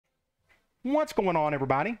What's going on,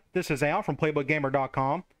 everybody? This is Al from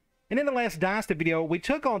PlaybookGamer.com. And in the last Dynasty video, we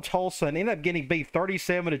took on Tulsa and ended up getting beat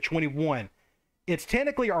 37-21. It's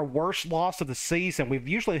technically our worst loss of the season. We've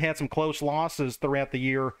usually had some close losses throughout the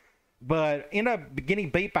year, but ended up getting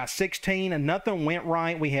beat by 16 and nothing went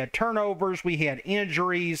right. We had turnovers, we had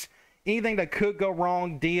injuries, anything that could go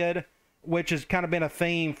wrong did, which has kind of been a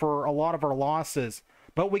theme for a lot of our losses.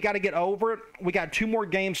 But we got to get over it. We got 2 more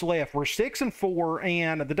games left. We're 6-4,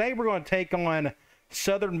 and today we're going to take on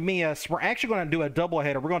Southern Miss. We're actually going to do a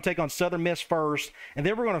doubleheader. We're going to take on Southern Miss first, and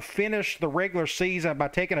then we're going to finish the regular season by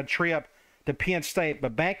taking a trip to Penn State.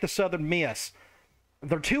 But back to Southern Miss.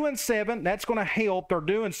 They're 2-7. That's going to help. They're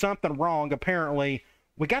doing something wrong, apparently.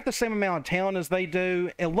 We got the same amount of talent as they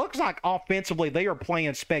do. It looks like offensively they are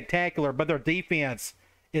playing spectacular, but their defense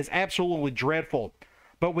is absolutely dreadful.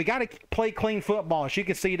 But we got to play clean football. As you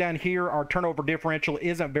can see down here, our turnover differential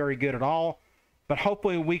isn't very good at all. But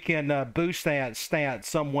hopefully we can boost that stat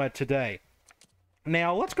somewhat today.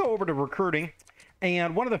 Now, let's go over to recruiting.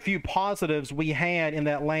 And one of the few positives we had in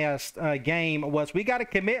that last game was we got a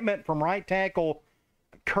commitment from right tackle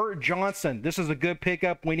Kurt Johnson. This is a good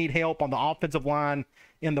pickup. We need help on the offensive line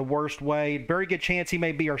in the worst way. Very good chance he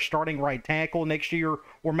may be our starting right tackle next year,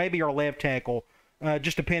 or maybe our left tackle.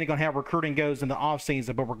 Just depending on how recruiting goes in the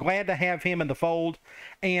offseason. But we're glad to have him in the fold.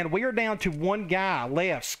 And we are down to one guy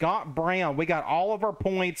left, Scott Brown. We got all of our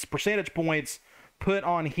points, percentage points, put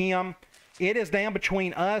on him. It is down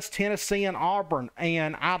between us, Tennessee, and Auburn.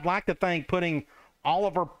 And I'd like to think putting all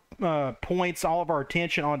of our points, all of our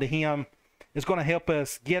attention onto him is going to help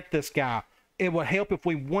us get this guy. It would help if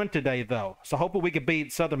we won today, though. So hopefully we could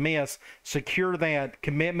beat Southern Miss, secure that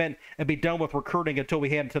commitment, and be done with recruiting until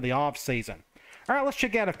we head into the offseason. All right, let's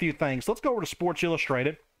check out a few things. Let's go over to Sports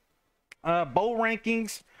Illustrated. Bowl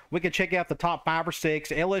rankings, we can check out the top 5 or 6.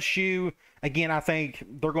 LSU, again, I think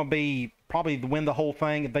they're going to be probably win the whole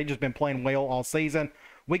thing. They've just been playing well all season.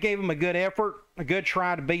 We gave them a good effort, a good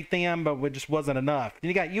try to beat them, but it just wasn't enough. Then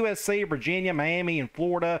you got USC, Virginia, Miami, and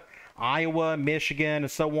Florida, Iowa, Michigan,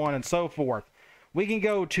 and so on and so forth. We can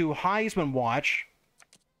go to Heisman Watch.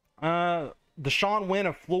 Deshaun Wynn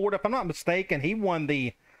of Florida, if I'm not mistaken, he won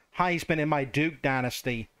the Heisman in my Duke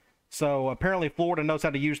dynasty. So apparently Florida knows how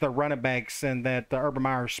to use their running backs and that Urban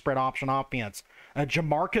Meyer's spread option offense.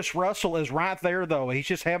 Jamarcus Russell is right there, though. He's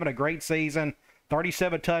just having a great season.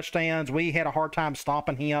 37 touchdowns. We had a hard time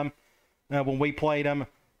stopping him when we played him.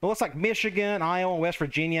 It looks like Michigan, Iowa, and West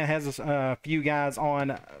Virginia has a few guys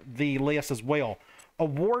on the list as well.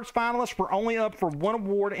 Awards finalists, we're only up for one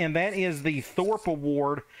award, and that is the Thorpe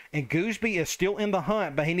Award. And Gooseby is still in the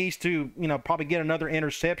hunt, but he needs to, probably get another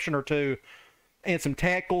interception or two and some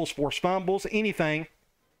tackles, forced fumbles, anything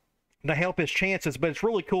to help his chances. But it's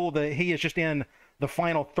really cool that he is just in the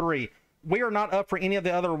final 3. We are not up for any of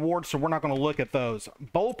the other awards, so we're not going to look at those.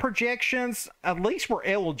 Bowl projections, at least we're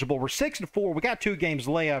eligible. We're 6-4. We got 2 games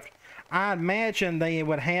left. I imagine they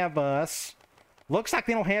would have us. Looks like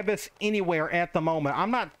they don't have us anywhere at the moment.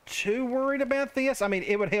 I'm not too worried about this. I mean,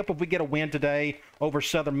 it would help if we get a win today over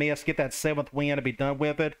Southern Miss, get that 7th win and be done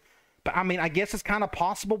with it. But, I mean, I guess it's kind of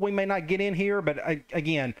possible we may not get in here. But,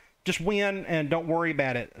 again, just win and don't worry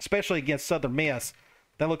about it, especially against Southern Miss.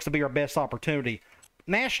 That looks to be our best opportunity.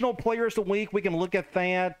 National Players of the Week, we can look at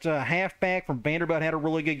that. Halfback from Vanderbilt had a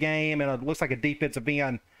really good game, and it looks like a defensive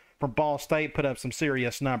end from Ball State put up some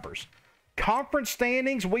serious numbers. Conference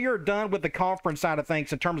standings, we are done with the conference side of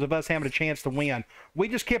things in terms of us having a chance to win. We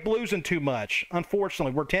just kept losing too much.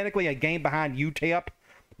 Unfortunately, we're technically a game behind UTEP,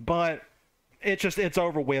 but it's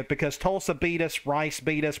over with because Tulsa beat us, Rice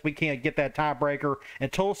beat us. We can't get that tiebreaker,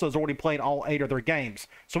 and Tulsa has already played all 8 of their games.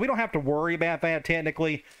 So we don't have to worry about that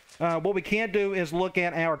technically. What we can do is look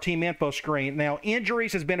at our team info screen. Now,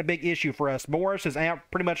 injuries has been a big issue for us. Morris is out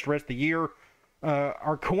pretty much the rest of the year.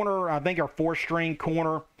 Our corner, I think our 4th-string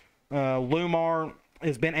corner, Lumar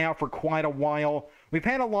has been out for quite a while. We've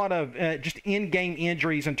had a lot of just in-game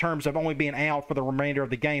injuries in terms of only being out for the remainder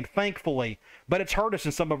of the game, thankfully. But it's hurt us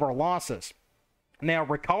in some of our losses. Now,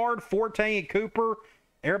 Ricard, Forte, and Cooper,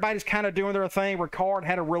 everybody's kind of doing their thing. Ricard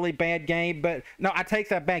had a really bad game, but no, I take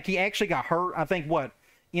that back. He actually got hurt, I think,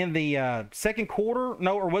 in the second quarter?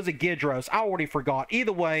 No, or was it Gidros? I already forgot.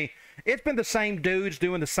 Either way, it's been the same dudes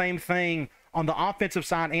doing the same thing on the offensive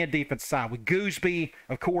side and defensive side. With Gooseby,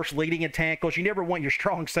 of course, leading in tackles. You never want your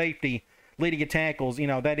strong safety leading in tackles.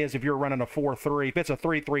 That is if you're running a 4-3. If it's a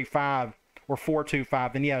 3-3-5 or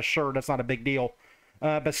 4-2-5, then yeah, sure, that's not a big deal.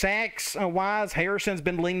 But sacks-wise, Harrison's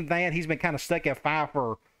been leading that. He's been kind of stuck at 5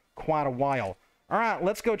 for quite a while. All right,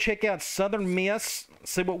 let's go check out Southern Miss,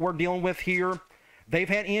 see what we're dealing with here. They've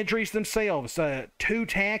had injuries themselves, 2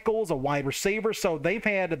 tackles, a wide receiver, so they've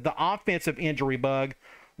had the offensive injury bug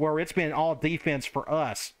where it's been all defense for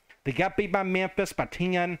us. They got beat by Memphis by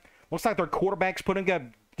 10. Looks like their quarterback's putting up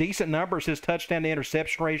decent numbers. His touchdown to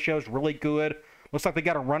interception ratio is really good. Looks like they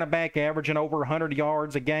got a running back averaging over 100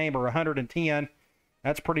 yards a game, or 110.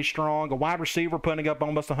 That's pretty strong. A wide receiver putting up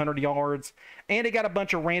almost 100 yards. And they got a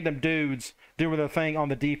bunch of random dudes doing their thing on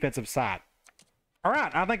the defensive side. All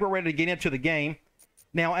right, I think we're ready to get into the game.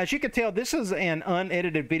 Now, as you can tell, this is an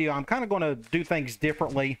unedited video. I'm kind of going to do things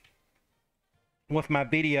differently with my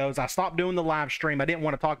videos. I stopped doing the live stream. I didn't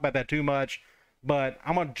want to talk about that too much, but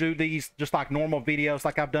I'm going to do these just like normal videos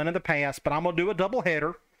like I've done in the past, but I'm going to do a double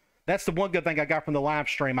header. That's the one good thing I got from the live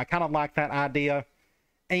stream. I kind of like that idea.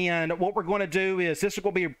 And what we're going to do is, this is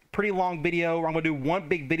going to be a pretty long video. I'm going to do one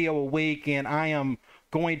big video a week, and I am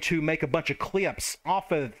going to make a bunch of clips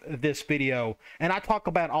off of this video. And I talk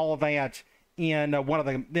about all of that in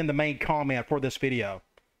the main comment for this video.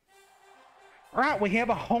 All right, we have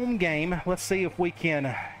a home game. Let's see if we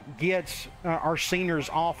can get our seniors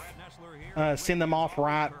off, send them off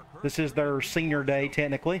right. This is their senior day,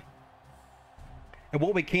 technically. And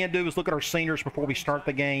what we can do is look at our seniors before we start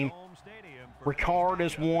the game. Ricard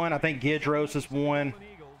is one. I think Gidros is one.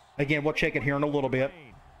 Again, we'll check it here in a little bit.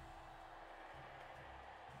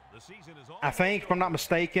 I think, if I'm not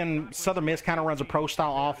mistaken, Southern Miss kind of runs a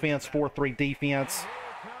pro-style offense, 4-3 defense.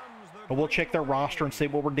 But we'll check their roster and see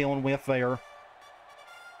what we're dealing with there.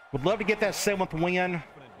 Would love to get that 7th win.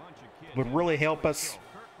 Would really help us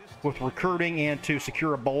with recruiting and to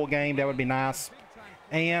secure a bowl game. That would be nice.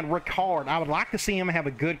 And Ricard, I would like to see him have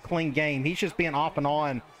a good, clean game. He's just been off and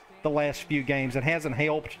on the last few games. It hasn't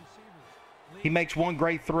helped. He makes one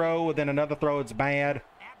great throw, and then another throw it's bad.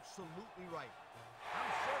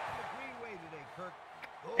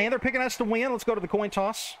 And they're picking us to win. Let's go to the coin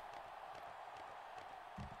toss.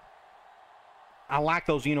 I like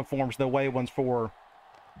those uniforms, the away ones for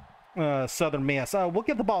Southern Miss. We'll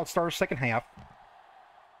get the ball at start second half.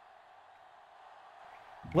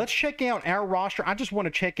 Let's check out our roster. I just want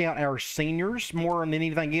to check out our seniors more than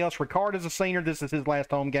anything else. Ricard is a senior. This is his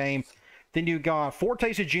last home game. Then you got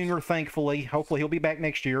Forte's a junior, thankfully. Hopefully he'll be back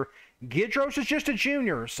next year. Gidros is just a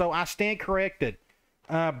junior, so I stand corrected.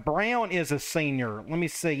 Brown is a senior. Let me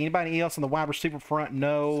see. Anybody else on the wide receiver front?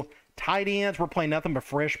 No. Tight ends, we're playing nothing but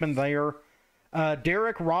freshmen there.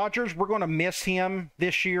 Derek Rogers, we're going to miss him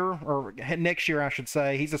this year, or next year, I should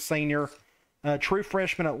say. He's a senior. True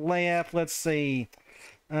freshman at left. Let's see.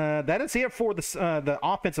 That is it for the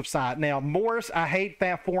offensive side. Now, Morris, I hate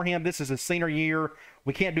that for him. This is his senior year.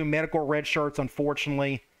 We can't do medical red shirts,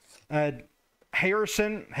 unfortunately.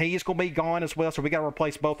 Harrison, he's going to be gone as well, so we got to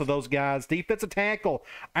replace both of those guys. Defensive tackle,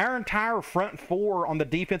 our entire front four on the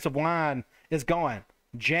defensive line is gone.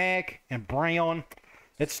 Jack and Brown.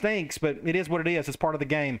 It stinks, but it is what it is. It's part of the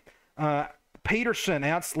game. Peterson,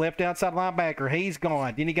 left outside linebacker, he's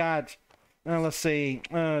gone. Then you got, let's see,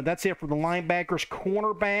 that's it for the linebackers.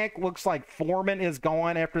 Cornerback, looks like Foreman is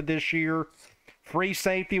gone after this year. Free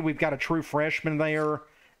safety, we've got a true freshman there.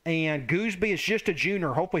 And Gooseby is just a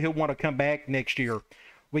junior. Hopefully he'll want to come back next year.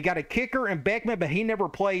 We got a kicker in Beckman, but he never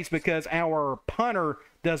plays because our punter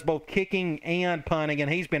does both kicking and punting,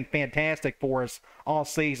 and he's been fantastic for us all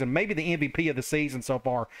season. Maybe the MVP of the season so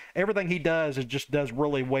far. Everything he does just does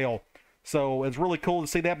really well. So it's really cool to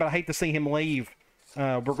see that, but I hate to see him leave.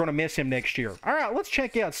 We're going to miss him next year. All right, let's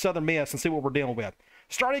check out Southern Miss and see what we're dealing with.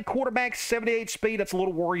 Starting quarterback, 78 speed. That's a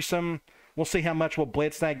little worrisome. We'll see how much we'll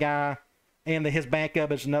blitz that guy. And his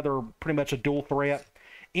backup is another pretty much a dual threat.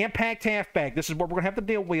 Impact halfback. This is what we're going to have to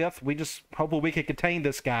deal with. We just hopefully we can contain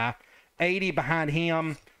this guy. 80 behind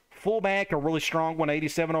him. Fullback, a really strong one,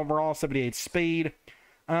 87 overall, 78 speed.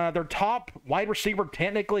 Their top wide receiver,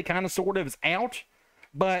 technically, kind of, sort of, is out.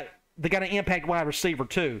 But they got an impact wide receiver,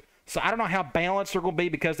 too. So I don't know how balanced they're going to be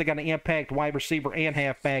because they got an impact wide receiver and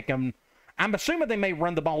halfback. I'm assuming they may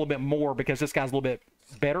run the ball a bit more because this guy's a little bit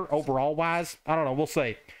better overall-wise. I don't know. We'll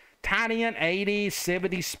see. Tight end, 80,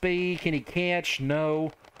 70 speed. Can he catch?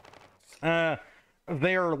 No.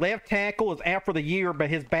 Their left tackle is out for the year, but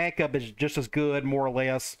his backup is just as good, more or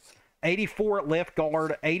less. 84 at left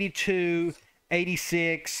guard, 82,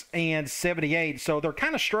 86, and 78. So they're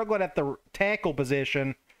kind of struggling at the tackle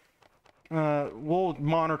position. We'll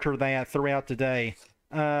monitor that throughout today.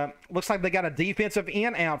 Looks like they got a defensive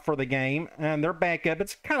end out for the game, and their backup,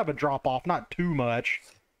 it's kind of a drop-off, not too much.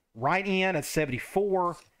 Right end at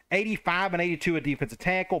 74. 85 and 82 at defensive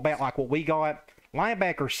tackle, about like what we got.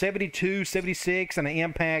 Linebacker, 72, 76, and an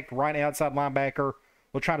impact right outside linebacker.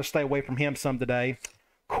 We'll try to stay away from him some today.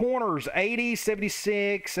 Corners, 80,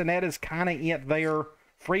 76, and that is kind of it there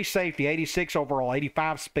Free safety, 86 overall,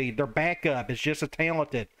 85 speed. Their backup is just as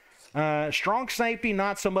talented. Strong safety,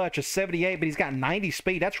 not so much, a 78, but he's got 90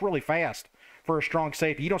 speed. That's really fast for a strong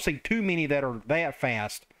safety. You don't see too many that are that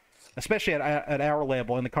fast, especially at our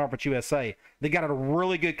level in the Conference USA. They got a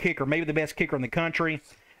really good kicker, maybe the best kicker in the country,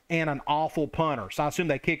 and an awful punter. So I assume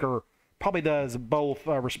that kicker probably does both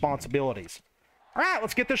responsibilities. All right,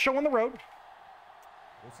 let's get this show on the road.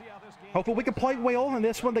 Hopefully we can play well in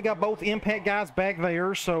this one. They got both impact guys back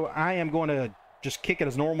there, so I am going to just kick it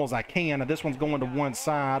as normal as I can. And this one's going to one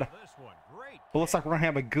side. But looks like we're going to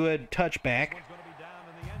have a good touchback.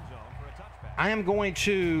 I am going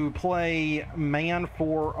to play man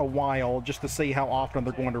for a while just to see how often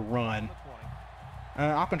they're going to run.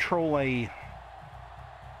 I'll control a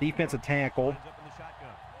defensive tackle.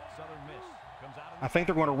 I think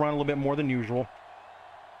they're going to run a little bit more than usual.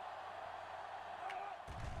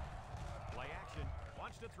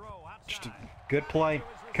 Just a good play.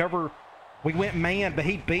 Cover. We went man, but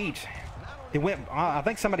he beat. He went. I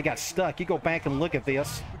think somebody got stuck. You go back and look at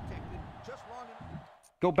this.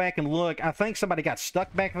 Go back and look. I think somebody got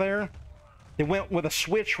stuck back there. They went with a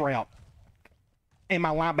switch route, and my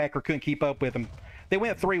linebacker couldn't keep up with them. They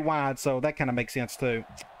went 3 wide, so that kind of makes sense too.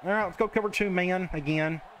 All right, let's go cover 2 man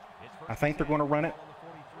again. I think they're going to run it.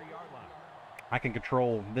 I can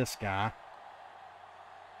control this guy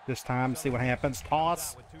this time. See what happens.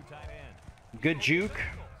 Toss. Good juke,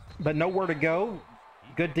 but nowhere to go.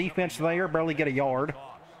 Good defense there. Barely get a yard.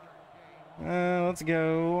 Let's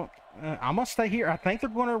go. I'm going to stay here. I think they're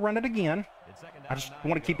going to run it again. I just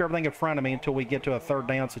want to keep everything in front of me until we get to a 3rd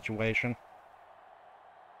down situation.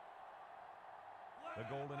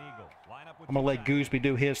 I'm going to let Gooseby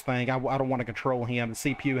do his thing. I don't want to control him. The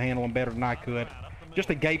CPU handle him better than I could. Just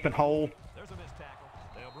a gaping hole.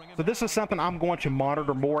 So this is something I'm going to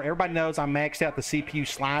monitor more. Everybody knows I maxed out the CPU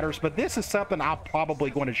sliders, but this is something I'm probably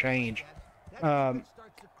going to change.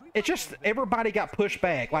 It's just everybody got pushed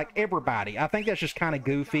back, like everybody. I think that's just kind of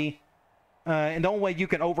goofy. And the only way you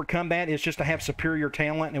can overcome that is just to have superior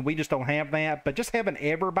talent, and we just don't have that. But just having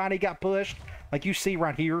everybody got pushed, like you see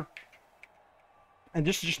right here, and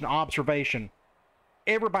this is just an observation,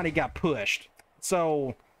 everybody got pushed.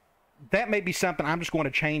 So that may be something I'm just going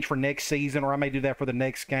to change for next season, or I may do that for the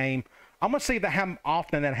next game. I'm going to see how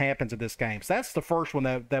often that happens in this game. So that's the first one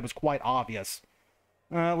that was quite obvious.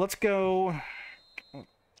 Let's go.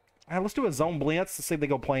 Let's do a zone blitz to see if they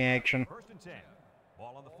go play action.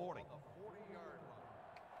 Ball on the 40.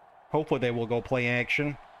 Hopefully they will go play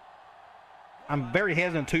action. I'm very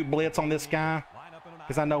hesitant to blitz on this guy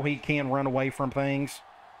because I know he can run away from things.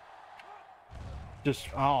 Just,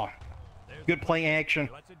 good play action.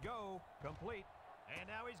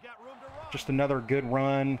 Just another good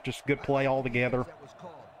run. Just good play altogether.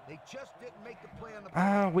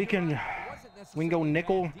 We can go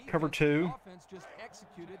nickel, cover 2.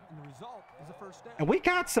 And we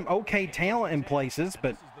got some okay talent in places,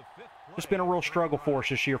 but it's been a real struggle for us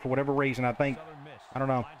this year for whatever reason. I think, I don't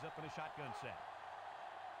know.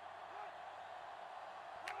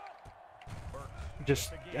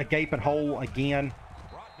 Just a gaping hole again.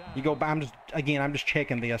 You go by, I'm just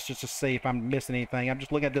checking this just to see if I'm missing anything. I'm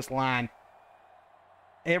just looking at this line.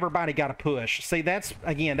 Everybody got a push. See, that's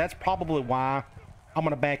probably why I'm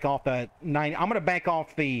going to back off the 9. I'm going to back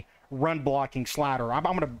off the run blocking slider. I'm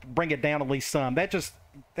going to bring it down at least some.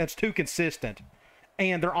 That's too consistent.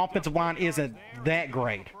 And their offensive line isn't that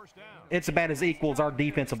great. It's about as equal as our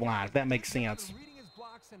defensive line, if that makes sense.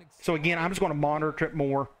 So again, I'm just going to monitor it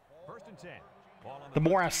more. The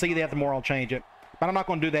more I see that, the more I'll change it. But I'm not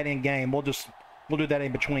going to do that in game. We'll do that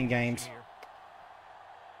in between games.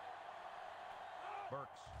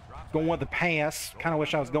 Going with the pass. Kind of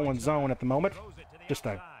wish I was going zone at the moment. Just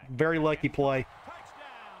a very lucky play.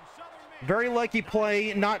 Very lucky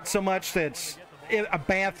play. Not so much that's a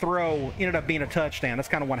bad throw ended up being a touchdown. That's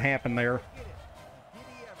kind of what happened there.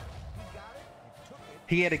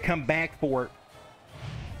 He had to come back for it.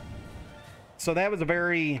 So that was a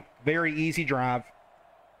very, very easy drive.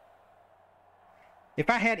 If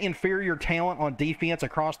I had inferior talent on defense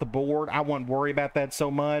across the board, I wouldn't worry about that so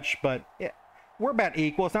much. But we're about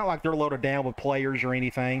equal. It's not like they're loaded down with players or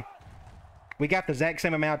anything. We got the exact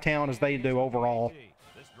same amount of talent as they do overall.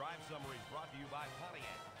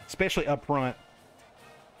 Especially up front.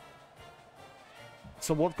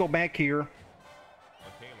 So let's go back here.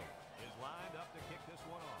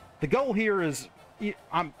 The goal here is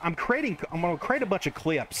I'm going to create a bunch of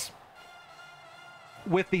clips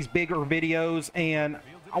with these bigger videos, and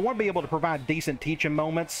I want to be able to provide decent teaching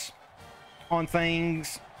moments on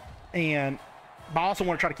things, but I also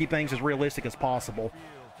want to try to keep things as realistic as possible.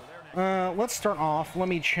 Let's start off. Let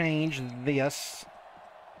me change this.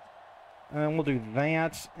 And we'll do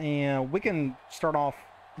that. And we can start off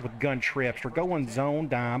with gun trips. We're going zone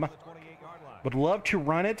dime. Would love to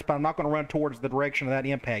run it, but I'm not going to run towards the direction of that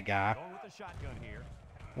impact guy.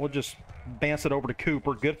 We'll just bounce it over to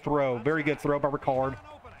Cooper. Good throw. Very good throw by Ricard.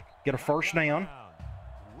 Get a first down.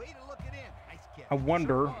 I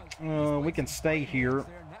wonder, we can stay here.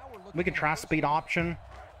 We can try speed option.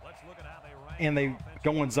 And they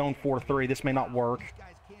go in zone 4-3. This may not work.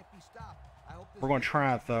 We're going to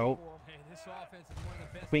try it, though.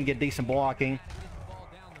 We can get decent blocking.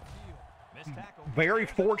 Very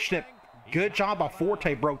fortunate. Good job by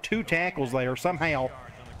Forte. Broke 2 tackles there somehow.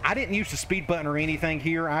 I didn't use the speed button or anything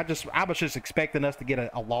here. I was just expecting us to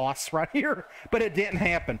get a loss right here, but it didn't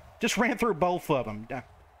happen. Just ran through both of them.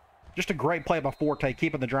 Just a great play by Forte,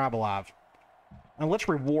 keeping the drive alive. And let's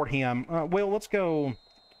reward him. Will, let's go.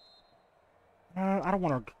 I don't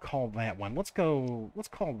want to call that one. Let's call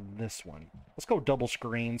this one. Let's go double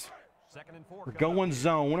screens. We're going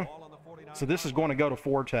zone. So this is going to go to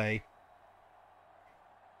Forte.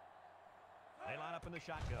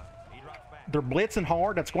 They're blitzing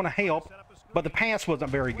hard. That's going to help. But the pass wasn't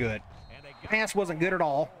very good. The pass wasn't good at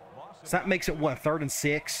all. So that makes it, what, 3rd and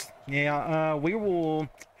 6? Yeah, we will...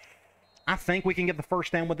 I think we can get the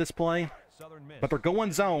first down with this play. But they're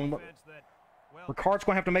going zone. Ricard's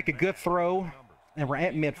going to have to make a good throw. And we're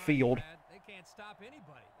at midfield.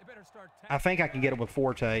 I think I can get it with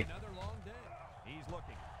Forte.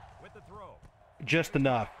 Just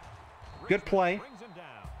enough. Good play.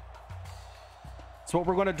 So what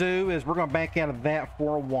we're going to do is we're going to back out of that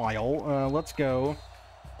for a while. Let's go.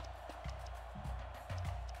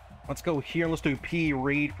 Let's go here. Let's do P.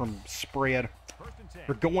 Reed from spread.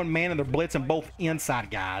 They're going man and they're blitzing both inside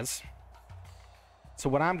guys. So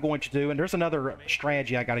what I'm going to do, and there's another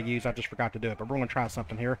strategy I got to use. I just forgot to do it, but we're going to try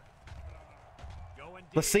something here.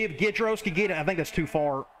 Let's see if Gidros can get it. I think that's too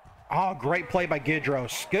far. Oh, great play by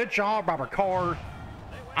Gidros. Good job by Ricard.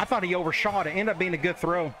 I thought he overshot it. Ended up being a good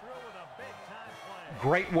throw.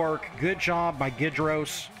 Great work. Good job by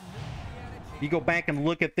Gidros. You go back and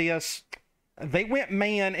look at this. They went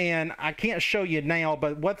man, and I can't show you now,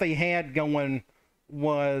 but what they had going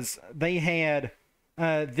was they had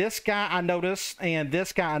this guy I noticed, and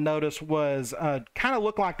this guy I noticed was kind of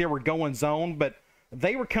looked like they were going zone, but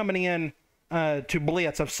they were coming in to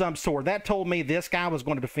blitz of some sort. That told me this guy was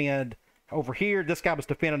going to defend over here. This guy was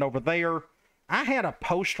defending over there. I had a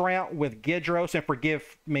post route with Gidros, and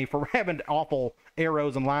forgive me for having awful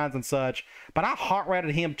arrows and lines and such, but I hot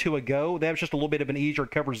routed him to a go. That was just a little bit of an easier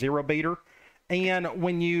cover zero beater. And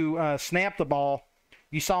when you snap the ball,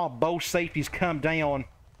 you saw both safeties come down.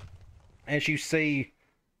 As you see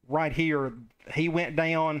right here, he went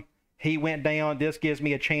down, he went down. This gives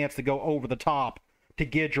me a chance to go over the top to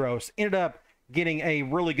Gidros. Ended up getting a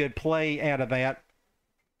really good play out of that.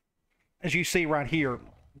 As you see right here,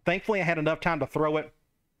 thankfully I had enough time to throw it.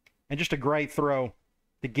 And just a great throw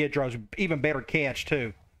to Gidros. Even better catch,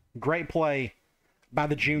 too. Great play by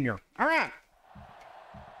the junior. All right.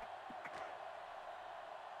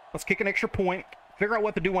 Let's kick an extra point. Figure out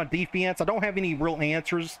what to do on defense. I don't have any real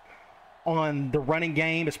answers on the running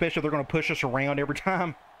game, especially if they're going to push us around every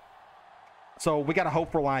time. So we got to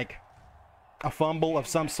hope for like a fumble of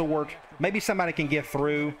some sort. Maybe somebody can get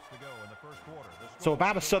through. So if I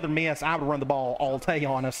have a Southern Miss, I would run the ball all day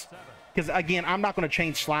on us. Because, again, I'm not going to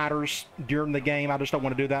change sliders during the game. I just don't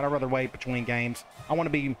want to do that. I'd rather wait between games. I want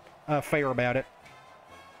to be fair about it.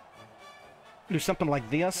 Do something like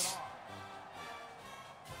this.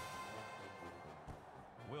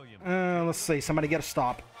 Let's see. Somebody get a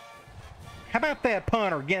stop. How about that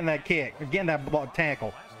punter getting that kick or getting that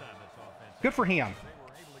tackle? Good for him.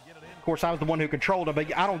 Of course, I was the one who controlled him,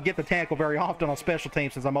 but I don't get the tackle very often on special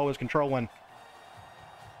teams since I'm always controlling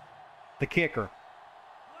the kicker.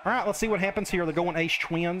 All right, let's see what happens here. They're going Ace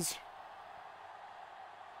Twins.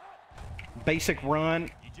 Basic run,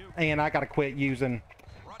 and I got to quit using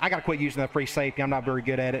the free safety. I'm not very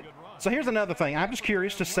good at it. So here's another thing. I'm just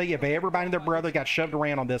curious to see if everybody and their brother got shoved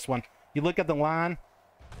around on this one. You look at the line,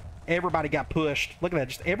 everybody got pushed. Look at that,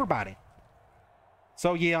 just everybody.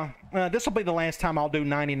 So yeah, this will be the last time I'll do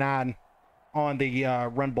 99 on the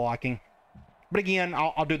run blocking. But again,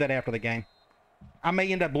 I'll do that after the game. I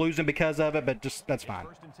may end up losing because of it, but just that's fine.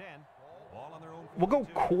 We'll go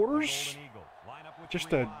quarters just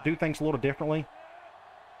to do things a little differently.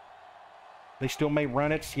 They still may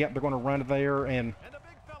run it. Yep, they're going to run it there, and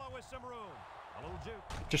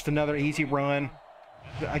just another easy run.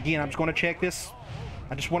 Again, I'm just going to check this.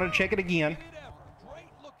 I just wanted to check it again.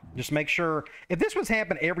 Just make sure. If this was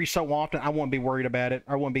happening every so often, I wouldn't be worried about it.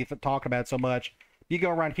 I wouldn't be talking about it so much. You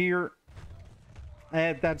go right here.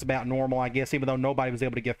 That's about normal, I guess, even though nobody was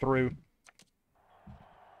able to get through.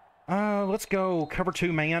 Let's go cover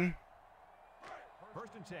 2 man.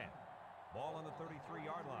 First and 10. Ball on the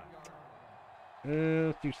 33-yard line.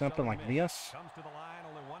 Let's do something like this. Comes to the line,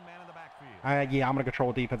 only one man in the backfield. Yeah, I'm going to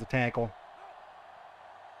control defensive tackle.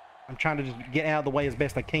 I'm trying to just get out of the way as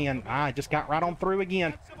best I can. I just got right on through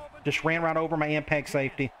again. Just ran right over my impact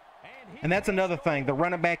safety. And that's another thing. The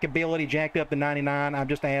running back ability jacked up to 99. I'm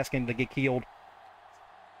just asking to get killed.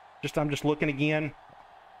 I'm just looking again.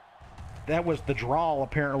 That was the draw,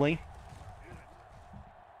 apparently.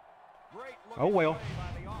 Oh, well.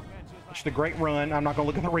 Just a great run. I'm not going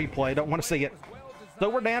to look at the replay. Don't want to see it. So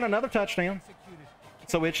we're down another touchdown.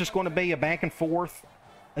 So it's just going to be a back and forth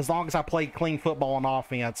as long as I play clean football on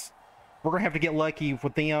offense. We're going to have to get lucky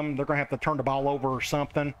with them. They're going to have to turn the ball over or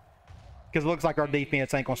something. Because it looks like our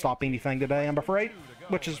defense ain't going to stop anything today, I'm afraid.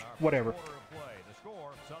 Which is whatever.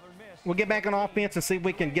 We'll get back on offense and see if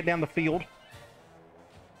we can get down the field.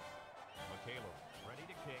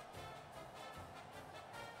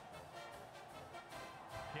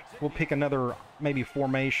 We'll pick another maybe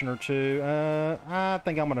formation or two. I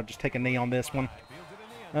think I'm going to just take a knee on this one.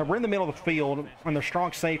 We're in the middle of the field, and their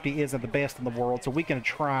strong safety isn't the best in the world, so we can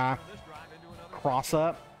try cross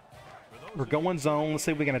up. We're going zone. Let's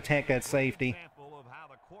see if we can attack that safety.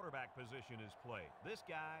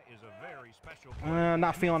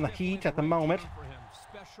 Not feeling the heat at the moment.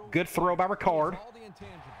 Good throw by Ricard.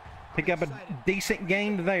 Pick up a decent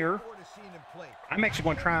game there. I'm actually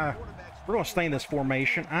going to try. We're going to stay in this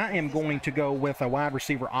formation. I am going to go with a wide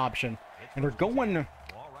receiver option. And they're going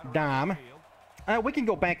dime. We can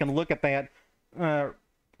go back and look at that.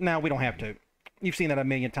 No, we don't have to. You've seen that a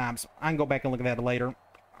million times. I can go back and look at that later.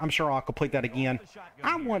 I'm sure I'll complete that again.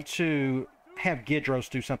 I want to have Gidros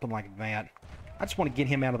do something like that. I just want to get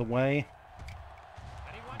him out of the way.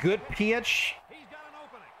 Good pitch.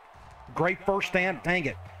 Great first down. Dang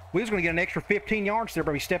it. We was going to get an extra 15 yards there,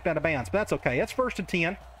 but we stepped out of bounds. But that's okay. That's first and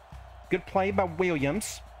 10. Good play by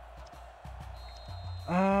Williams.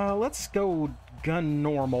 Let's go gun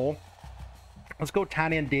normal. Let's go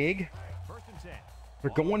tight end dig.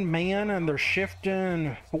 They're going man, and they're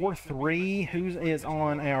shifting 4-3. Who is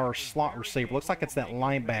on our slot receiver? Looks like it's that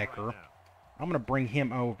linebacker. I'm going to bring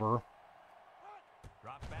him over.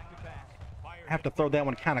 I have to throw that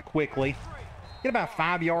one kind of quickly. Get about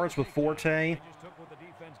 5 yards with Forte.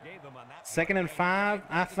 2nd and 5,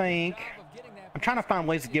 I think. I'm trying to find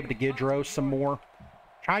ways to give it to Gidros some more.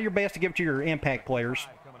 Try your best to give it to your impact players.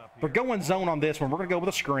 We're going zone on this one. We're going to go with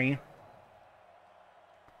a screen.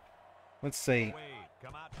 Let's see.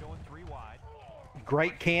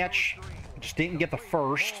 Great catch. Just didn't get the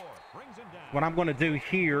first. What I'm going to do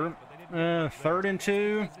here, 3rd and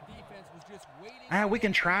 2. We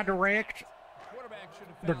can try direct.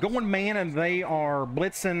 They're going man, and they are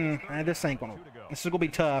blitzing. This ain't going to. This is going to be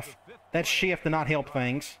tough. That shift did not help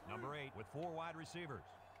things.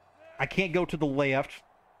 I can't go to the left.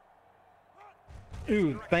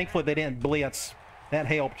 Ooh, thankfully they didn't blitz. That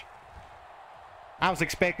helped. I was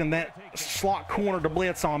expecting that slot corner to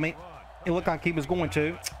blitz on me. It looked like he was going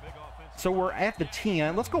to. So we're at the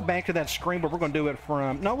 10. Let's go back to that screen, but we're going to do it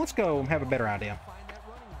from... No, let's go have a better idea.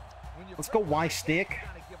 Let's go Y stick.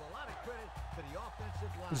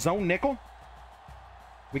 Zone nickel.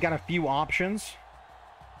 We got a few options.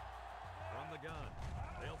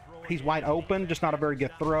 He's wide open, just not a very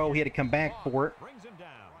good throw. He had to come back for it.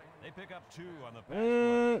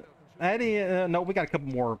 No, we got a couple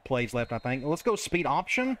more plays left, I think. Let's go speed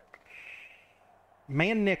option.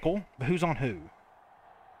 Man nickel. Who's on who?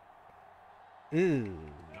 Ooh.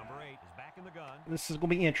 This is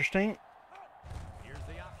going to be interesting.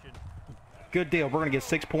 Good deal. We're going to get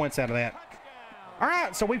 6 points out of that. All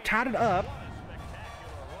right, so we've tied it up.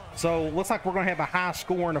 So looks like we're going to have a high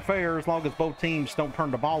scoring affair as long as both teams don't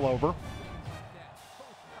turn the ball over.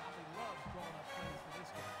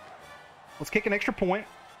 Let's kick an extra point.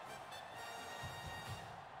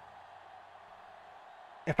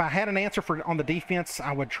 If I had an answer for on the defense,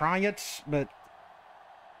 I would try it, but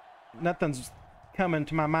nothing's coming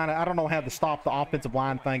to my mind. I don't know how to stop the offensive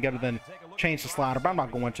line thing other than change the slider, but I'm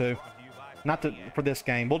not going to. Not for this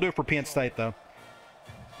game. We'll do it for Penn State, though.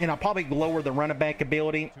 And I'll probably lower the running back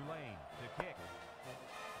ability.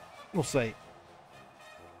 We'll see.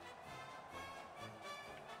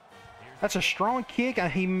 That's a strong kick.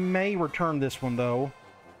 He may return this one, though.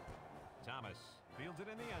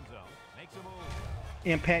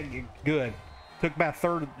 Impact, good. Took about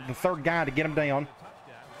the third guy to get him down.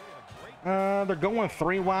 They're going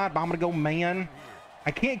 3 wide, but I'm going to go man. I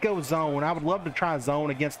can't go zone. I would love to try zone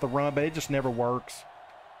against the run, but it just never works.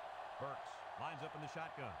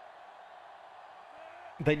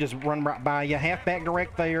 They just run right by you. Halfback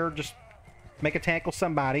direct there. Just make a tackle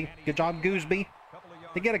somebody. Good job, Gooseby.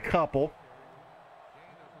 They get a couple.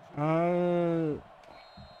 They're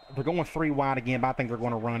going 3 wide again, but I think they're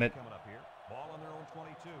going to run it.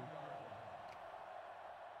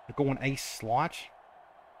 They're going ace slot.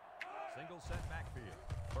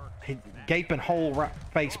 Gaping hole right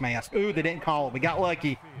face mask. Ooh, they didn't call it. We got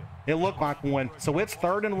lucky. It looked like one. So it's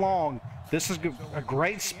 3rd and long. This is a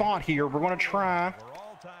great spot here. We're going to try.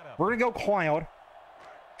 We're going to go cloud.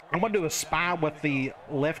 I'm going to do a spy with the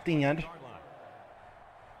left end,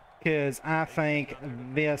 because I think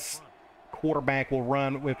this quarterback will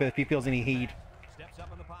run with it if he feels any heat.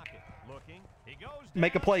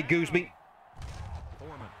 Make a play, Gooseby.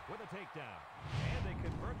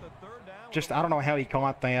 Just, I don't know how he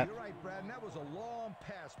caught that.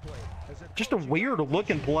 Just a weird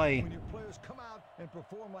looking play.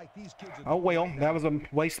 Oh well, that was a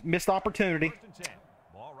missed opportunity.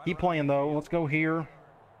 Keep playing though. Let's go here.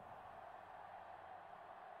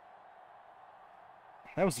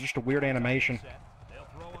 That was just a weird animation.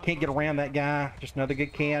 Can't get around that guy. Just another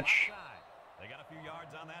good catch.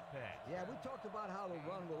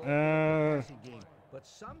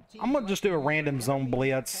 I'm going to just do a random zone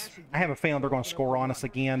blitz. I have a feeling they're going to score on us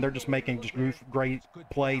again. They're just making just great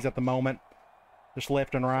plays at the moment. Just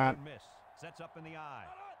left and right.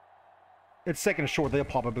 It's 2nd and short. They'll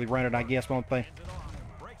probably run it, I guess, won't they?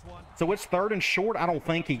 So it's 3rd and short. I don't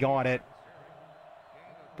think he got it.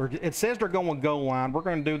 It says they're going goal line. We're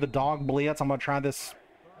going to do the dog blitz. I'm going to try this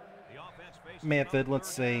method. Let's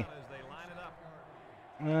see.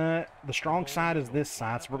 The strong side is this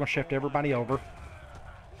side, so we're going to shift everybody over.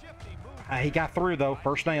 He got through, though.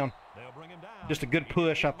 First down. Just a good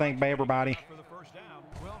push, I think, by everybody.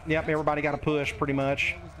 Yep, everybody got a push, pretty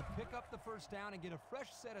much.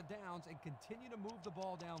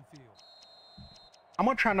 I'm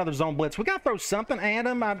going to try another zone blitz. We got to throw something at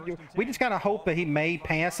him. We just got to hope that he may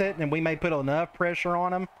pass it, and we may put enough pressure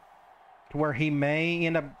on him to where he may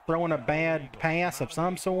end up throwing a bad pass of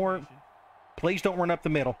some sort. Please don't run up the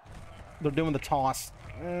middle. They're doing the toss.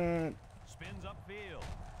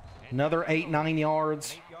 Another 8-9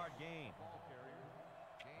 yards.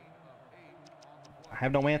 I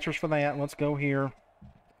have no answers for that. Let's go here.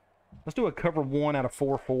 Let's do a cover 1 out of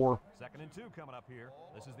 4-4. 2nd and 2 coming up here.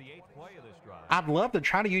 This is the 8th play of this drive. I'd love to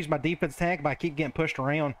try to use my defense tag, but I keep getting pushed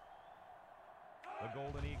around. The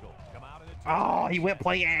Golden Eagle come out in Oh, he went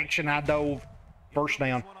play action. I dove. First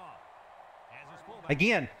down.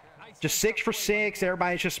 Again, just 6 for 6.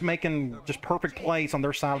 Everybody's just making just perfect plays on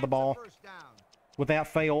their side of the ball without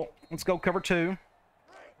fail. Let's go cover 2.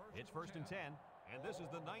 It's 1st and 10, and this is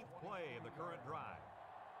the 9th play of the current drive.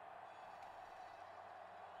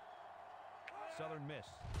 Southern Miss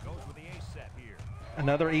goes with the ace set here.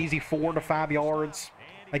 Another easy 4 to 5 yards.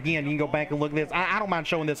 Again, you can go back and look at this. I don't mind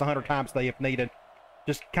showing this 100 times today if needed.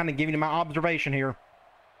 Just kind of giving you my observation here.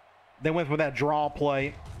 They went with that draw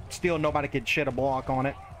play. Still, nobody could shed a block on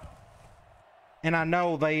it. And I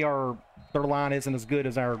know their line isn't as good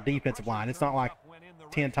as our defensive line. It's not like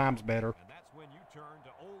 10 times better.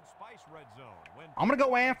 I'm going to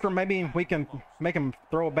go after him. Maybe we can make him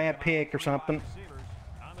throw a bad pick or something.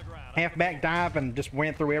 Halfback dive and just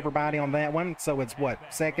went through everybody on that one. So it's what?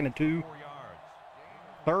 2nd and 2?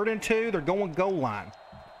 3rd and 2. They're going goal line.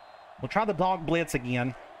 We'll try the dog blitz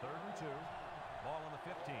again. 3rd and 2. Ball on the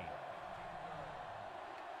 15.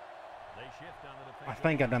 They shift on the defensive. I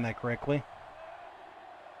think I've done that correctly.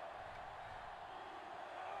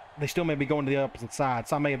 They still may be going to the opposite side,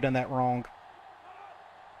 so I may have done that wrong.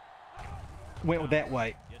 Went with that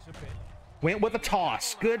way. Went with a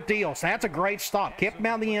toss. Good deal. So that's a great stop. Kept him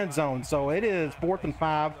out of the end zone. So it is 4th and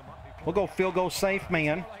 5. We'll go field goal safe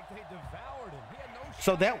man.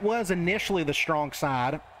 So that was initially the strong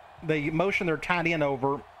side. They motioned their tight end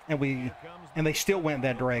over, and they still went in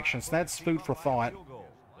that direction. So that's food for thought.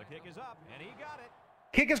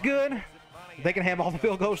 Kick is good. They can have all the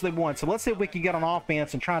field goals they want. So let's see if we can get on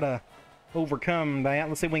offense and try to overcome that.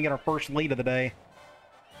 Let's see if we can get our first lead of the day.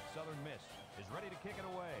 Southern Miss is ready to kick it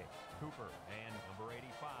away. Cooper and number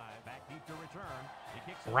 85 back deep to return.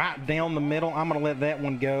 He kicks right down the middle. I'm going to let that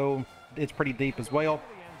one go. It's pretty deep as well.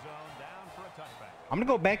 I'm going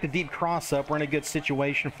to go back to deep cross up. We're in a good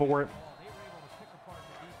situation for it.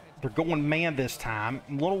 They're going man this time.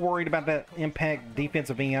 I'm a little worried about that impact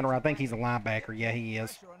defensive end, or I think he's a linebacker. Yeah, he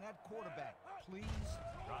is.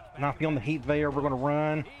 Not feeling the heat there. We're going to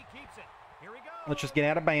run. Let's just get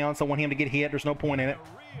out of bounds. I want him to get hit. There's no point in it.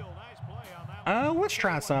 Let's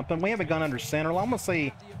try something. We haven't gone under center. I'm going to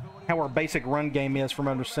see how our basic run game is from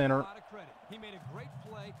under center.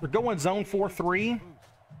 They're going zone 4-3.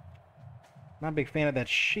 Not a big fan of that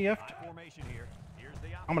shift.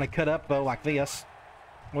 I'm I'm going to cut up, though, like this.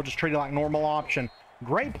 We'll just treat it like normal option.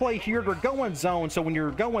 Great play here. They're going zone, so when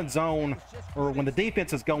you're going zone, or when the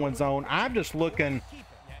defense is going zone, I'm just looking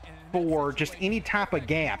for just any type of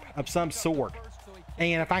gap of some sort.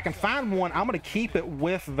 And if I can find one, I'm going to keep it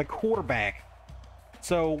with the quarterback.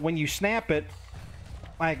 So when you snap it,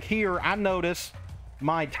 like here, I notice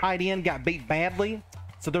my tight end got beat badly.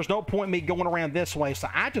 So there's no point in me going around this way. So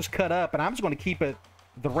I just cut up, and I'm just going to keep it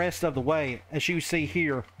the rest of the way, as you see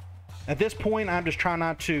here. At this point, I'm just trying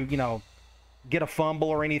not to, you know, get a fumble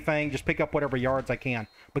or anything. Just pick up whatever yards I can.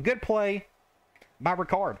 But good play by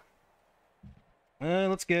Ricard.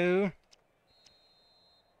 Let's go.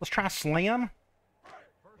 Let's try slam.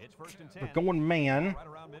 We're going man.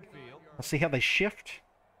 Let's see how they shift.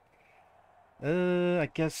 I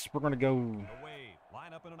guess we're going to go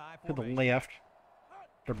to the left.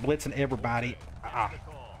 They're blitzing everybody.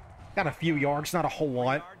 Got a few yards, not a whole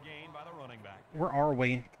lot. Where are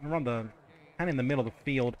we? We're on the kind of in the middle of the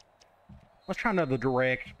field. Let's try another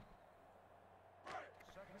direct.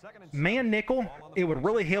 Man nickel, it would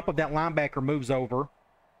really help if that linebacker moves over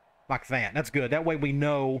like that. That's good. That way we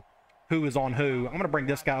know who is on who. I'm going to bring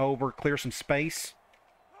this guy over, clear some space.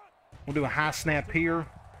 We'll do a high snap here.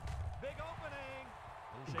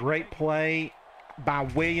 Great play by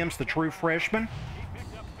Williams, the true freshman.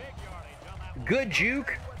 Good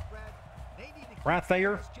juke right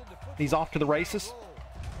there. He's off to the races.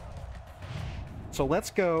 So let's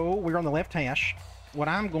go. We're on the left hash. What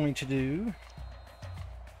I'm going to do,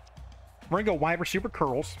 we're going to go wide receiver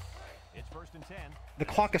curls. The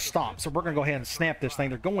clock has stopped, so we're going to go ahead and snap this thing.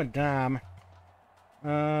 They're going dime.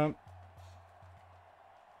 They're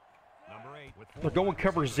going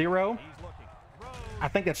cover 0. I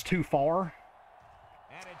think that's too far.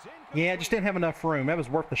 Yeah, just didn't have enough room. That was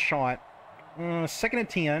worth the shot. 2nd and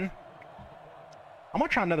 10. I'm going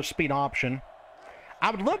to try another speed option. I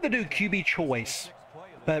would love to do QB choice,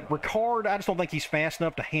 but Ricard, I just don't think he's fast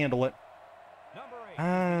enough to handle it.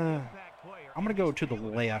 I'm going to go to the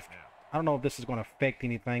left. I don't know if this is going to affect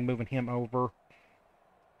anything, moving him over.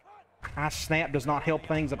 High snap does not help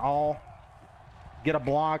things at all. Get a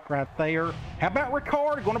block right there. How about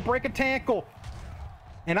Ricard going to break a tackle?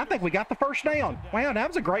 And I think we got the first down. Wow, that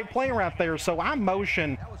was a great play right there. So I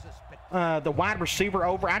motioned the wide receiver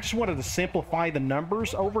over. I just wanted to simplify the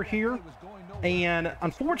numbers over here. And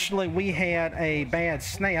unfortunately, we had a bad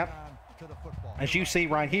snap, as you see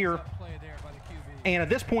right here. And at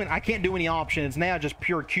this point, I can't do any option. It's now just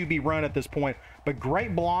pure QB run at this point. But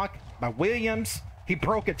great block by Williams. He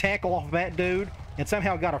broke a tackle off that dude and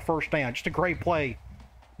somehow got a first down. Just a great play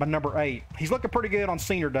by number 8. He's looking pretty good on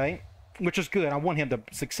senior day, which is good. I want him to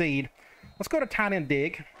succeed. Let's go to tight end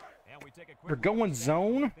dig. They're going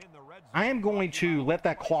zone. I am going to let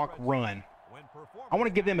that clock run. I want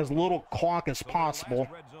to give them as little clock as possible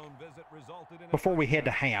before we head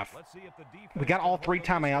to half. We got all 3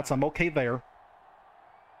 timeouts. I'm okay there.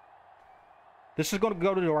 This is going to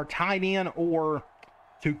go to our tight end or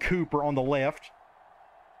to Cooper on the left.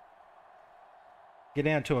 Get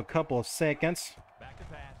down to a couple of seconds.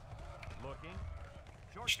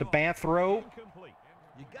 Just a bad throw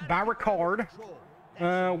by Ricard.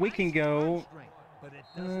 We can go.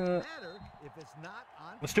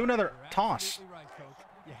 Let's do another toss.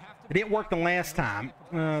 It didn't work the last time.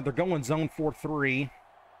 They're going zone 4-3.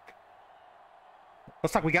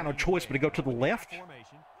 Looks like we got no choice but to go to the left.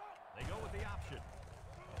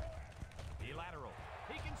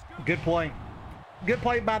 Good play. Good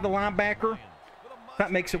play by the linebacker.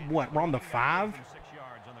 That makes it what? We're on the 5.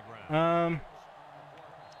 I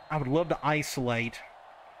would love to isolate.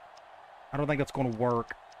 I don't think that's going to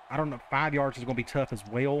work. I don't know. 5 yards is going to be tough as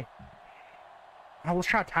well. Oh, let's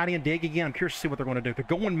try tight end dig again. I'm curious to see what they're going to do. They're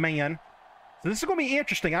going man. So this is going to be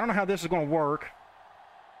interesting. I don't know how this is going to work.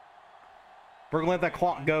 We're going to let that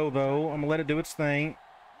clock go, though. I'm going to let it do its thing.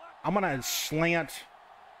 I'm going to slant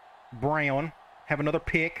Brown. Have another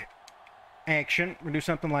pick. Action. We're going to do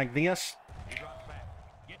something like this.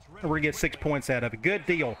 We're going to get 6 points out of it. Good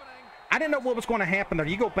deal. I didn't know what was going to happen there.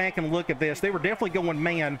 You go back and look at this. They were definitely going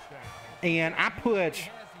man. And I put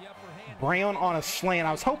Brown on a slant.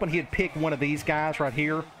 I was hoping he'd pick one of these guys right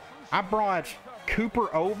here. I brought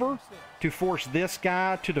Cooper over to force this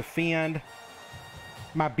guy to defend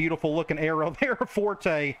my beautiful looking arrow there,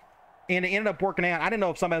 Forte. And it ended up working out. I didn't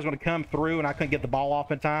know if somebody was going to come through and I couldn't get the ball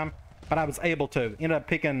off in time, but I was able to. Ended up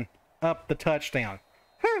picking up the touchdown.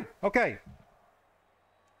 Whew, okay.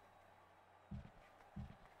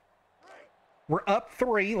 We're up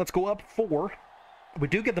 3. Let's go up 4. We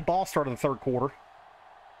do get the ball start in the third quarter.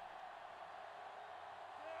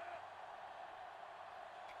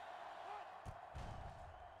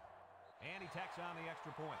 And he tacks on the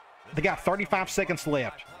They got 35 seconds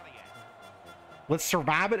left. Let's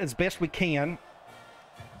survive it as best we can.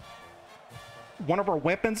 One of our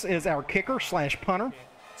weapons is our kicker / punter.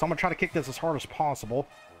 So I'm going to try to kick this as hard as possible.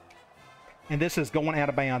 And this is going out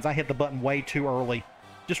of bounds. I hit the button way too early.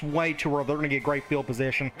 Just way too early. They're going to get great field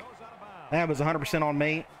position. That was 100% on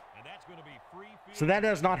me. So that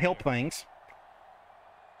does not help things.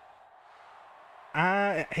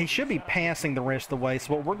 He should be passing the rest of the way.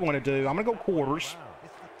 So what we're going to do, I'm going to go quarters.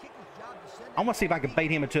 I want to see if I can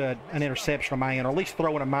bait him into an interception on my end, or at least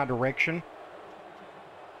throw it in my direction.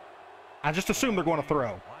 I just assume they're going to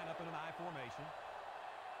throw.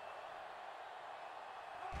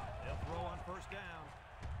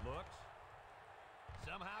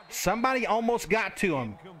 Somebody almost got to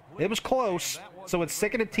him. It was close. So it's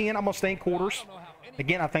 2nd and 10, almost 8 quarters.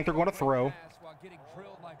 Again, I think they're going to throw.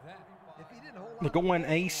 They're going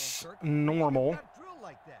ace normal.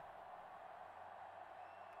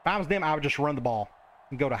 If I was them, I would just run the ball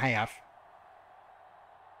and go to half.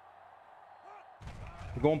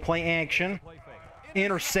 They're going play action.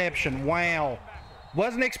 Interception. Wow.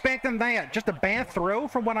 Wasn't expecting that. Just a bad throw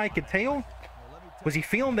from what I could tell. Was he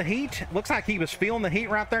feeling the heat? Looks like he was feeling the heat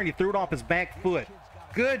right there, and he threw it off his back foot.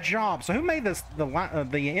 Good job. So who made this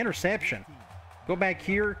the interception? Go back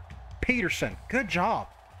here. Peterson. Good job.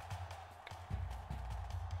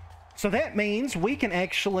 So that means we can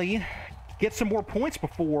actually get some more points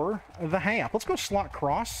before the half. Let's go slot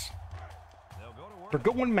cross. They're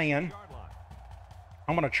going man.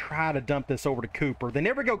 I'm going to try to dump this over to Cooper. They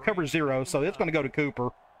never go cover 0, so it's going to go to Cooper.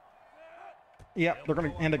 Yep, they're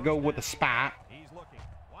going to end up go with the spy.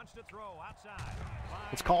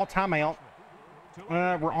 Let's call a timeout.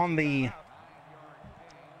 We're on the...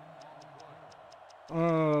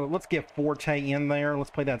 let's get Forte in there. Let's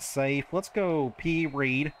play that safe. Let's go P.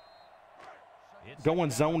 Reed. Going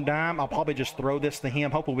zone dime. I'll probably just throw this to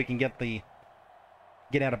him. Hopefully we can get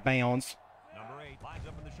out of bounds.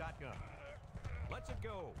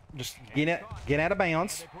 Just get out of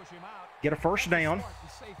bounds. Get a first down.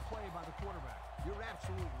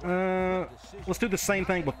 Let's do the same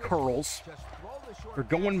thing with curls. They're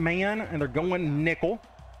going man and they're going nickel.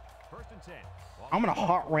 I'm going to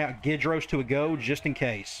hot route Gidros to a go just in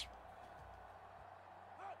case.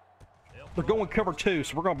 They're going cover 2,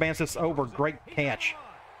 so we're going to bounce this over. Great catch.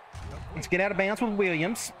 Let's get out of bounds with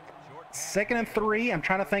Williams. 2nd and 3. I'm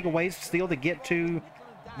trying to think of ways still to get to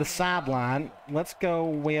the sideline. Let's go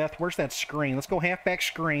with, where's that screen? Let's go halfback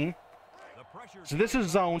screen. So this is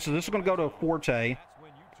zone, so this is going to go to a Forte.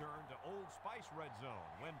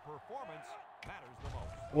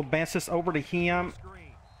 We'll bounce this over to him.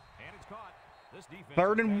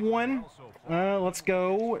 3rd and 1. Let's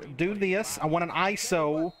go do this. I want an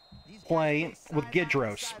ISO play with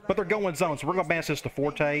Gidros, but they're going zone, so we're going to bounce this to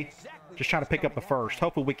Forte. Just try to pick up the first.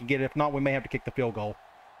 Hopefully we can get it. If not, we may have to kick the field goal.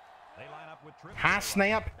 High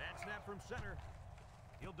snap.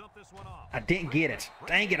 I didn't get it.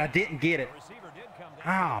 Dang it, I didn't get it.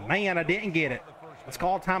 Ah, man, I didn't get it. Let's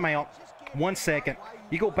call a timeout. 1 second.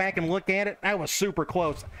 You go back and look at it. That was super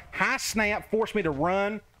close. High snap forced me to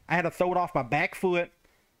run. I had to throw it off my back foot.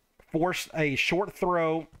 Forced a short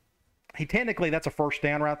throw. Technically, that's a first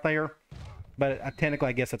down right there. But technically,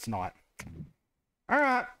 I guess it's not. All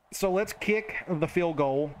right, so let's kick the field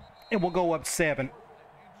goal, and we'll go up 7.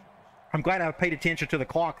 I'm glad I paid attention to the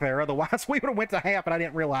clock there. Otherwise, we would have went to half, and I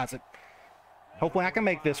didn't realize it. Hopefully, I can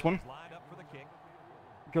make this one.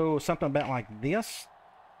 Go something about like this.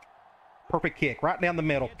 Perfect kick, right down the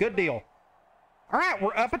middle. Good deal. All right,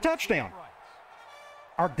 we're up a touchdown.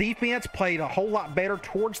 Our defense played a whole lot better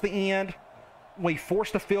towards the end. We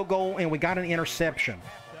forced a field goal, and we got an interception.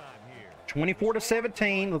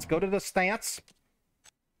 24-17. Let's go to the stats.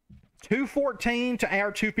 214 to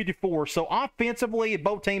our 254. So offensively,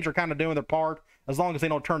 both teams are kind of doing their part as long as they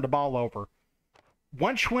don't turn the ball over.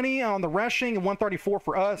 120 on the rushing and 134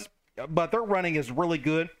 for us, but their running is really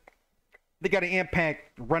good. They got an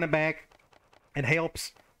impact running back. It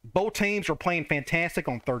helps. Both teams are playing fantastic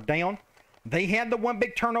on 3rd down. They had the one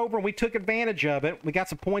big turnover, and we took advantage of it. We got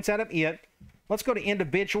some points out of it. Let's go to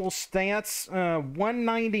individual stats.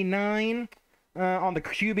 199 on the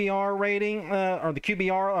QBR rating, or the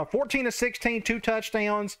QBR. 14-16, 2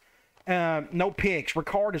 touchdowns, no picks.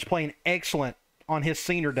 Ricard is playing excellent on his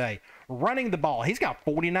senior day. Running the ball, he's got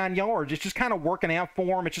 49 yards. It's just kind of working out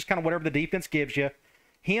for him. It's just kind of whatever the defense gives you.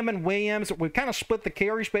 Him and Williams, we've kind of split the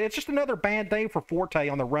carries, but it's just another bad day for Forte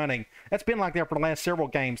on the running. That's been like that for the last several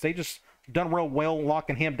games. They just done real well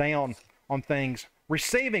locking him down on things.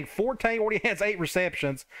 Receiving, Forte already has 8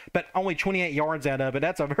 receptions, but only 28 yards out of it.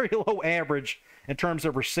 That's a very low average in terms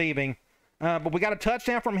of receiving. But we got a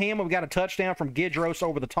touchdown from him, and we got a touchdown from Gidros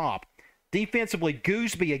over the top. Defensively,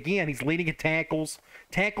 Gooseby, again, he's leading in tackles.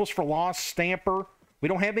 Tackles for loss, Stamper. We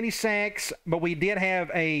don't have any sacks, but we did have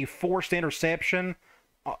a forced interception,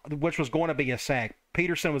 which was going to be a sack.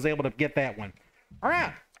 Peterson was able to get that one. All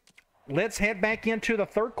right, let's head back into the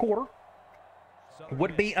third quarter.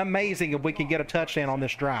 Would be amazing if we can get a touchdown on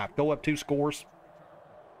this drive. Go up 2 scores.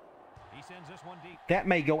 That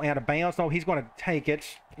may go out of bounds. No, he's going to take it.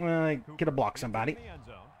 Get a block, somebody.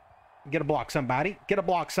 Get a block, somebody. Get a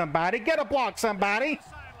block, somebody. Get a block, somebody.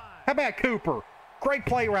 How about Cooper? Great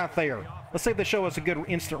play right there. Let's see if they show us a good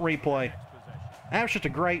instant replay. That was just a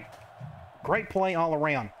great play all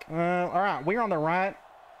around. All right, we're on the right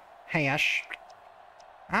hash.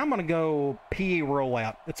 I'm going to go PE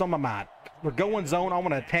rollout. It's on my mind. We're going zone. I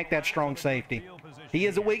want to attack that strong safety. He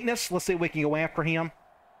is a weakness. Let's see if we can go after him.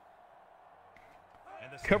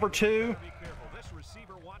 Cover 2.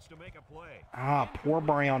 Ah, poor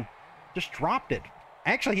Brown. Just dropped it.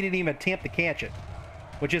 Actually, he didn't even attempt to catch it,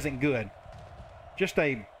 which isn't good. Just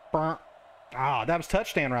a burnt. Ah, that was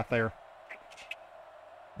touchdown right there.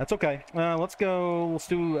 That's okay. Let's go. Let's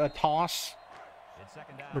do a toss.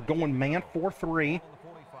 We're going man 4-3.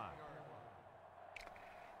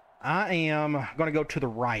 I am going to go to the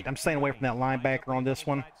right. I'm staying away from that linebacker on this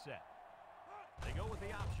one.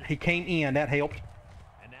 He came in. That helped.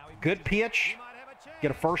 Good pitch.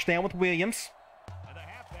 Get a first down with Williams.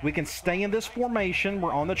 We can stay in this formation.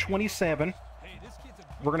 We're on the 27.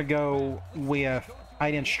 We're going to go with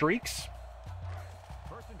tight end streaks.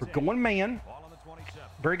 We're going man.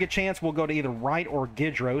 Very good chance we'll go to either right or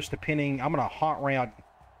Gidros, depending. I'm going to hot route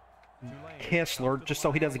Kessler just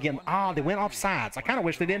so he doesn't get. They went off sides. I kind of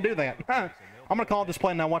wish they didn't do that. I'm going to call this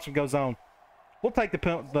play now. Watch him go zone. We'll take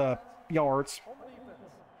the yards.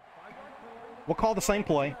 We'll call the same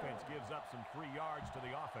play.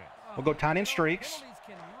 We'll go tight end streaks.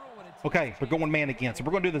 Okay, we're going man again. So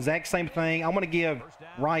we're going to do the exact same thing. I'm going to give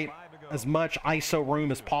Wright as much ISO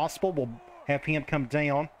room as possible. We'll have him come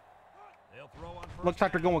down. Looks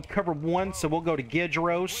like they're going cover 1, so we'll go to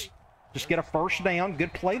Gidros. Just get a first down.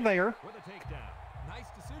 Good play there.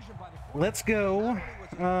 Let's go.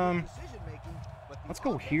 Let's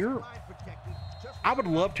go here. I would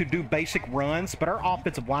love to do basic runs, but our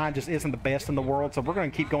offensive line just isn't the best in the world, so we're going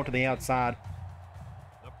to keep going to the outside.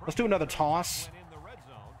 Let's do another toss.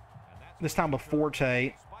 This time with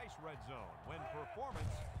Forte.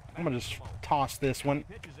 I'm going to just toss this one.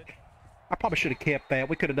 I probably should have kept that.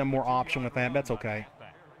 We could have done more option with that. That's okay.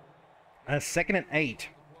 2nd and 8.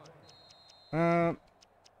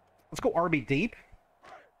 Let's go RB deep.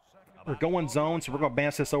 We're going zone, so we're going to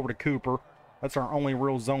bounce this over to Cooper. That's our only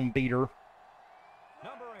real zone beater.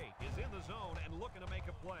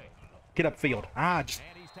 Get upfield.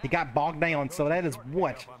 He got bogged down, so that is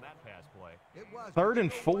what? 3rd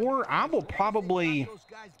and 4. I will probably.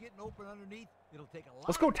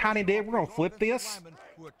 Let's go tight end dead. We're going to flip this,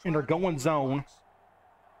 and they're going zone.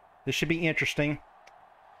 This should be interesting.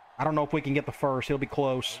 I don't know if we can get the first. It'll be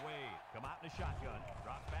close.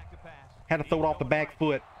 Had to throw it off the back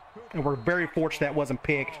foot, and we're very fortunate that wasn't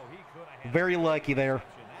picked. Very lucky there.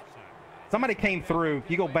 Somebody came through.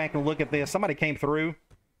 You go back and look at this. Somebody came through,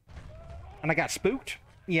 and I got spooked.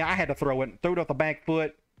 Yeah, I had to throw it. Threw it off the back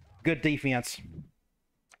foot. Good defense.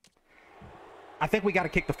 I think we got to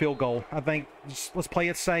kick the field goal. I think let's play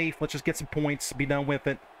it safe. Let's just get some points. Be done with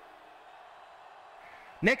it.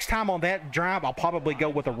 Next time on that drive, I'll probably go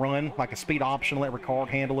with a run, like a speed option, let Ricard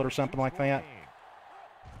handle it or something like that.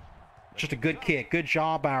 Just a good kick. Good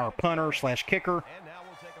job by our punter / kicker.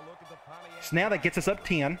 So now that gets us up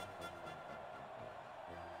 10.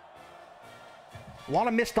 A lot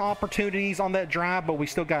of missed opportunities on that drive, but we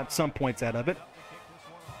still got some points out of it.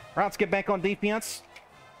 All right, let's get back on defense.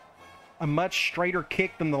 A much straighter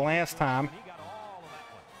kick than the last time.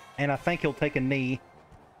 And I think he'll take a knee.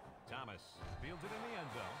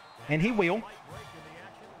 And he will.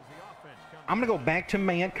 I'm going to go back to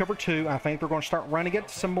man, cover 2. I think we're going to start running it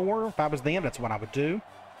some more. If I was them, that's what I would do.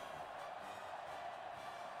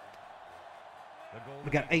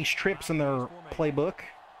 We got ace trips in their playbook.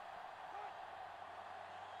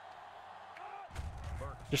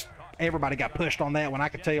 Just everybody got pushed on that one, I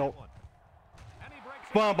could tell.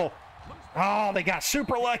 Fumble. Oh, they got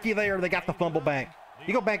super lucky there. They got the fumble back.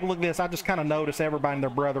 You go back and look at this. I just kind of noticed everybody and their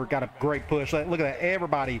brother got a great push. Look at that.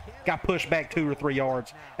 Everybody got pushed back 2 or 3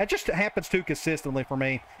 yards. That just happens too consistently for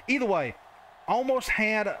me. Either way, almost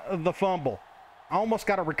had the fumble. Almost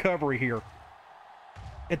got a recovery here.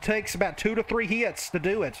 It takes about 2 to 3 hits to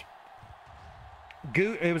do it.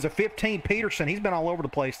 It was a 15 Peterson. He's been all over the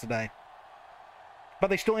place today. But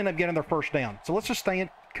they still end up getting their first down. So let's just stay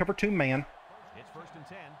cover 2 man. It's 1st and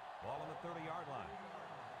 10. Ball on the 30-yard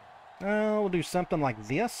line. We'll do something like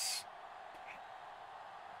this.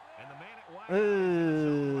 And the man at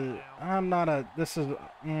wide. I'm not a. This is.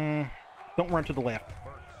 Don't run to the left.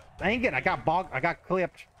 Dang it! I got bogged. I got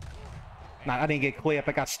clipped. No, I didn't get clipped.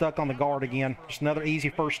 I got stuck on the guard again. Just another easy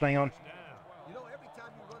first down.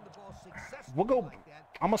 We'll go.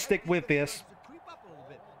 I'm gonna stick with this.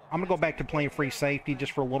 I'm gonna go back to playing free safety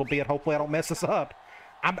just for a little bit. Hopefully, I don't mess this up.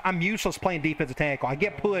 I'm useless playing defensive tackle. I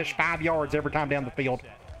get pushed 5 yards every time down the field.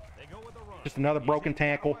 Just another broken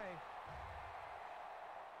tackle.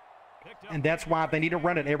 And that's why they need to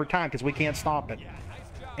run it every time, because we can't stop it.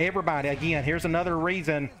 Everybody, again, here's another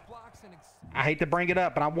reason. I hate to bring it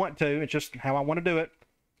up, but I want to. It's just how I want to do it.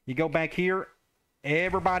 You go back here.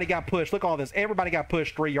 Everybody got pushed. Look at all this. Everybody got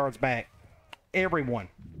pushed 3 yards back. Everyone.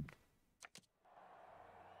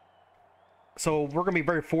 So we're going to be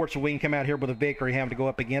very fortunate we can come out here with a victory having to go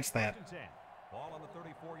up against that. Ball on the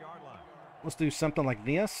 34-yard line. Let's do something like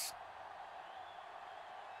this.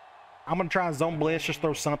 I'm going to try zone blitz, just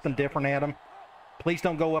throw something different at him. Please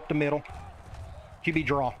don't go up the middle. QB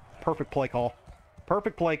draw. Perfect play call.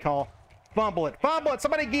 Perfect play call. Fumble it. Fumble it.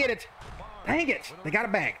 Somebody get it. Dang it. They got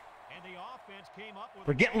it back.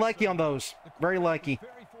 We're getting lucky on those. Very lucky.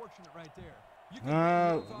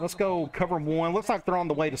 Let's go cover 1. Looks like they're on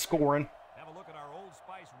the way to scoring. Have a look at our Old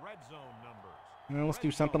Spice red zone numbers. Let's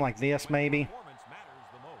do something like this, maybe.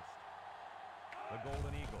 The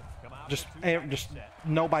Golden Eagle come out Just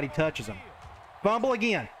nobody touches him. Fumble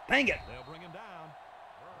again. Dang it. They'll bring him down.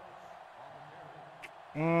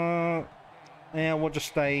 And we'll just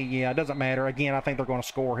stay. Yeah, it doesn't matter. Again, I think they're going to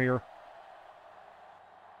score here.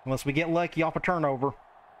 Unless we get lucky off a turnover.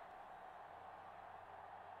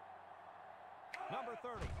 Number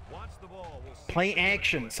 30 wants the ball. We'll Play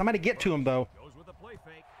action. Somebody get to him, though. goes with the play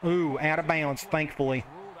fake. Ooh, out of bounds, thankfully.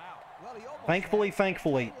 Ruled out. Thankfully.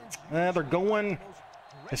 They're going.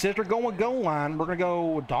 It says they're going goal line. We're going to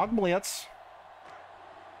go dog blitz.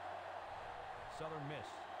 Southern Miss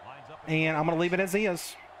lines up. And I'm going to leave it as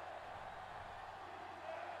is.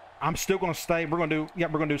 I'm still going to stay. We're going to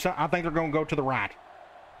do something. I think they're going to go to the right.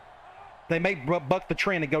 They may buck the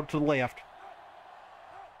trend and go to the left.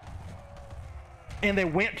 And they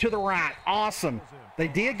went to the right. Awesome. They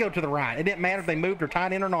did go to the right. It didn't matter if they moved or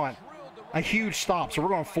tied in or not. A huge stop. So we're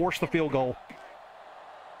going to force the field goal.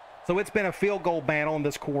 So it's been a field goal battle in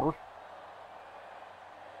this quarter.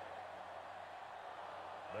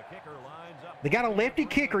 The kicker lines up. They got a lefty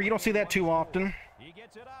kicker. You don't see that too often. He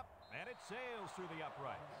gets it up, and it sails through the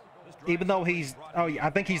uprights. This drive Even though is he's, brought oh to you yeah,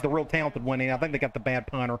 I think he's the real talented one. I think they got the bad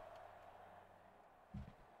punter.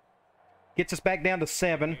 Gets us back down to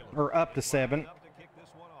 7, or up to 7. up to kick this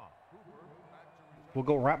one off. We'll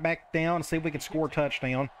go right back down and see if we can score a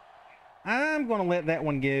touchdown. I'm going to let that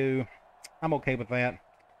one go. I'm okay with that.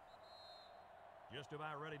 Just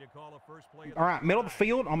about ready to call a first play. All right, middle of the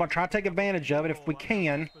field. I'm going to try to take advantage of it if we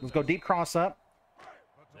can. Let's go deep cross up.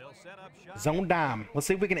 They'll set up shop. Zone dime. Let's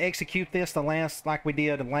see if we can execute this like we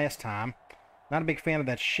did last time. Not a big fan of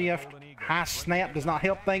that shift. High snap does not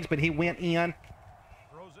help things, but he went in.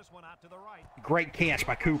 Throws this one out to the right. Great catch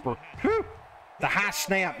by Cooper. Whew. The high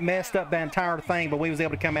snap messed up the entire thing, but we was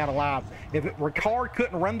able to come out alive. If Ricard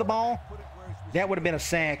couldn't run the ball, that would have been a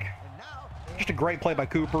sack. Just a great play by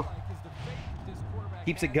Cooper.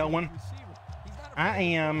 Keeps it going.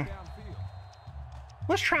 Let's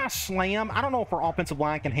try slam. I don't know if our offensive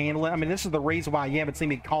line can handle it. I mean, this is the reason why you haven't seen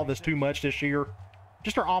me call this too much this year.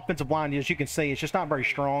 Just our offensive line, as you can see, it's just not very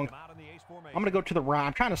strong. I'm going to go to the right.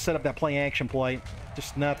 I'm trying to set up that play action play.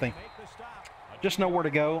 Just nothing. Just nowhere to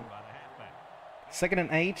go. 2nd and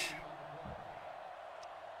 8.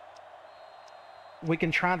 We can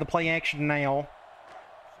try the play action now.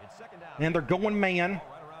 And they're going man.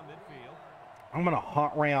 I'm going to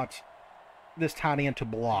hot route this tight end to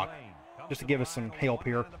block just to give us some help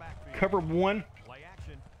here. Cover 1.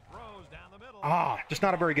 Just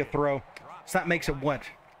not a very good throw. So that makes it what?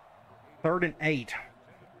 3rd and 8.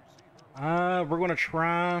 We're going to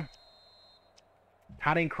try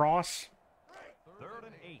tight end cross.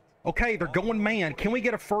 Okay, they're going man. Can we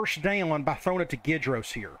get a first down by throwing it to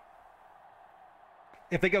Gidros here?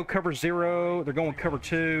 If they go cover 0, they're going cover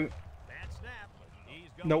 2.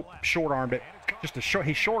 Nope, short-armed it.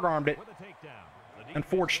 He short-armed it,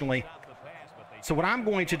 unfortunately. So what I'm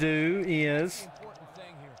going to do is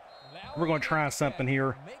we're going to try something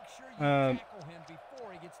here. We're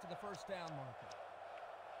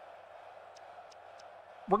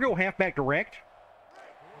going to go halfback direct.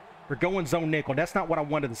 They're going zone nickel. That's not what I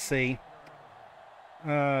wanted to see.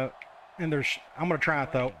 I'm going to try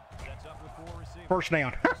it, though. First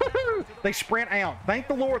down. They spread out. Thank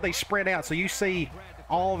the Lord they spread out. So you see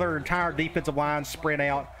all their entire defensive line spread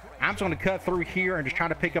out. I'm just going to cut through here and just try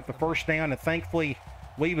to pick up the first down, and thankfully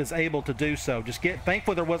we was able to do so.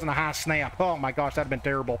 Thankfully there wasn't a high snap. Oh my gosh, that'd have been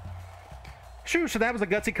terrible. Shoot, so that was a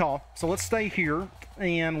gutsy call. So let's stay here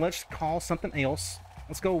and let's call something else.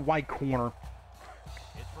 Let's go wide corner.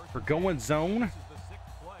 We're going zone.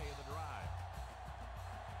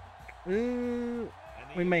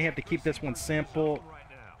 We may have to keep this one simple.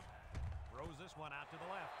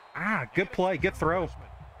 Good play, good throw.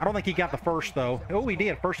 I don't think he got the first, though. Oh, he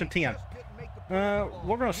did. 1st and 10.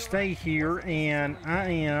 We're going to stay here, and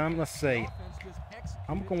let's see.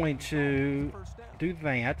 I'm going to do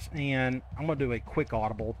that, and I'm going to do a quick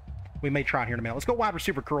audible. We may try it here in a minute. Let's go wide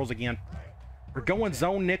receiver curls again. We're going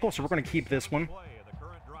zone nickel, so we're going to keep this one.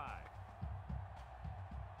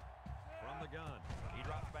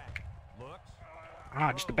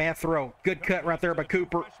 Just a bad throw. Good cut right there by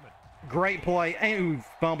Cooper. Great play. And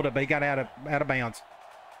fumbled it, but he got out of bounds.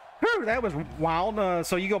 Whew, that was wild.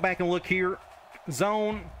 So you go back and look here.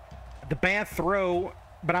 Zone, the bad throw,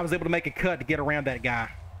 but I was able to make a cut to get around that guy.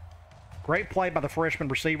 Great play by the freshman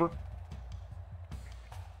receiver.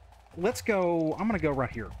 Let's go. I'm going to go right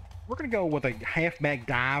here. We're going to go with a halfback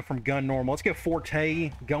dive from gun normal. Let's get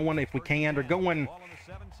Forte going if we can. They're going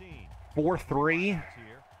 4-3.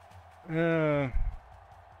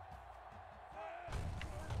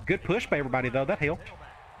 Good push by everybody, though. That helped.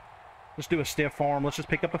 Let's do a stiff arm. Let's just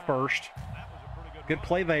pick up the first. Good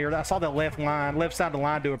play there. I saw that left side of the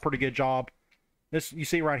line do a pretty good job. This, you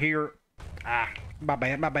see right here. My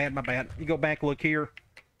bad. You go back, look here.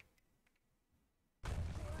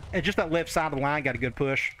 And just that left side of the line got a good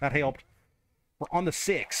push. That helped. We're on the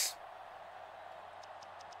 6.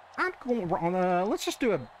 Let's just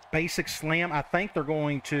do a basic slam. I think they're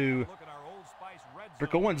going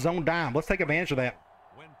zone dime. Let's take advantage of that.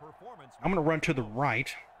 I'm going to run to the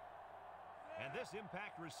right.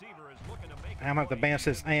 I'm going to have to advance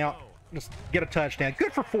this out. Just get a touchdown.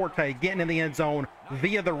 Good for Forte, getting in the end zone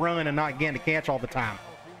via the run and not getting to catch all the time.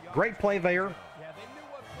 Great play there.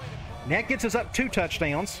 And that gets us up 2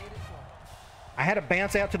 touchdowns. I had to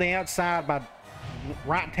bounce out to the outside. My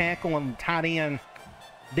right tackle and tight end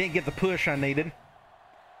didn't get the push I needed.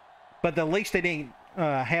 But at least they didn't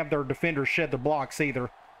have their defenders shed their blocks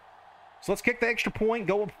either. So let's kick the extra point,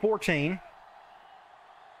 go with 14.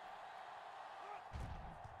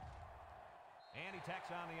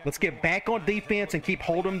 Let's get back on defense and keep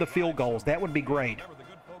holding the field goals. That would be great.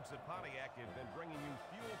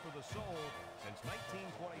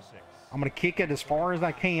 I'm going to kick it as far as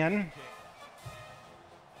I can.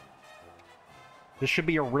 This should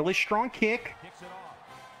be a really strong kick.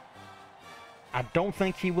 I don't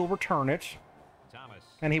think he will return it.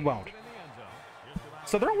 And he won't.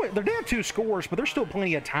 So they're down 2 scores, but there's still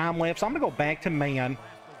plenty of time left. So I'm going to go back to man.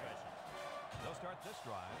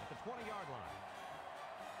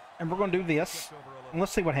 And we're going to do this. And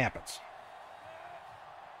let's see what happens.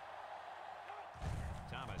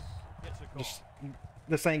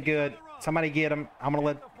 This ain't good. Somebody get him. I'm going to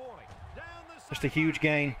let... Just a huge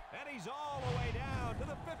gain.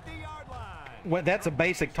 Well, that's a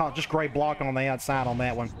basic toss. Just great blocking on the outside on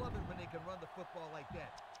that one.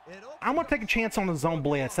 I'm going to take a chance on the zone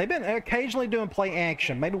blitz. They've been occasionally doing play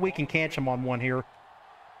action. Maybe we can catch them on one here.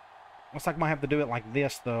 Looks like I might have to do it like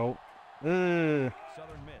this, though.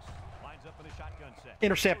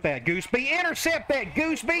 Intercept that, Gooseby. Intercept that,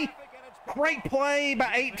 Gooseby. Great play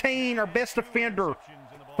by 18, our best defender.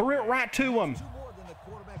 Threw it right to him.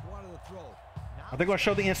 Are they going to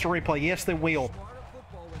show the instant replay? Yes, they will.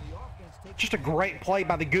 Just a great play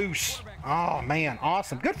by the Goose. Oh, man.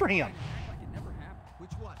 Awesome. Good for him.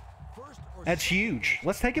 That's huge.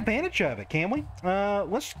 Let's take advantage of it, can we?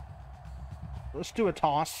 Let's do a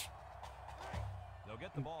toss.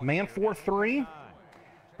 Man 4-3.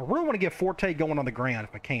 I really want to get Forte going on the ground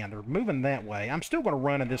if I can. They're moving that way. I'm still going to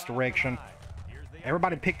run in this direction.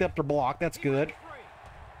 Everybody picked up their block. That's good.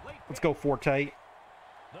 Let's go, Forte.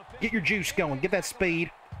 Get your juice going. Get that speed.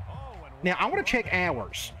 Now, I want to check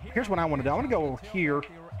ours. Here's what I want to do. I want to go here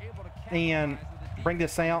and bring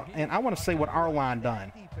this out, and I want to see what our line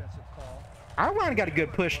done. Our line got a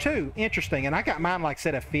good push, too. Interesting. And I got mine, like,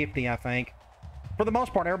 set at 50, I think. For the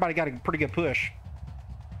most part, everybody got a pretty good push.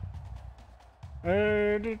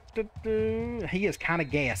 He is kind of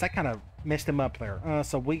gassed. That kind of messed him up there.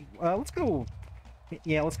 So we let's go.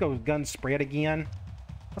 Yeah, let's go gun spread again.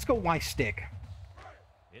 Let's go white stick.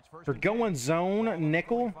 They're going zone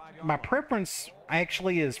nickel. My preference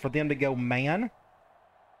actually is for them to go man.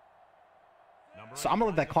 So I'm gonna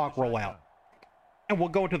let that clock roll out, and we'll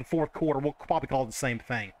go into the 4th quarter. We'll probably call it the same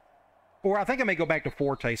thing, or I think I may go back to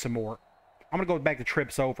Forte some more. I'm going to go back to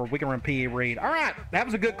trips over. We can run PE read. All right, that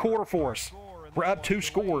was a good quarter for us. We're up 2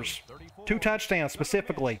 scores, 2 touchdowns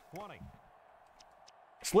specifically.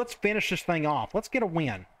 So let's finish this thing off. Let's get a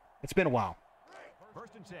win. It's been a while.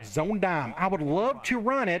 Zone dime. I would love to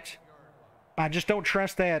run it, but I just don't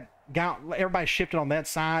trust that guy. Everybody shifted on that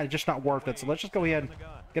side. It's just not worth it. So let's just go ahead and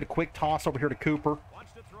get a quick toss over here to Cooper.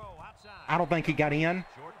 I don't think he got in.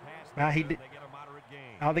 He did.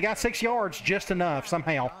 They got 6 yards, just enough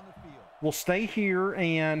somehow. We'll stay here,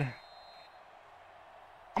 and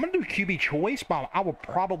I'm going to do QB choice, but I will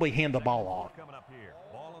probably hand the ball off.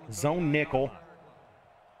 Zone nickel.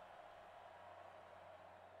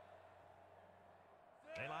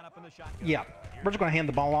 Yeah, we're just going to hand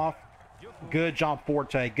the ball off. Good job,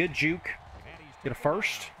 Forte. Good juke. Get a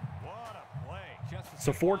first.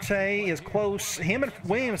 So Forte is close. Him and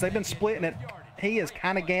Williams, they've been splitting it. He is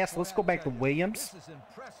kind of gassed. Let's go back to Williams.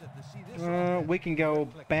 We can go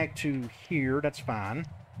back to here. That's fine.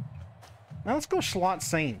 Now let's go slot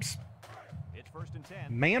seams.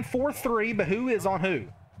 Man 4-3, but who is on who?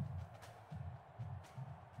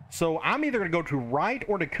 So I'm either going to go to right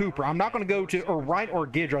or to Cooper. I'm not going to go to or right or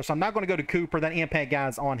Gidros. I'm not going to go to Cooper. That impact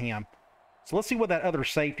guy's on him. So let's see what that other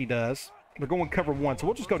safety does. They're going cover 1, so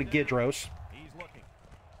we'll just go to Gidros.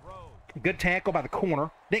 Good tackle by the corner.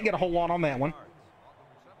 Didn't get a whole lot on that one.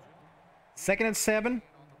 2nd and 7.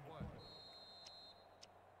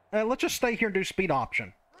 Let's just stay here and do speed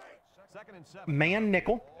option. Man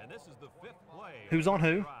nickel. Who's on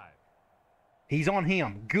who? He's on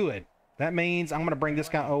him. Good. That means I'm going to bring this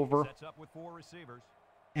guy over.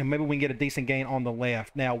 And maybe we can get a decent gain on the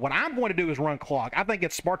left. Now, what I'm going to do is run clock. I think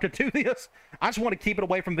it's smart to do this. I just want to keep it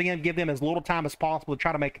away from them, give them as little time as possible to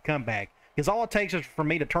try to make a comeback. Because all it takes is for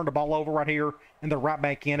me to turn the ball over right here, and they're right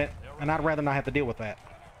back in it. And I'd rather not have to deal with that.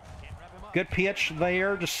 Good pitch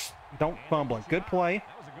there. Just don't fumble it. Good play.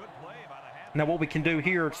 Now, what we can do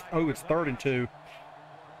here, it's 3rd and 2.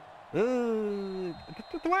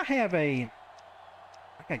 Do I have a...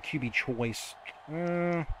 I got QB choice.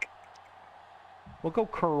 We'll go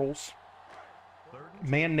curls.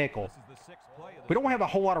 Man nickel. We don't have a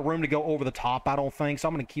whole lot of room to go over the top, I don't think, so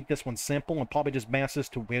I'm going to keep this one simple and probably just pass this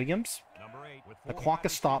to Williams. The clock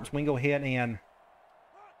is stopped, so we can go ahead and...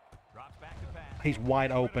 He's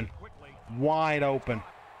wide open. Wide open.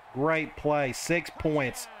 Great play. 6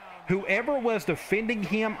 points. Whoever was defending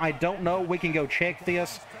him, I don't know. We can go check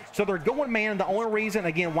this. So they're going man. The only reason,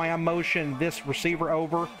 again, why I motion this receiver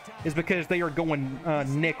over is because they are going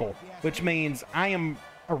nickel, which means I am...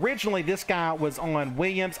 Originally, this guy was on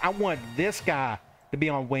Williams. I want this guy to be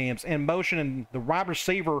on Williams. And motioning the wide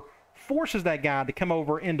receiver forces that guy to come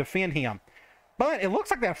over and defend him. But it looks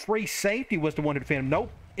like that free safety was the one to defend him.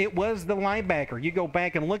 Nope, it was the linebacker. You go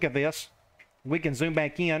back and look at this. We can zoom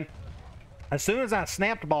back in. As soon as I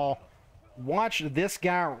snap the ball, watch this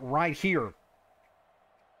guy right here.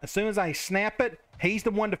 As soon as I snap it, he's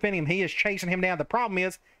the one defending him. He is chasing him down. The problem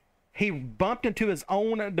is he bumped into his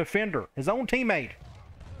own defender, his own teammate,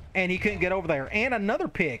 and he couldn't get over there. And another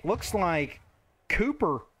pick. Looks like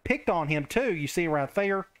Cooper picked on him too. You see right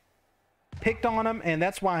there. Picked on him, and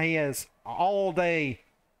that's why he has all day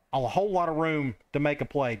a whole lot of room to make a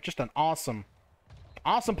play. Just an awesome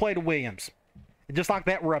play to Williams. And just like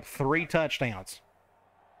that, we're up 3 touchdowns.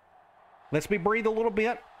 Let's breathe a little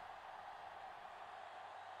bit.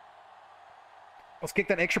 Let's kick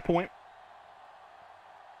that extra point.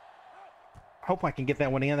 Hope I can get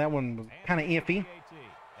that one in. That one was kind of iffy.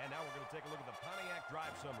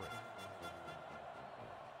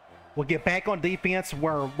 We'll get back on defense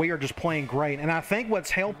where we are just playing great. And I think what's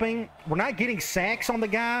helping, we're not getting sacks on the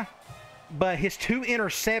guy, but his 2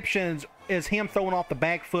 interceptions is him throwing off the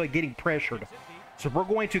back foot, getting pressured. So we're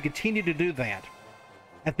going to continue to do that.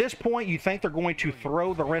 At this point, you think they're going to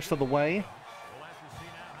throw the rest of the way.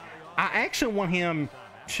 I actually want him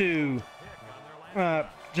to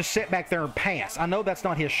just sit back there and pass. I know that's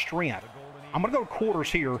not his strength. I'm going to go quarters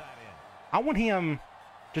here. I want him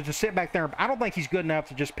to just sit back there. I don't think he's good enough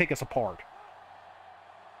to just pick us apart.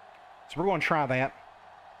 So we're going to try that.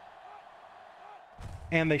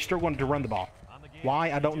 And they still wanted to run the ball.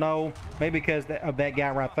 Why? I don't know. Maybe because of that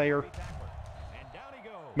guy right there.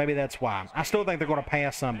 Maybe that's why. I still think they're going to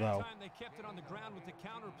pass some, though.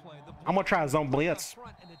 I'm going to try a zone blitz.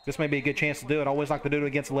 This may be a good chance to do it. I always like to do it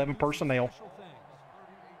against 11 personnel.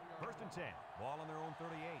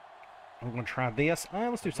 I'm going to try this.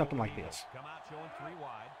 Let's do something like this.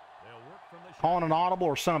 Calling an audible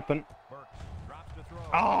or something.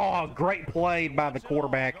 Oh, great play by the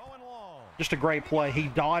quarterback. Just a great play. He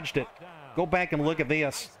dodged it. Go back and look at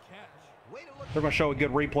this. They're going to show a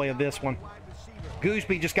good replay of this one.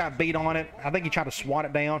 Gooseby just got beat on it. I think he tried to swat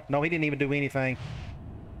it down. No, he didn't even do anything.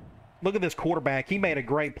 Look at this quarterback. He made a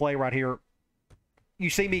great play right here. You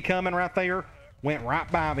see me coming right there? Went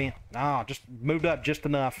right by me. Oh, just moved up just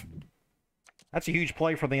enough. That's a huge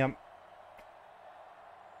play for them.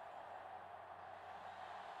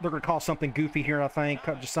 They're going to call something goofy here, I think.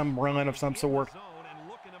 Just some run of some sort.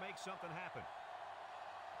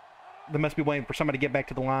 They must be waiting for somebody to get back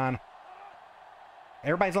to the line.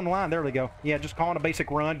 Everybody's on the line. There we go. Yeah, just calling a basic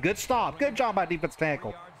run. Good stop. Good job by defense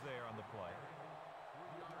tackle.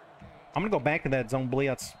 I'm going to go back to that zone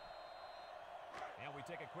blitz.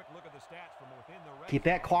 Keep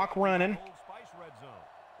that clock running.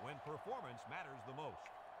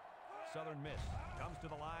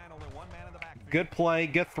 Good play,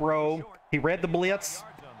 good throw. He read the blitz.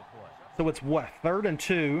 So it's what, 3rd and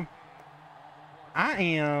 2. I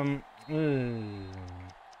am...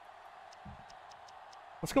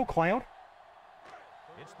 Let's go, Cloud.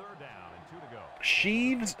 It's 3rd down and 2 to go.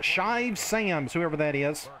 Shives, Sams, whoever that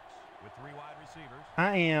is. With 3 wide receivers.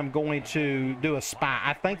 I am going to do a spy.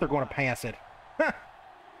 I think they're going to pass it.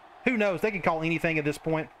 Who knows? They can call anything at this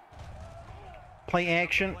point. Play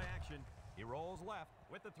action. He rolls left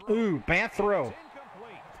with the throw. Ooh, bad throw.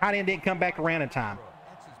 Tight end didn't come back around in time.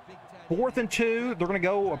 4th and 2. They're going to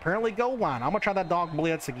go, apparently, goal line. I'm going to try that dog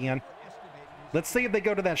blitz again. Let's see if they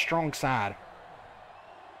go to that strong side.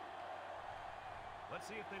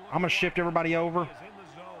 I'm going to shift everybody over.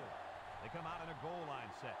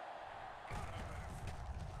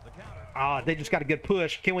 Ah, they just got a good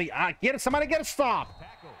push. Can we get it? Somebody get a stop.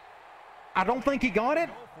 I don't think he got it.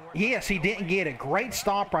 Yes, he didn't get it. Great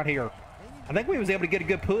stop right here. I think we was able to get a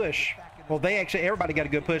good push. Well, everybody got a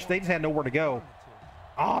good push. They just had nowhere to go.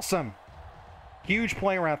 Awesome. Huge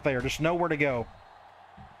play right there. Just nowhere to go.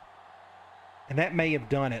 And that may have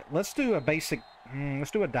done it. Let's do a basic,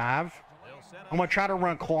 let's do a dive. I'm going to try to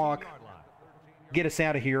run clock. Get us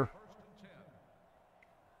out of here.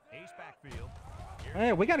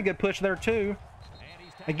 Hey, we got a good push there, too.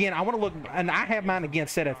 Again, I want to look, and I have mine again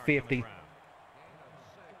set at 50.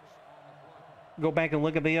 Go back and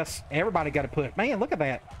look at this. Everybody got a push. Man, look at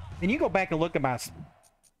that. And you go back and look at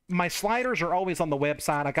my sliders are always on the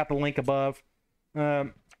website. I got the link above. I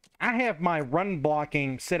have my run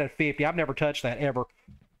blocking set at 50. I've never touched that ever.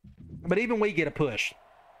 But even we get a push.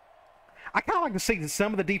 I kind of like to see that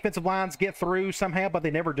some of the defensive lines get through somehow, but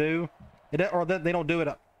they never do. Or they don't do it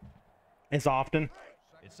as often.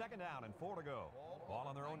 It's 2nd down and 4 to go. Ball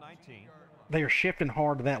on their own 19. They are shifting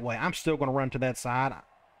hard that way. I'm still going to run to that side.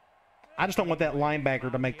 I just don't want that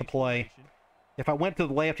linebacker to make the play. If I went to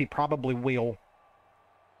the left, he probably will.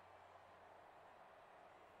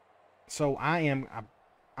 So I'm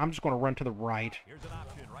just going to run to the right.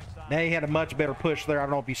 They had a much better push there. I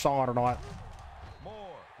don't know if you saw it or not.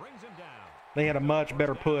 They had a much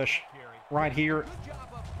better push right here.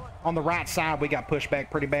 On the right side, we got pushed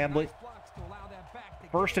back pretty badly.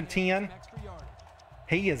 1st and 10.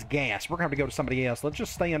 He is gassed. We're going to have to go to somebody else. Let's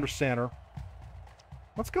just stay under center.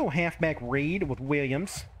 Let's go halfback Reed with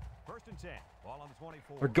Williams. 1st and 10. Ball on the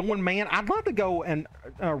 24. We're going man. I'd love to go and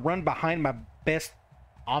run behind my best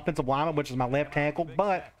offensive lineman, which is my left tackle,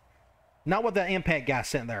 but not with the impact guy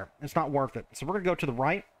sitting there. It's not worth it. So we're going to go to the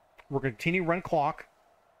right. We're going to continue to run clock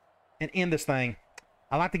and end this thing.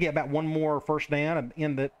 I like to get about one more 1st down and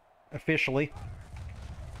end it officially.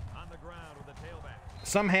 On the ground with the tailback.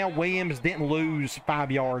 Somehow Williams didn't lose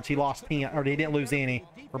 5 yards. He lost 10, or he didn't lose any.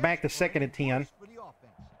 We're back to 2nd and 10.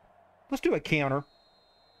 Let's do a counter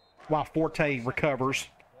while Forte recovers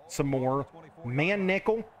some more. Man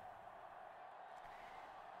nickel.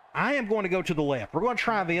 I am going to go to the left. We're going to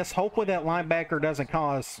try this. Hopefully that linebacker doesn't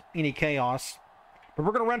cause any chaos. But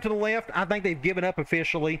we're going to run to the left. I think they've given up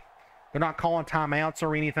officially. They're not calling timeouts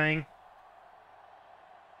or anything.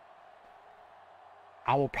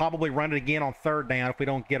 I will probably run it again on 3rd down if we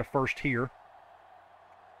don't get a first here.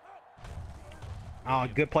 Oh,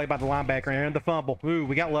 good play by the linebacker and the fumble. Ooh,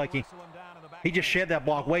 we got lucky. He just shed that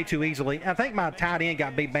block way too easily. I think my tight end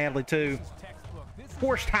got beat badly too. Of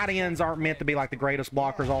course, tight ends aren't meant to be like the greatest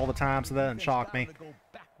blockers all the time, so that doesn't shock me.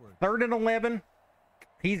 3rd and 11.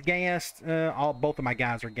 He's gassed. Both of my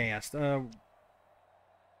guys are gassed.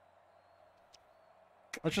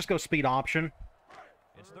 Let's just go speed option.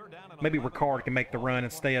 Maybe Ricard can make the run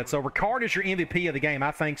instead. So Ricard is your MVP of the game.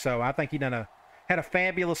 I think so. I think he had a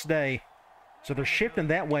fabulous day. So they're shifting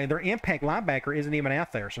that way. Their impact linebacker isn't even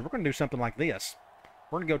out there. So we're going to do something like this.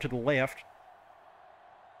 We're going to go to the left.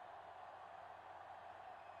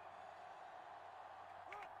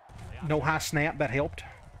 No high snap. That helped.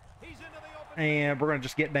 And we're going to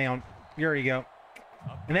just get down. There you go.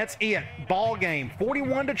 And that's it. Ball game.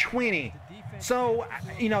 41-20. So,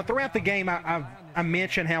 you know, throughout the game, I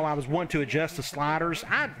mentioned how I was wanting to adjust the sliders.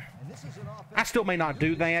 I still may not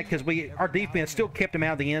do that because our defense still kept him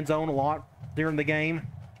out of the end zone a lot during the game.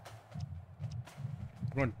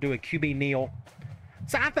 I'm going to do a QB kneel.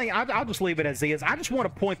 So I think I'll just leave it as is. I just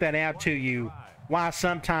want to point that out to you, why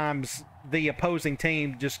sometimes the opposing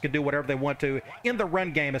team just can do whatever they want to in the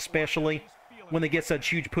run game, especially when they get such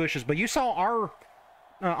huge pushes. But you saw our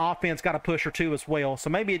offense got a push or two as well, so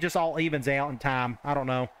maybe it just all evens out in time. I don't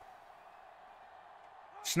know.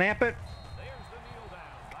 Snap it,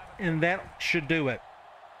 and that should do it.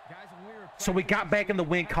 So we got back in the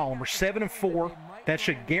win column. We're 7-4. That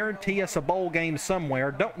should guarantee us a bowl game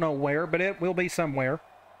somewhere. Don't know where, but it will be somewhere.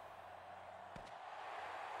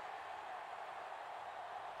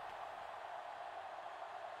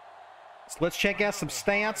 So let's check out some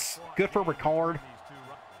stats. Good for Ricard.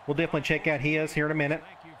 We'll definitely check out his here in a minute.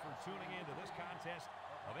 Thank you for tuning in to this contest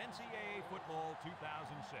of NCAA Football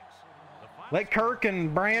 2006. Let Kirk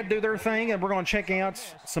and Brad do their thing, and we're going to check out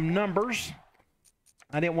some numbers.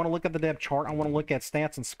 I didn't want to look at the depth chart. I want to look at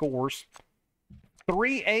stats and scores.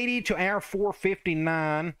 380 to our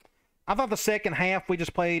 459. I thought the second half we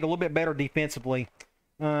just played a little bit better defensively.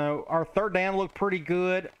 Our third down looked pretty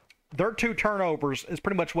good. Their 2 turnovers is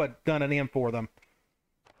pretty much what done it in for them.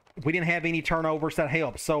 We didn't have any turnovers. That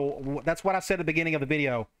helped. So that's what I said at the beginning of the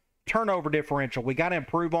video. Turnover differential. We got to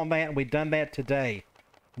improve on that, and we've done that today.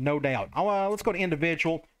 No doubt. Let's go to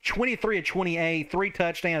individual. 23 of 28, 3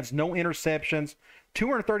 touchdowns, no interceptions,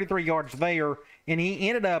 233 yards there, and he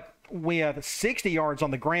ended up with 60 yards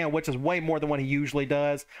on the ground, which is way more than what he usually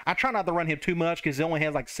does. I try not to run him too much because he only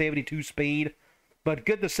has like 72 speed, but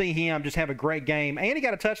good to see him just have a great game, and he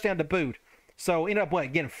got a touchdown to boot. So ended up,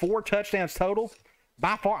 getting 4 touchdowns total?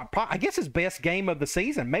 By far, I guess his best game of the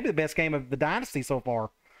season, maybe the best game of the Dynasty so far.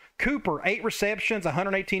 Cooper, 8 receptions,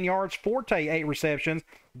 118 yards. Forte, 8 receptions.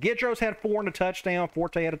 Gidros had 4 and a touchdown.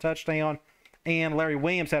 Forte had a touchdown. And Larry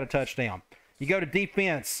Williams had a touchdown. You go to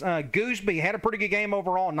defense. Gooseby had a pretty good game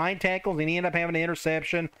overall. 9 tackles, and he ended up having an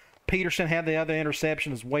interception. Peterson had the other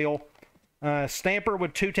interception as well. Stamper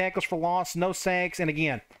with 2 tackles for loss, no sacks. And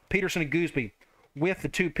again, Peterson and Gooseby with the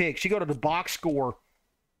 2 picks. You go to the box score.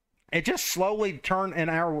 It just slowly turned in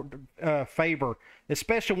our favor,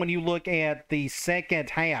 especially when you look at the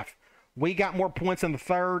second half. We got more points in the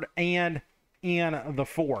third and in the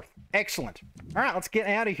fourth. Excellent. All right, let's get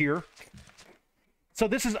out of here. So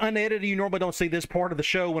this is unedited. You normally don't see this part of the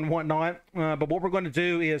show and whatnot. But what we're going to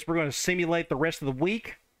do is we're going to simulate the rest of the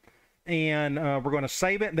week. And we're going to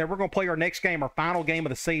save it. And then we're going to play our next game, our final game of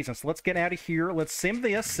the season. So let's get out of here. Let's sim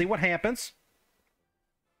this, see what happens.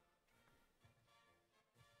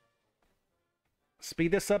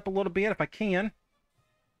 Speed this up a little bit if I can.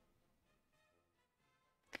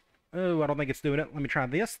 Oh, I don't think it's doing it. Let me try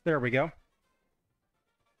this. There we go.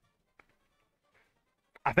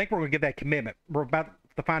 I think we're going to get that commitment. We're about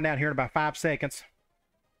to find out here in about 5 seconds.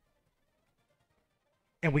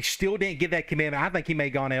 And we still didn't get that commitment. I think he may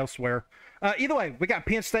have gone elsewhere. Either way, we got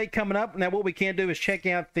Penn State coming up. Now, what we can do is check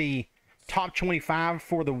out the top 25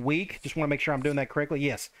 for the week. Just want to make sure I'm doing that correctly.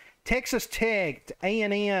 Yes. Texas Tech,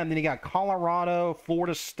 A&M. Then you got Colorado,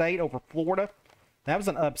 Florida State over Florida. That was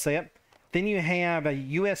an upset. Then you have a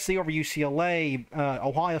USC over UCLA,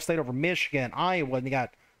 Ohio State over Michigan, Iowa. And you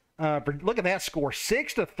got, look at that score,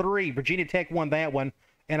 6-3. Virginia Tech won that one,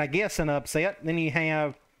 and I guess an upset. Then you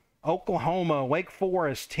have Oklahoma, Wake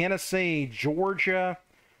Forest, Tennessee, Georgia.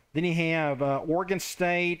 Then you have Oregon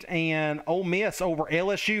State and Ole Miss over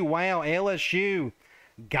LSU. Wow, LSU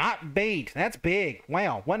got beat. That's big.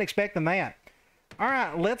 Wow, wasn't expecting that. All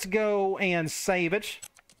right, let's go and save it.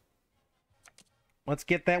 Let's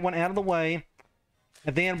get that one out of the way.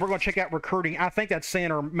 And then we're going to check out recruiting. I think that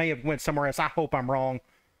center may have went somewhere else. I hope I'm wrong.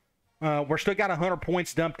 We're still got 100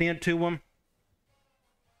 points dumped into them.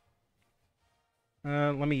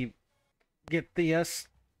 Let me get this.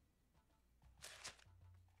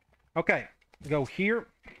 Okay, go here.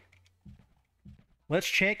 Let's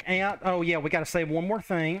check out. Oh, yeah, we got to save one more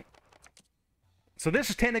thing. So this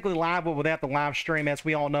is technically live, but without the live stream. As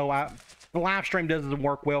we all know, the live stream doesn't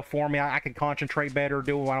work well for me. I can concentrate better,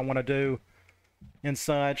 do what I want to do, and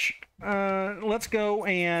such. Let's go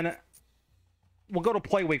and we'll go to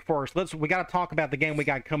play week first. We got to talk about the game we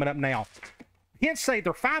got coming up now. Penn State,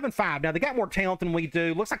 they're 5-5. Now, they got more talent than we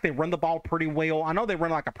do. Looks like they run the ball pretty well. I know they run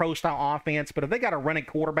like a pro-style offense, but if they got a running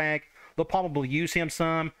quarterback, they'll probably use him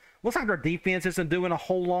some. Looks like their defense isn't doing a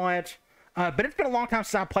whole lot. But it's been a long time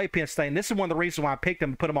since I played Penn State, and this is one of the reasons why I picked them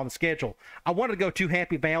and put them on the schedule. I wanted to go to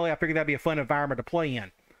Happy Valley. I figured that'd be a fun environment to play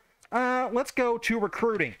in. Let's go to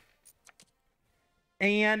recruiting.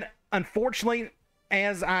 And unfortunately,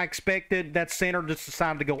 as I expected, that center just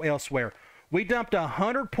decided to go elsewhere. We dumped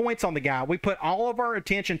 100 points on the guy. We put all of our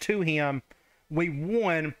attention to him. We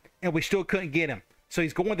won, and we still couldn't get him. So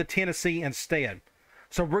he's going to Tennessee instead.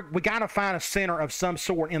 So we got to find a center of some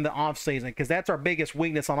sort in the offseason, because that's our biggest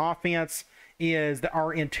weakness on offense is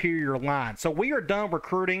our interior line. So we are done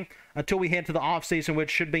recruiting until we head to the offseason,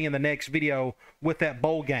 which should be in the next video with that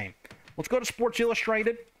bowl game. Let's go to Sports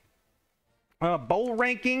Illustrated. Bowl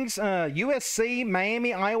rankings, USC,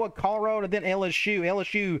 Miami, Iowa, Colorado, and then LSU.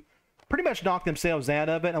 LSU pretty much knocked themselves out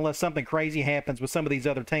of it unless something crazy happens with some of these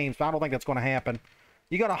other teams, but I don't think that's going to happen.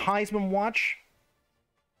 You got a Heisman watch.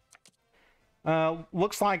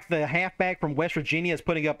 Looks like the halfback from West Virginia is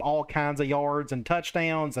putting up all kinds of yards and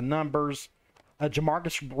touchdowns and numbers.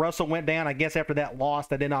 Jamarcus Russell went down, I guess, after that loss.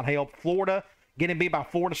 That did not help. Florida getting beat by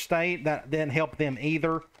Florida State. That didn't help them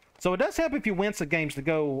either. So it does help if you win some games to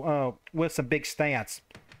go with some big stats.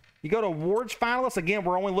 You go to awards finalists. Again,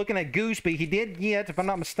 we're only looking at Gooseby. He did get, if I'm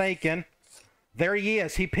not mistaken, there he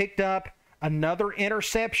is. He picked up another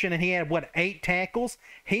interception, and he had, 8 tackles?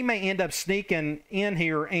 He may end up sneaking in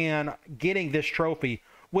here and getting this trophy,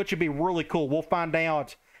 which would be really cool. We'll find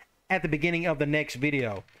out at the beginning of the next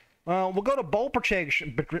video. We'll go to bowl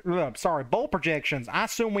projections. I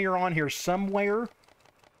assume we are on here somewhere.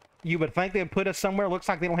 You would think they would put us somewhere. Looks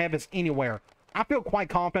like they don't have us anywhere. I feel quite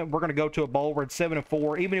confident we're going to go to a bowl. We're at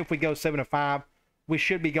 7-4. Even if we go 7-5, we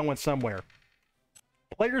should be going somewhere.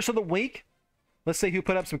 Players of the week. Let's see who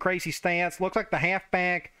put up some crazy stats. Looks like the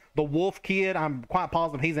halfback, the Wolf kid. I'm quite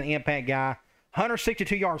positive he's an impact guy.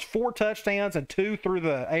 162 yards, 4 touchdowns, and 2 through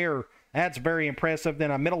the air. That's very impressive.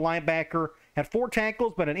 Then a middle linebacker had 4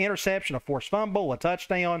 tackles, but an interception, a forced fumble, a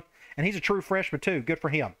touchdown, and he's a true freshman too. Good for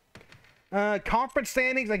him. Conference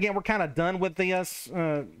standings, again, we're kind of done with this.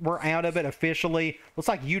 We're out of it officially. Looks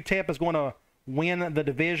like UTEP is going to win the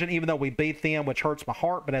division, even though we beat them, which hurts my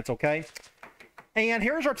heart, but that's okay. And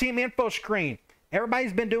here's our team info screen.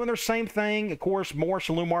 Everybody's been doing their same thing. Of course, Morris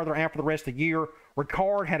and Lumar, they're out for the rest of the year.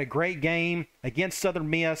 Ricard had a great game against Southern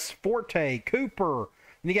Miss. Forte, Cooper.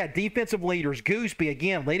 And you got defensive leaders. Gooseby,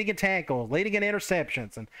 again, leading in tackles, leading in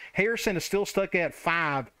interceptions. And Harrison is still stuck at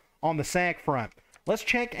 5 on the sack front. Let's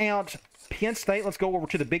check out Penn State. Let's go over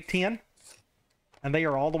to the Big Ten. And they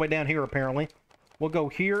are all the way down here, apparently. We'll go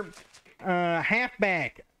here.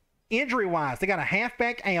 Halfback. Injury-wise, they got a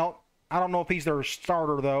halfback out. I don't know if he's their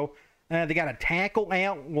starter, though. They got a tackle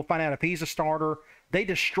out. We'll find out if he's a starter. They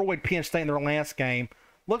destroyed Penn State in their last game.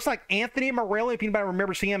 Looks like Anthony Morelli, if anybody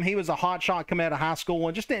remembers him, he was a hot shot coming out of high school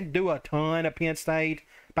and just didn't do a ton at Penn State.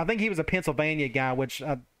 But I think he was a Pennsylvania guy, which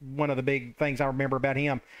one of the big things I remember about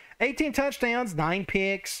him. 18 touchdowns, 9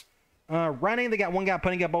 picks. Running, they got one guy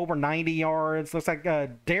putting up over 90 yards. Looks like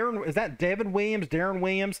Darren, is that Devin Williams? Darren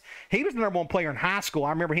Williams. He was the #1 player in high school. I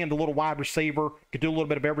remember him, the little wide receiver, could do a little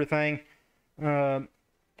bit of everything.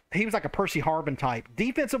 He was like a Percy Harvin type.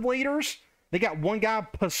 Defensive leaders, they got one guy,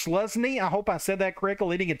 Poslusny. I hope I said that correctly,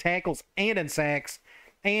 leading in tackles and in sacks.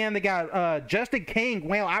 And they got Justin King.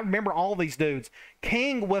 Well, I remember all these dudes.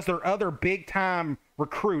 King was their other big-time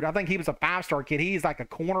recruit. I think he was a 5-star kid. He's like a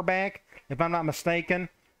cornerback, if I'm not mistaken.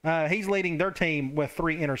 He's leading their team with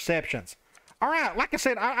 3 interceptions. All right, like I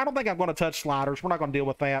said, I don't think I'm going to touch sliders. We're not going to deal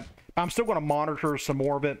with that. But I'm still going to monitor some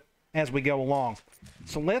more of it as we go along.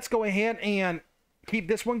 So let's go ahead and keep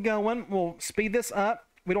this one going. We'll speed this up.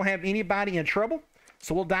 We don't have anybody in trouble,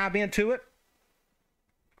 so we'll dive into it.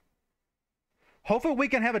 Hopefully we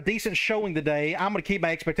can have a decent showing today. I'm going to keep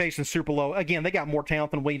my expectations super low. Again, they got more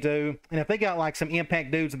talent than we do. And if they got like some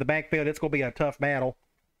impact dudes in the backfield, it's going to be a tough battle.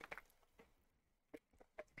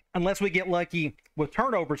 Unless we get lucky with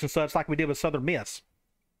turnovers and such like we did with Southern Miss.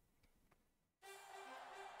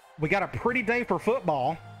 We got a pretty day for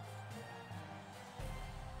football.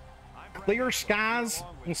 Clear skies.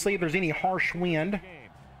 We'll see if there's any harsh wind.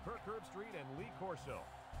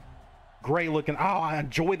 Great looking. Oh, I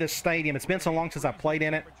enjoy this stadium. It's been so long since I played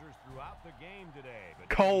in it.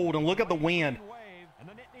 Cold, and look at the wind.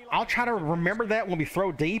 I'll try to remember that when we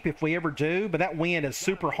throw deep if we ever do, but that wind is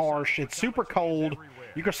super harsh. It's super cold.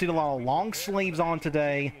 You can see a lot of long sleeves on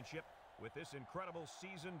today.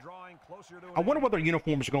 I wonder what their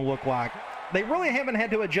uniforms are going to look like. They really haven't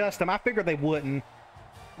had to adjust them. I figured they wouldn't.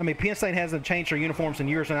 I mean, Penn State hasn't changed their uniforms in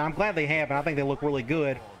years, and I'm glad they haven't. I think they look really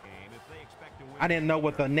good. I didn't know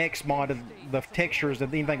what the next mod, the textures,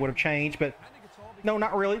 if anything would have changed, but no,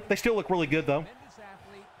 not really. They still look really good, though.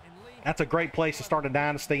 That's a great place to start a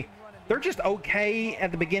dynasty. They're just okay at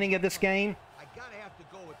the beginning of this game.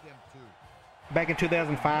 Back in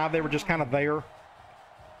 2005, they were just kind of there.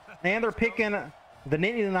 And they're picking the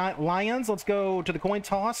Nittany Lions. Let's go to the coin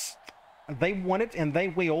toss. They won it, and they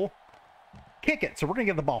will. kick it. So we're going to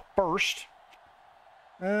give the ball first.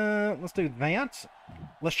 Let's do that.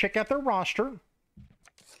 Let's check out their roster.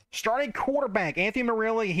 Starting quarterback, Anthony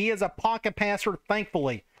Marilli. He is a pocket passer,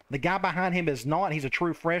 thankfully. The guy behind him is not. He's a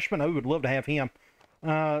true freshman. Oh, we would love to have him.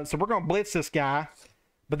 So we're going to blitz this guy.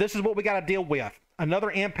 But this is what we got to deal with.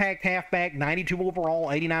 Another impact halfback, 92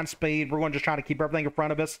 overall, 89 speed. We're going to just try to keep everything in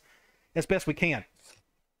front of us as best we can.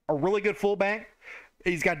 A really good fullback.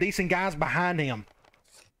 He's got decent guys behind him.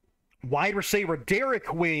 Wide receiver,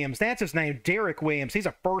 Derek Williams. That's his name, Derek Williams. He's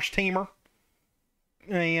a first-teamer.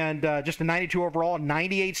 And just a 92 overall,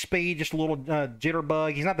 98 speed, just a little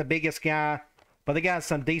jitterbug. He's not the biggest guy, but they got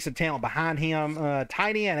some decent talent behind him.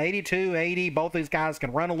 Tight end, 82, 80. Both these guys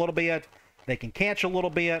can run a little bit. They can catch a little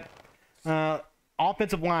bit.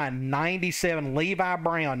 Offensive line, 97, Levi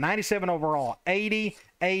Brown, 97 overall, 80,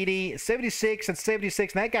 80, 76, and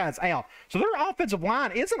 76, and that guy's out. So their offensive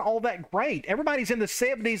line isn't all that great. Everybody's in the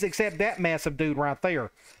 70s except that massive dude right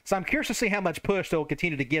there. So I'm curious to see how much push they'll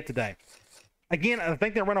continue to get today. Again, I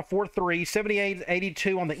think they'll run a 4-3, 78,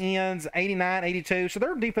 82 on the ends, 89, 82. So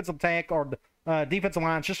their defensive attack or defensive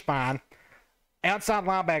line's just fine. Outside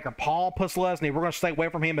linebacker, Paul Puslesny. We're going to stay away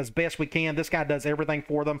from him as best we can. This guy does everything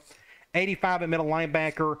for them. 85 at middle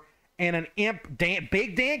linebacker. And an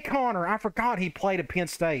Big Dan Connor. I forgot he played at Penn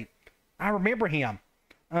State. I remember him.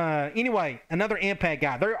 Anyway, another impact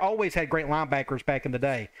guy. They always had great linebackers back in the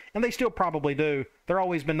day. And they still probably do. They're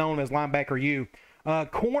always been known as linebacker U.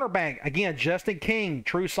 Cornerback, again, Justin King,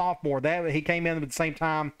 true sophomore. He came in at the same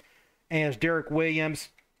time as Derek Williams.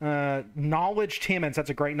 Knowledge Timmons, that's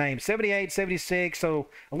a great name. 78, 76, so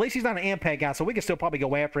at least he's not an impact guy, so we can still probably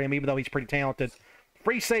go after him even though he's pretty talented.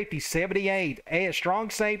 Free safety, 78. Strong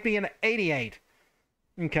safety, and 88.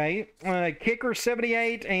 Okay. Kicker,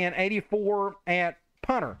 78, and 84 at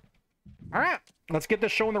punter. All right. Let's get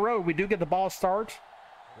this show on the road. We do get the ball start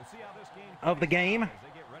of the game.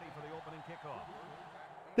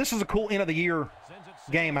 This is a cool end of the year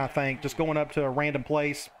game, I think. Just going up to a random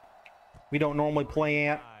place we don't normally play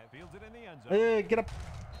at. Get up.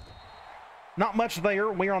 Not much there.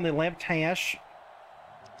 We're on the left hash.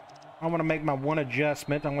 I want to make my one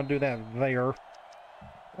adjustment. I'm going to do that there.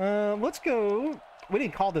 Let's go. We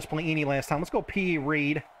didn't call this play any last time. Let's go P.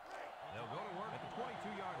 Reed.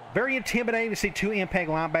 Very intimidating to see two impact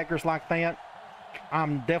linebackers like that.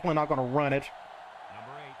 I'm definitely not going to run it.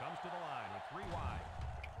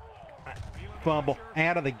 Fumble.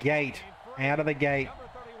 Out of the gate. Out of the gate.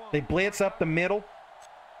 They blitz up the middle.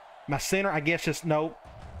 My center, I guess, just nope.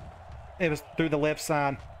 It was through the left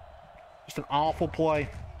side. Just an awful play.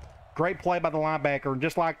 Great play by the linebacker. And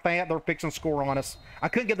just like that, they're fixing to score on us. I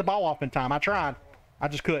couldn't get the ball off in time. I tried. I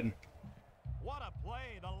just couldn't. What a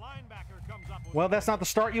play. The linebacker comes up with. Well, that's not the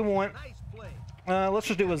start you want. Let's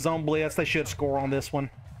just do a zone blitz. They should score on this one.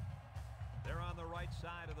 They're on the right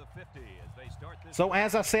side of the 50 as they start this. So,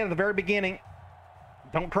 as I said at the very beginning,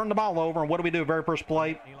 don't turn the ball over. And what do we do? Very first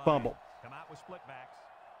play, fumble. Come out with split backs.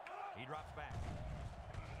 He drops back.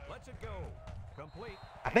 Lets it go. Complete.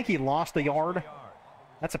 I think he lost a yard.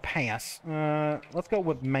 That's a pass. Let's go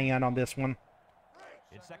with man on this one.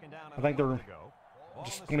 It's second down. I think they're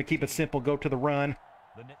just going to keep it simple. Go to the run.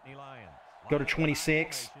 Go to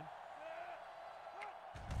 26.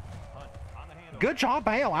 Good job,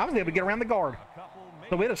 Al. I was able to get around the guard.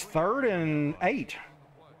 So it is 3rd and 8.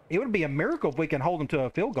 It would be a miracle if we can hold him to a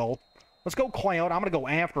field goal. Let's go Cloud. I'm going to go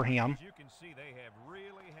after him.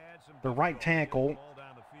 The right tackle.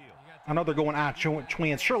 I know they're going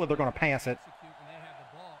twins. Surely they're going to pass it.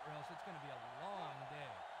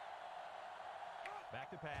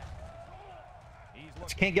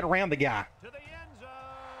 Just can't get around the guy.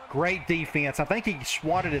 Great defense. I think he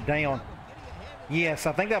swatted it down. Yes,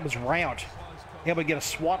 I think that was route. Able to get a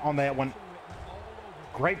swat on that one.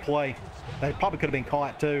 Great play. That probably could have been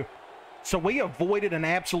caught too. So we avoided an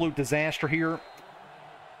absolute disaster here.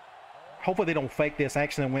 Hopefully they don't fake this.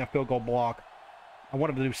 Actually, they went field goal block. I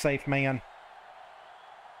want them to do safe man.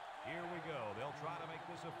 Here we go. They'll try to make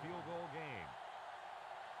this a field goal game.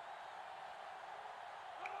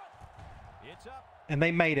 It's up. And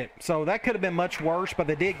they made it. So that could have been much worse, but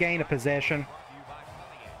they did gain a possession.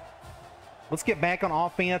 Let's get back on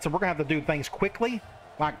offense, and we're going to have to do things quickly,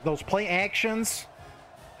 like those play actions.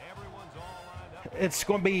 It's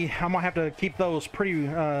going to be, I'm going to have to keep those pretty,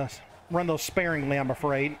 run those sparingly, I'm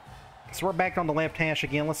afraid. So we're back on the left hash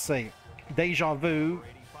again. Let's see. Deja vu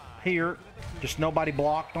here. Just nobody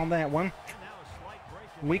blocked on that one.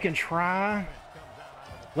 We can try.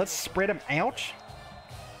 Let's spread them out.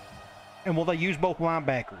 And will they use both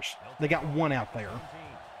linebackers? They got one out there.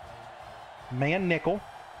 Man nickel.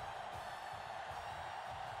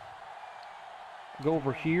 Go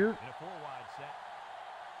over here.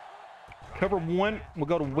 Cover one. We'll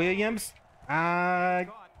go to Williams.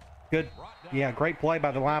 Good. Yeah, great play by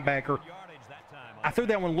the linebacker. I threw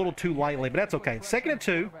that one a little too lightly, but that's okay. 2nd and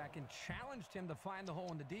 2.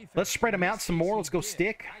 Let's spread them out some more. Let's go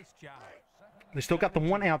stick. They still got the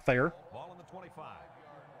one out there.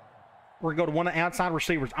 We're going to go to one of the outside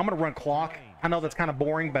receivers. I'm going to run clock. I know that's kind of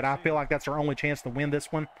boring, but I feel like that's our only chance to win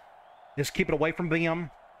this one. Just keep it away from them.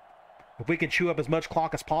 If we can chew up as much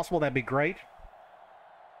clock as possible, that'd be great.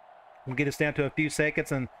 We'll get us down to a few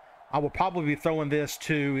seconds, and I will probably be throwing this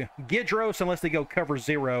to Gidros unless they go cover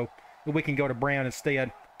 0. And we can go to Brown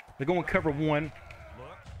instead. They're going cover 1.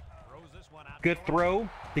 Good throw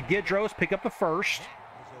to Gidros. Pick up the first.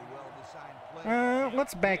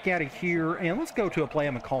 Let's back out of here, and let's go to a play I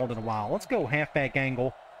haven't called in a while. Let's go halfback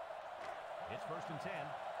angle.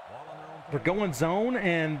 They're going zone,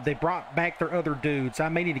 and they brought back their other dudes. I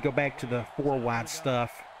may need to go back to the 4-wide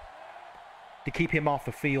stuff to keep him off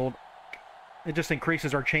the field. It just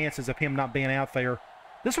increases our chances of him not being out there.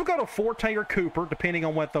 This will go to Forte or Cooper, depending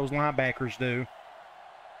on what those linebackers do.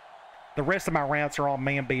 The rest of my routes are all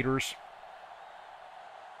man beaters.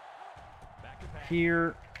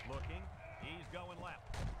 Here.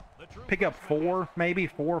 Pick up 4, maybe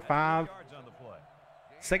 4 or 5.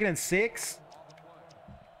 2nd and 6.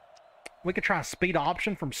 We could try a speed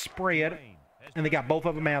option from spread. And they got both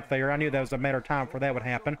of them out there. I knew that was a matter of time before that would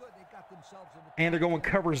happen. And they're going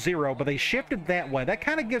cover 0, but they shifted that way. That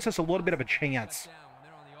kind of gives us a little bit of a chance.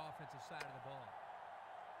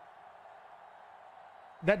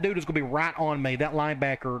 That dude is going to be right on me. That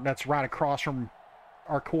linebacker that's right across from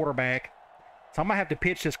our quarterback. So I'm going to have to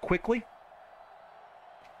pitch this quickly.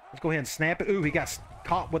 Let's go ahead and snap it. Ooh, he got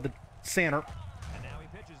caught with the center.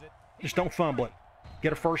 Just don't fumble it.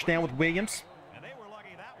 Get a first down with Williams.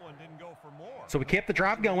 So we kept the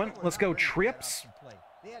drive going. Let's go trips.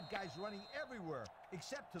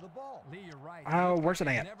 Oh, where's it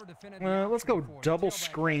at? Let's go double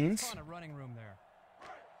screens.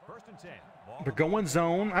 They're going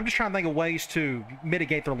zone. I'm just trying to think of ways to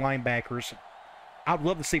mitigate their linebackers. I'd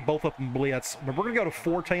love to see both of them blitz, but we're going to go to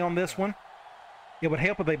Forte on this one. It would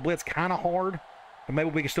help if they blitz kind of hard, but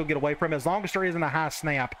maybe we can still get away from it as long as there isn't a high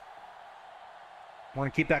snap. We're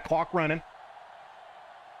going to keep that clock running.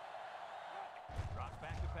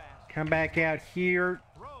 Come back out here.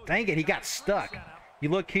 Dang it, he got stuck. You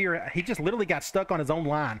look here, he just literally got stuck on his own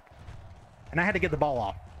line. And I had to get the ball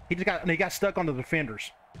off. He got stuck on the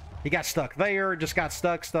defenders. He got stuck there, just got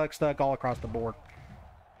stuck all across the board.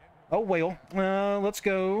 Oh, well. Let's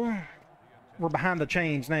go. We're behind the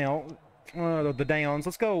chains now. The downs.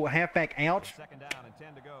 Let's go halfback out.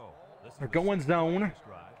 They're going zone.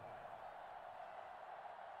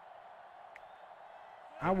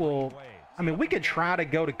 I mean, we could try to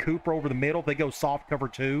go to Cooper over the middle if they go soft cover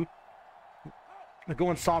 2. They're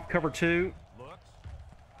going soft cover 2.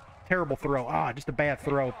 Terrible throw. Just a bad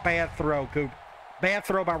throw. Bad throw, Cooper. Bad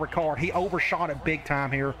throw by Ricard. He overshot it big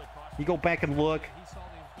time here. You go back and look.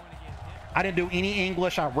 I didn't do any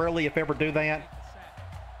English. I rarely, if ever, do that.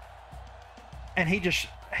 And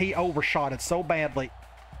he overshot it so badly.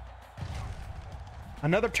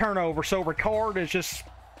 Another turnover. So Ricard is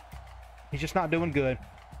he's just not doing good.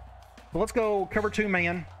 So let's go cover 2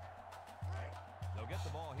 man. They'll get the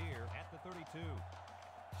ball here at the 32.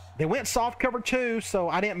 They went soft cover 2, so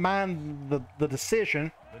I didn't mind the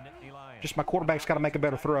decision. Just my quarterback's got to make a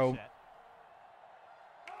better throw.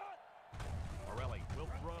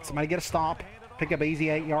 Somebody get a stop. Pick up easy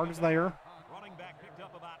 8 yards there.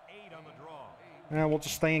 And we'll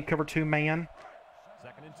just stay in cover 2 man.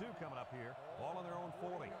 2nd and 2 coming up here. Ball on their own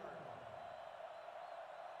 40.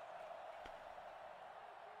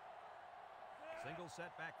 Single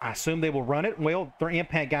setback. I assume they will run it. Well, their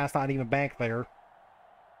impact guy's not even back there.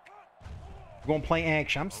 We're going to play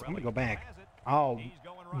action. I'm going to go back. Oh,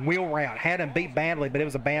 wheel route. Had him beat badly, but it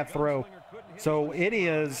was a bad throw. So it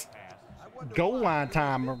is goal line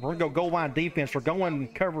time. We're going to go goal line defense. They're going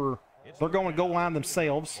cover. They're going goal line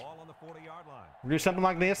themselves. We're do something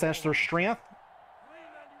like this. That's their strength.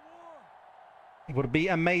 It would be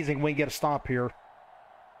amazing when we get a stop here.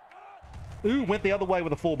 Ooh, went the other way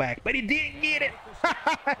with a fullback, but he didn't get it.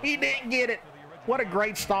 He didn't get it. What a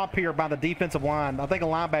great stop here by the defensive line. I think a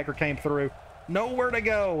linebacker came through. Nowhere to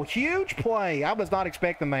go. Huge play. I was not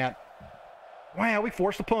expecting that. Wow, we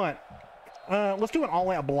forced the punt. Let's do an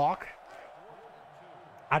all-out block.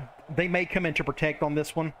 They may come in to protect on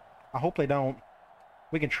this one. I hope they don't.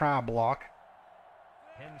 We can try a block.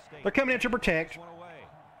 They're coming in to protect.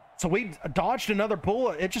 So we dodged another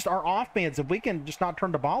bullet. It's just our offense. If we can just not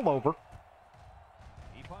turn the ball over.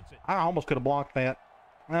 I almost could have blocked that.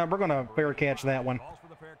 We're going to fair catch that one.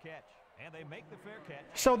 And they make the fair catch.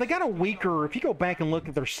 So they got a weaker, if you go back and look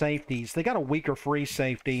at their safeties, they got a weaker free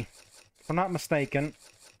safety, if I'm not mistaken.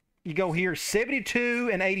 You go here,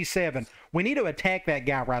 72 and 87. We need to attack that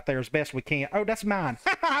guy right there as best we can. Oh, that's mine.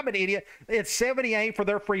 I'm an idiot. It's 78 for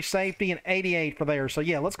their free safety and 88 for theirs. So,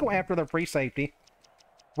 yeah, let's go after their free safety.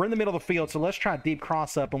 We're in the middle of the field, so let's try a deep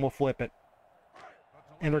cross up and we'll flip it.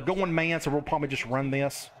 And they're going man, so we'll probably just run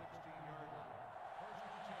this.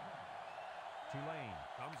 Tulane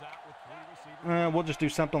comes out with 3 receivers. We'll just do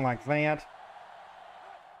something like that.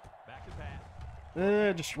 Back to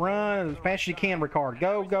pass. Just run as fast as you can, Ricard.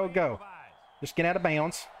 Go, go, go. Just get out of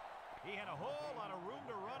bounds. He had a whole lot of room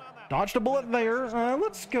to run on that. Dodged a bullet there.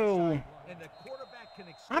 Let's go.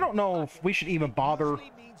 I don't know if we should even bother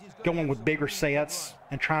going with bigger sets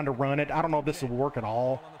and trying to run it. I don't know if this will work at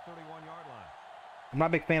all. On the 31-yard line. I'm not a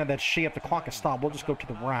big fan of that shift. The clock is stopped. We'll just go to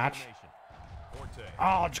the right.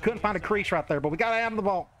 Oh, just couldn't find a crease right there, but we got out of the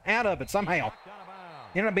ball, out of it somehow.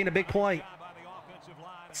 Ended up being a big play.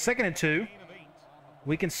 2nd and 2.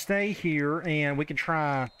 We can stay here and we can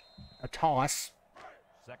try a toss.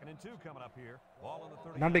 2nd and 2 coming up here. Ball on the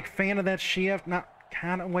 30. Not a big fan of that shift. Not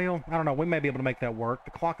kind of, well, I don't know. We may be able to make that work.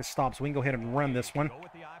 The clock is stopped, so we can go ahead and run this one. Go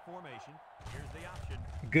with the I formation. Here's the option.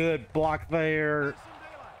 Good block there.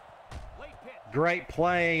 Great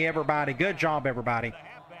play, everybody. Good job, everybody.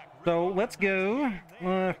 So let's go.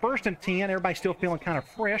 1st and 10. Everybody's still feeling kind of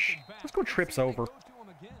fresh. Let's go trips over.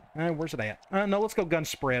 Where's it at? No, let's go gun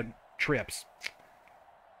spread. Trips.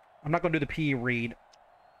 I'm not going to do the PE read.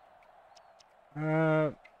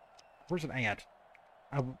 Where's it at?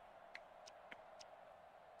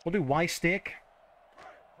 We'll do Y stick.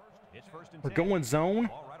 It's 1st and We're 10. going zone.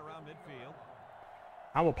 Ball right around midfield.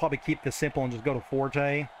 I will probably keep this simple and just go to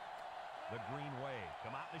Forte. The green way.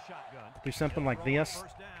 Come out in the shotgun. Do something like this.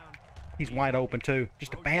 First down. He's wide open too.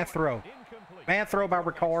 Just a bad throw. Incomplete. Bad throw by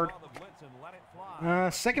Ricard. Saw the blitz and let it fly.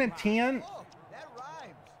 2nd and 10.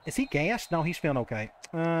 Is he gassed? No, he's feeling okay.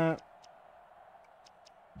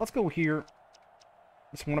 Let's go here.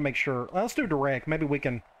 Just want to make sure. Let's do direct. Maybe we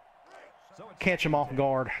can catch him off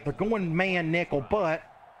guard. They're going man nickel, but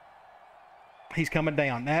he's coming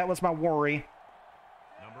down. That was my worry.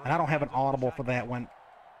 And I don't have an audible for that one.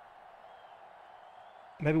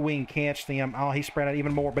 Maybe we can catch them. Oh, he spread out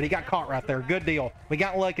even more, but he got caught right there. Good deal. We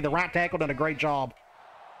got lucky. The right tackle done a great job.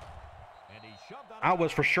 I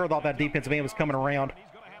was for sure thought that defensive end was coming around.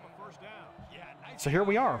 So here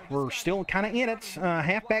we are. We're still kind of in it.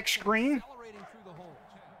 Halfback screen.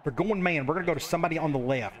 They're going man. We're going to go to somebody on the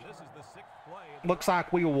left. Looks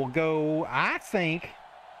like we will go, I think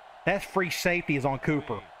that free safety is on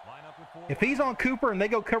Cooper. If he's on Cooper and they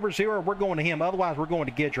go cover 0, we're going to him. Otherwise, we're going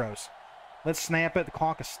to Gidros. Let's snap it. The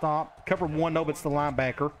clock is stopped. Cover 1, no, but it's the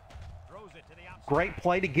linebacker. Great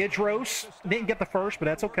play to Gidros. Didn't get the first, but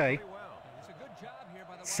that's okay.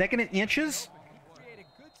 2nd and inches.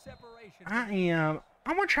 I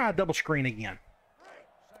want to try a double screen again.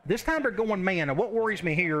 This time they're going man. Now, what worries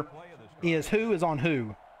me here is who is on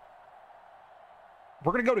who.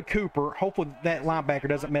 We're going to go to Cooper. Hopefully that linebacker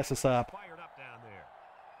doesn't mess us up.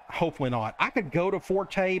 Hopefully not. I could go to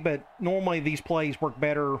Forte, but normally these plays work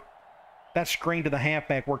better. That screen to the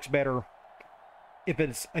halfback works better if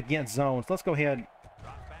it's against zones. Let's go ahead.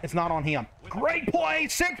 It's not on him. Great play.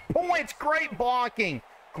 6 points. Great blocking.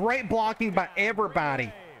 Great blocking by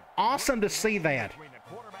everybody. Awesome to see that.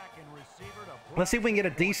 Let's see if we can get a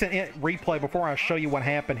decent replay before I show you what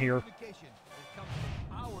happened here.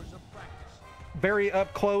 Very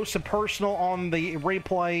up close and personal on the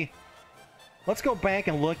replay. Let's go back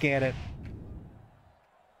and look at it.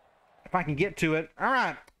 If I can get to it. All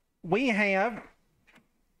right. We have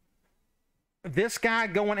this guy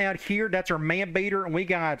going out here. That's our man beater. And we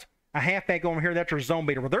got a halfback over here. That's our zone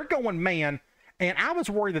beater. Well, they're going man. And I was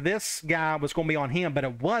worried that this guy was going to be on him, but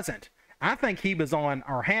it wasn't. I think he was on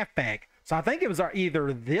our halfback. So I think it was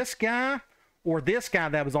either this guy or this guy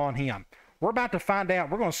that was on him. We're about to find out.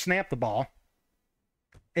 We're going to snap the ball.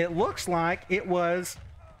 It looks like it was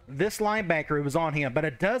this linebacker who was on him, but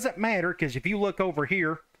it doesn't matter because if you look over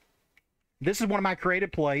here, this is one of my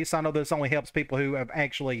creative plays. I know this only helps people who have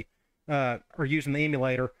actually are using the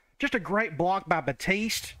emulator. Just a great block by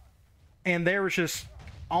Batiste, and there was just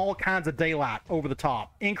all kinds of daylight over the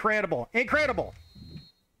top. Incredible. Incredible.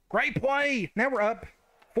 Great play. Now we're up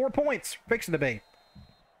 4 points. Fixing to be.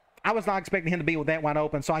 I was not expecting him to be with that wide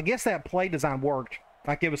open, so I guess that play design worked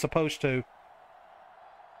like it was supposed to.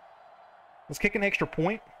 Let's kick an extra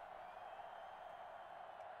point.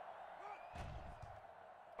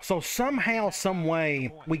 So somehow, some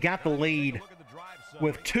way, we got the lead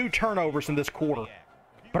with 2 turnovers in this quarter.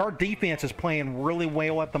 But our defense is playing really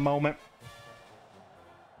well at the moment.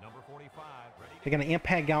 They're going to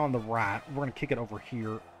impact guy on the right. We're going to kick it over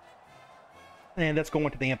here. And that's going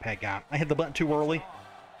to the impact guy. I hit the button too early.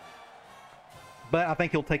 But I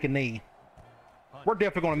think he'll take a knee. We're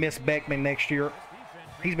definitely going to miss Beckman next year.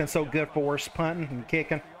 He's been so good for us, punting and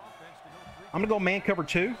kicking. I'm going to go man cover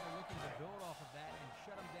 2.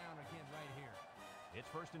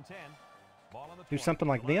 Do something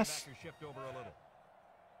like this.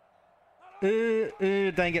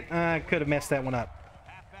 Dang it. I could have messed that one up.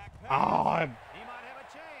 Oh,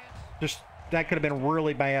 that could have been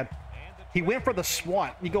really bad. He went for the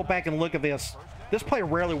swat. You go back and look at this. This play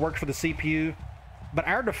rarely works for the CPU, but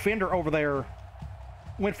our defender over there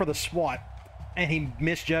went for the swat, and he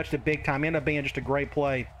misjudged it big time. Ended up being just a great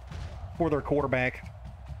play for their quarterback.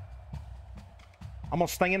 I'm going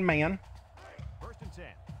to stay in man. First and 10.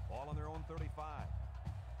 Ball on their own 35.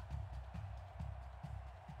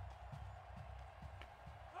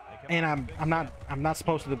 And I'm not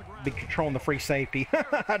supposed to be controlling the free safety.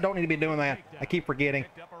 I don't need to be doing that. I keep forgetting.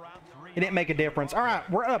 It didn't make a difference. All right,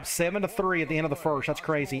 we're up 7-3 at the end of the first. That's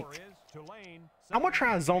crazy. I'm going to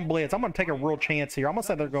try a zone blitz. I'm going to take a real chance here. I'm going to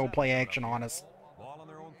say they're going to play action on us.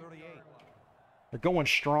 They're going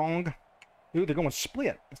strong. Ooh, they're going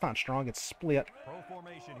split. It's not strong. It's split.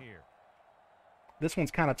 This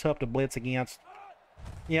one's kind of tough to blitz against.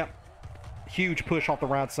 Yep. Huge push off the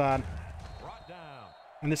right side.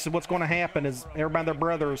 And this is what's going to happen is everybody and their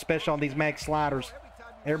brother, especially on these max sliders,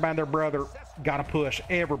 everybody and their brother got to push.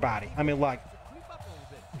 Everybody. I mean, like,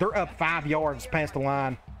 they're up 5 yards past the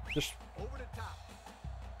line. Just,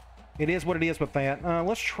 it is what it is with that.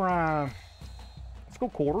 Let's go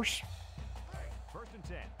quarters. First and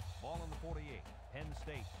 10. Ball on the 48. Penn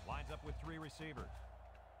State lines up with 3 receivers.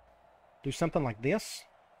 Do something like this.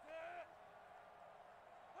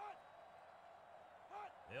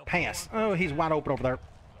 Pass. Oh, he's wide open over there.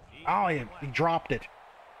 Oh, he dropped it.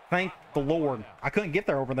 Thank the Lord. I couldn't get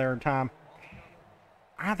there over there in time.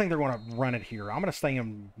 I think they're going to run it here. I'm going to stay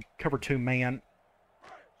in cover 2 man.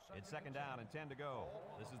 It's second down and 10 to go.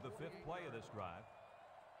 This is the 5th play of this drive.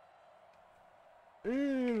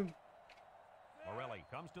 Morelli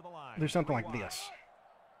comes to the line. Do something like this.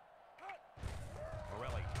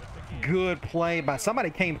 Good play by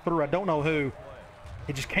somebody came through. I don't know who.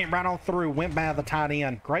 It just came right on through, went by the tight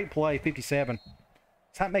end. Great play, 57.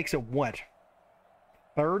 So that makes it what?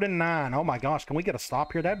 3rd and 9. Oh my gosh, can we get a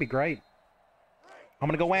stop here? That'd be great. I'm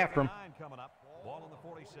going to go after him.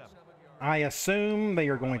 I assume they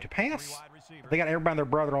are going to pass. They got everybody and their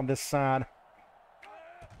brother on this side.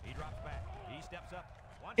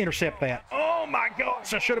 Intercept that. Oh my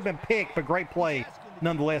gosh, that should have been picked, but great play.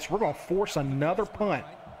 Nonetheless, we're going to force another punt.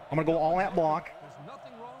 I'm going to go all out block.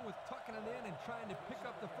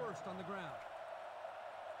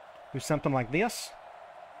 Do something like this.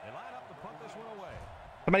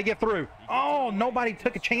 Somebody get through. Oh, nobody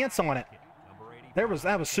took a chance on it. That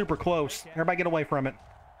was super close. Everybody get away from it.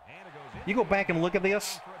 You go back and look at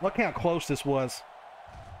this. Look how close this was.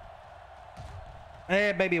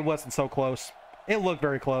 Maybe it wasn't so close. It looked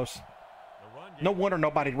very close. No wonder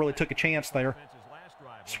nobody really took a chance there.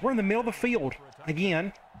 So we're in the middle of the field.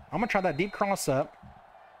 Again, I'm going to try that deep cross up.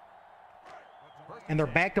 And they're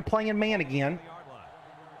back to playing man again.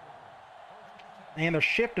 And they're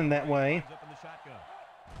shifting that way.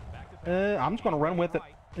 I'm just going to run with it.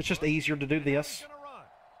 It's just easier to do this.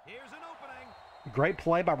 Great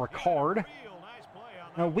play by Ricard.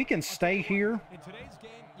 We can stay here.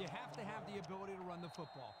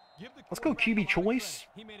 Let's go QB choice.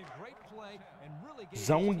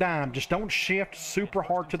 Zone dime. Just don't shift super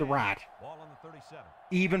hard to the right.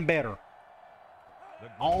 Even better.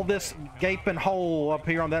 All this gaping hole up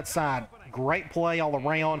here on that side. Great play all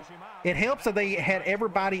around. It helps that they had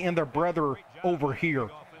everybody and their brother over here.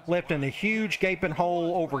 Left in a huge gaping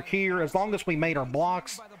hole over here. As long as we made our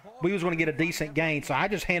blocks, we was going to get a decent gain. So I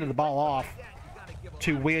just handed the ball off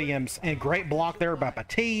to Williams. And great block there by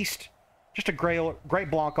Batiste. Just a great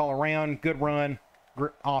block all around. Good run.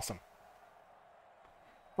 Awesome.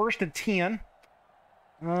 1st and 10.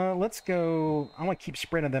 Let's go. I want to keep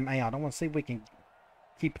spreading them out. I want to see if we can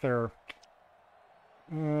keep their...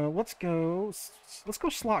 let's go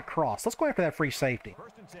slot cross. Let's go after that free safety.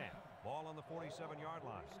 1st and 10. Ball on the 47-yard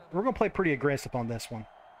line. We're going to play pretty aggressive on this one.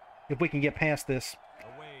 If we can get past this.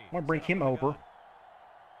 I'm going to bring him over.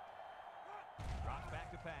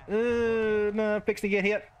 No, fixing to get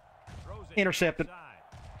hit. Intercepted.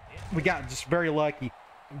 We got just very lucky.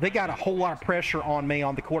 They got a whole lot of pressure on me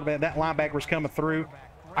on the quarterback. That linebacker was coming through.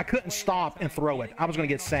 I couldn't stop and throw it. I was going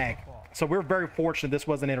to get sacked. So we're very fortunate this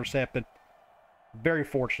wasn't intercepted. Very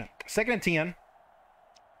fortunate. 2nd and 10.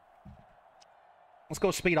 Let's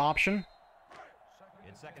go speed option.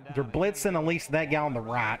 They're blitzing at least that guy on the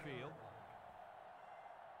right.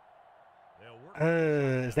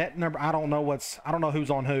 Is that number? I don't know who's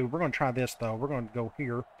on who. We're going to try this, though. We're going to go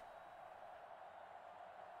here.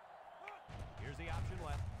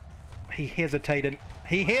 He hesitated.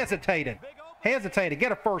 He hesitated. Hesitated.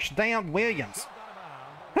 Get a first down, Williams.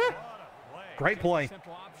 Great play.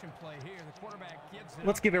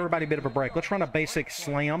 Let's give everybody a bit of a break. Let's run a basic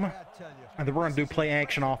slam. And then we're going to do play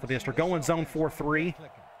action off of this. They're going zone 4-3.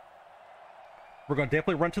 We're going to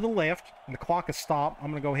definitely run to the left. And the clock is stopped.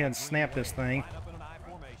 I'm going to go ahead and snap this thing.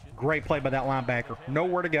 Great play by that linebacker.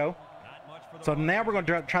 Nowhere to go. So now we're going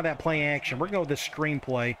to try that play action. We're going to go with this screen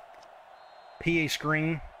play. PA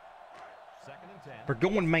screen. We're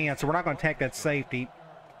going man, so we're not going to attack that safety.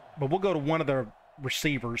 But we'll go to one of the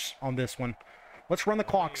receivers on this one. Let's run the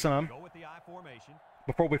clock some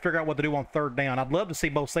before we figure out what to do on third down. I'd love to see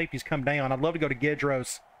both safeties come down. I'd love to go to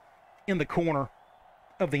Gedros in the corner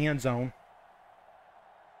of the end zone.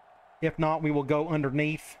 If not, we will go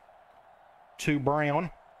underneath to Brown.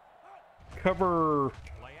 Cover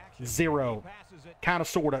 0. Kind of,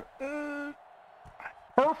 sort of.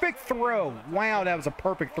 Perfect throw. Wow, that was a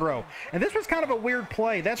perfect throw. And this was kind of a weird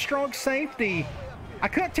play. That strong safety, I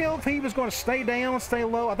couldn't tell if he was going to stay down, stay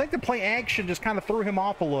low. I think the play action just kind of threw him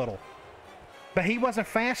off a little. But he wasn't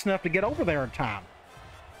fast enough to get over there in time.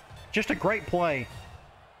 Just a great play.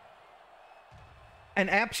 An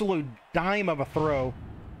absolute dime of a throw.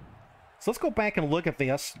 So let's go back and look at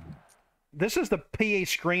this. This is the PA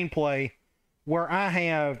screenplay where I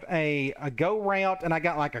have a go route and I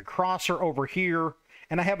got like a crosser over here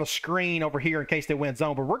and I have a screen over here in case they went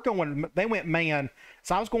zone. But they went man.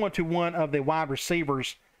 So I was going to one of the wide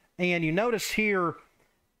receivers. And you notice here,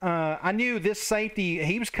 I knew this safety,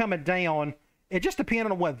 he was coming down. It just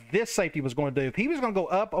depended on what this safety was going to do. If he was going to go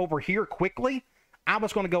up over here quickly, I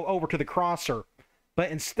was going to go over to the crosser.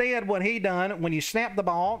 But instead, what he done, when you snap the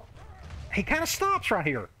ball, he kind of stops right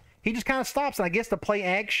here. He just kind of stops, and I guess the play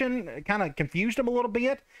action kind of confused him a little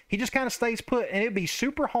bit. He just kind of stays put, and it'd be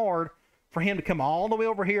super hard for him to come all the way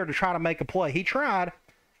over here to try to make a play. He tried,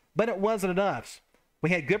 but it wasn't enough.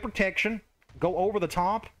 We had good protection, go over the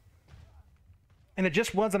top, and it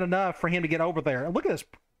just wasn't enough for him to get over there. And look at this,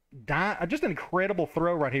 just an incredible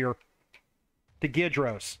throw right here to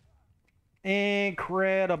Gedros.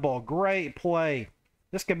 Incredible, great play.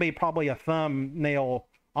 This could be probably a thumbnail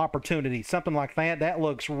opportunity, something like that. That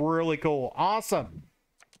looks really cool. Awesome.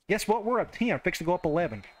 Guess what? We're up 10, fixing to go up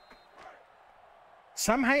 11.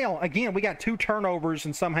 Somehow, again, we got 2 turnovers,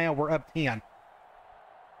 and somehow we're up 10.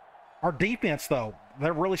 Our defense, though,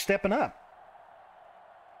 they're really stepping up.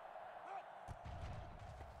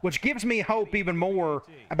 Which gives me hope even more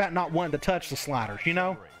about not wanting to touch the sliders, you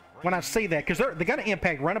know? When I see that, because they're going to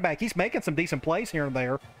impact running back. He's making some decent plays here and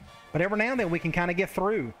there, but every now and then we can kind of get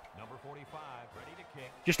through.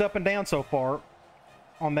 Just up and down so far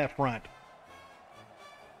on that front.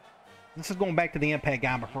 This is going back to the impact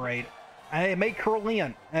guy, I'm afraid. It may curl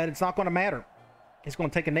in, and it's not going to matter. It's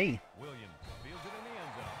going to take a knee.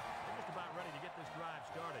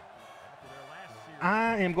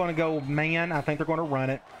 I am going to go man. I think they're going to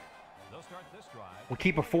run it. We'll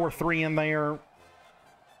keep a 4-3 in there.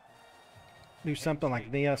 Do something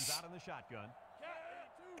like this.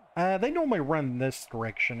 They normally run this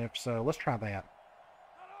direction, if so. Let's try that.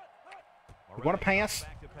 We're going to pass.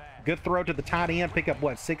 Good throw to the tight end. Pick up,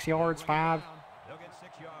 what, 6 yards? 5?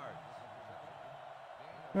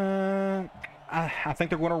 I think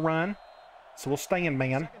they're going to run. So we'll stay in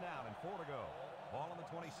man.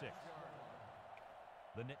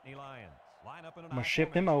 I'm going to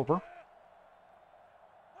shift him over.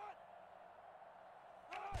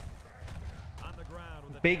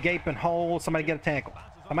 Big gaping hole. Somebody get a tackle.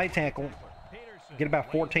 Somebody tackle. Get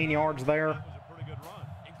about 14 yards there.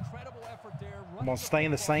 I'm going to stay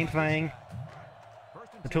in the same thing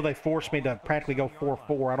until they force me to practically go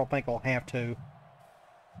 4-4. I don't think I'll have to.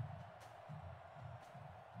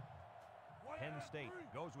 Penn State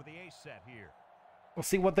goes with the ace set here. We'll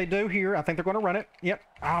see what they do here. I think they're going to run it. Yep.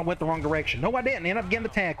 I went the wrong direction. No, I didn't. End up getting the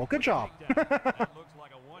tackle. Good job.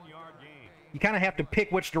 You kind of have to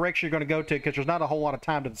pick which direction you're going to go to because there's not a whole lot of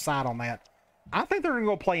time to decide on that. I think they're going to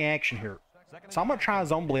go play action here. So I'm going to try a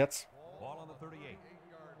zone blitz.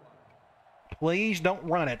 Please don't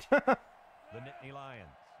run it.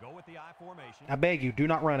 I beg you, do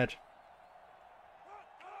not run it.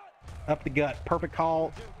 Up the gut. Perfect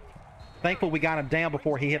call. Thankfully, we got him down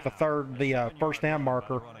before he hit the first down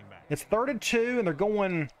marker. It's 3rd and 2, and they're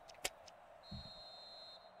going...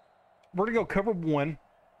 We're going to go cover 1.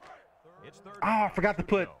 Oh, I forgot to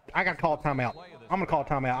put... I got to call a timeout. I'm going to call a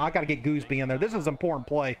timeout. I got to get Gooseby in there. This is an important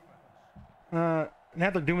play. Now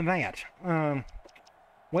they're doing that.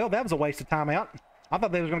 Well, that was a waste of timeout. I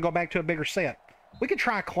thought they was going to go back to a bigger set. We could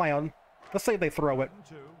try cloud. Let's see if they throw it.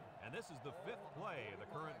 And this is the 5th play of the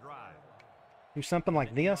current drive. Do something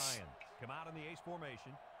like this. Come out in the ace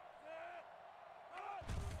formation.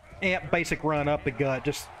 Yeah, basic run up the gut.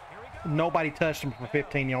 Just nobody touched him for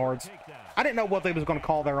 15 yards. I didn't know what they was going to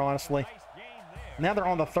call there, honestly. Now they're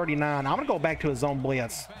on the 39. I'm going to go back to a zone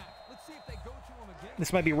blitz.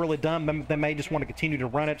 This may be really dumb. They may just want to continue to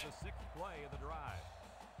run it.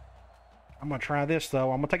 I'm going to try this,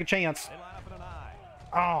 though. I'm going to take a chance.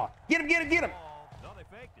 Oh, get him, get him, get him.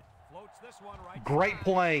 Great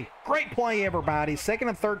play. Great play, everybody. 2nd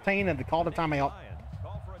and 13, and they called a timeout.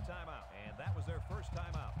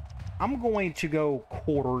 I'm going to go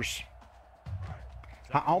quarters.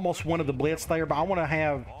 I almost wanted the blitz there, but I want to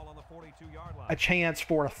have a chance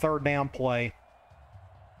for a 3rd down play.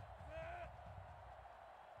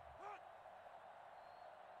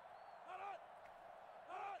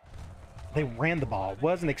 They ran the ball.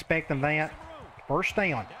 Wasn't expecting that. 1st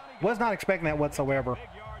down. Was not expecting that whatsoever.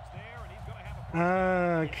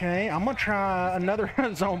 Okay, I'm going to try another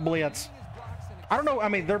zone blitz. I don't know. I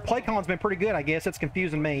mean, their play calling's been pretty good, I guess. It's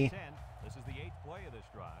confusing me.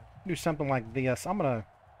 Do something like this. I'm going to...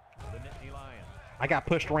 I got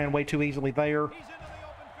pushed around way too easily there.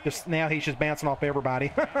 Just now he's just bouncing off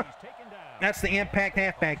everybody. That's the impact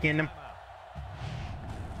halfback in them.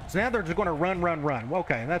 So now they're just going to run.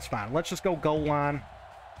 Okay, that's fine. Let's just go goal line.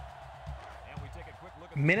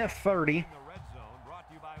 Minute 30.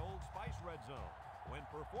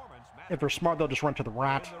 If they're smart, they'll just run to the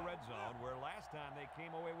right.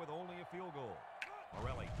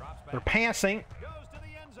 They're passing,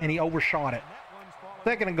 and he overshot it.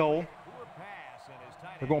 2nd and goal.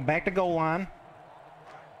 They're going back to goal line.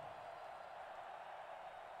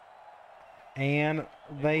 And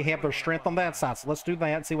they have their strength on that side. So let's do that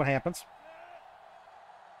and see what happens.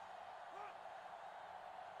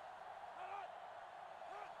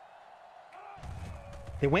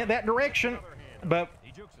 They went that direction, but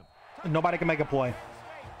nobody can make a play.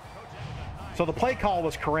 So the play call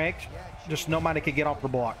was correct. Just nobody could get off the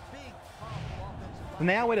block.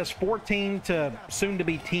 Now it is 14 to soon to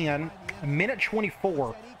be 10. Minute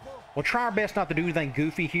 24. We'll try our best not to do anything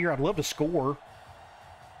goofy here. I'd love to score.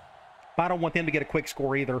 But I don't want them to get a quick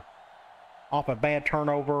score either. Off a bad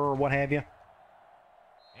turnover or what have you.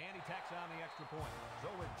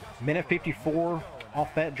 Minute 54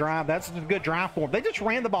 off that drive. That's a good drive for them. They just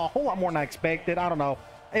ran the ball a whole lot more than I expected. I don't know.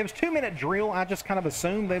 It was 2-minute drill. I just kind of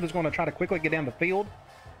assumed they was going to try to quickly get down the field.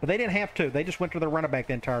 But they didn't have to. They just went to their running back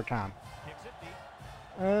the entire time.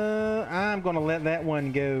 I'm going to let that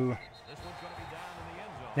one go.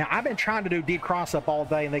 Now, I've been trying to do deep cross-up all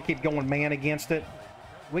day, and they keep going man against it.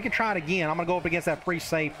 We can try it again. I'm going to go up against that free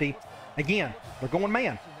safety. Again, they're going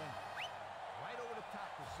man.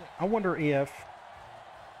 I wonder if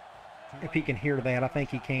he can hear that. I think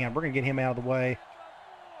he can. We're going to get him out of the way.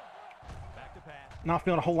 Not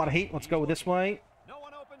feeling a whole lot of heat. Let's go this way.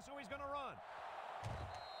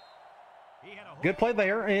 Good play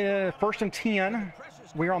there. 1st and 10.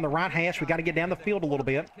 We're on the right hash. We got to get down the field a little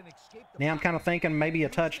bit. Now I'm kind of thinking maybe a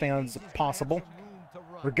touchdown is possible.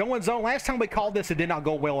 We're going zone. Last time we called this, it did not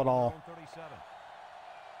go well at all.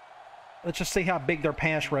 Let's just see how big their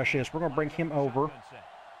pass rush is. We're going to bring him over.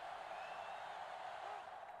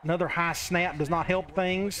 Another high snap does not help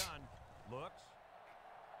things.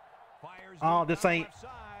 Oh, this ain't...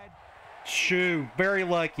 Shoo. Very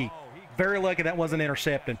lucky. Very lucky that wasn't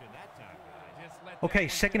intercepted. Okay,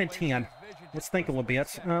 2nd and 10. Let's think a little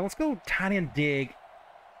bit. Let's go tight end dig.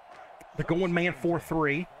 They're going man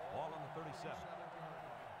 4-3.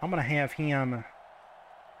 I'm going to have him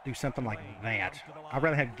do something like that. I'd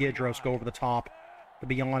rather have Gidros go over the top, to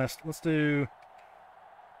be honest. Let's do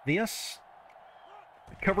this.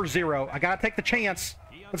 Cover 0. I got to take the chance.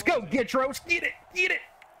 Let's go, Gidros. Get it. Get it.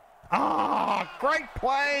 Ah, great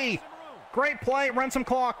play. Great play. Run some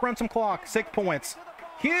clock. Run some clock. 6 points.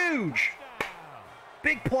 Huge.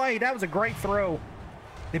 Big play. That was a great throw.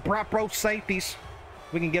 They brought both safeties.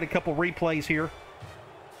 We can get a couple replays here.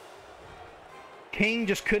 King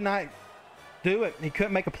just could not do it. He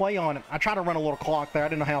couldn't make a play on it. I tried to run a little clock there. I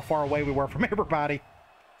didn't know how far away we were from everybody.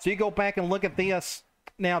 So you go back and look at this.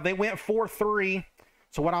 Now, they went 4-3.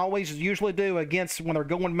 So what I always usually do against when they're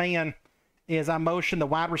going man is I motion the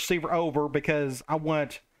wide receiver over because I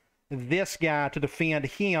want this guy to defend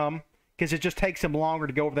him because it just takes him longer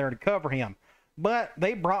to go over there and cover him. But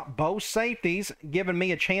they brought both safeties, giving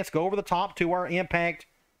me a chance to go over the top to our impact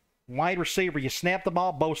wide receiver. You snap the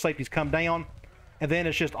ball, both safeties come down, and then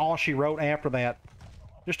it's just all she wrote after that.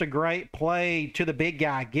 Just a great play to the big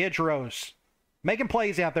guy, Gidros. Making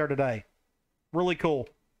plays out there today. Really cool.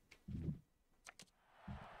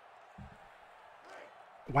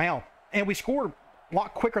 Wow. And we scored a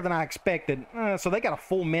lot quicker than I expected. So they got a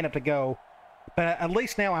full minute to go. But at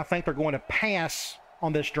least now I think they're going to pass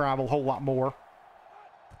on this drive a whole lot more.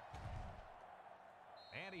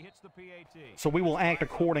 And he hits the PAT. So we will act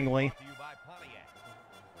accordingly.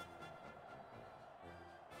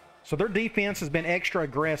 So their defense has been extra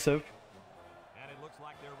aggressive. And it looks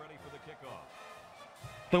like they're ready for the kickoff.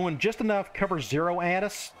 Throwing just enough cover zero at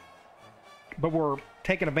us, but we're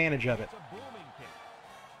taking advantage of it. It's a booming kick.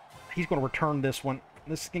 He's going to return this one.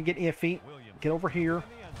 This can get iffy. Get over here. In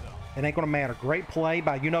the end zone. It ain't going to matter. Great play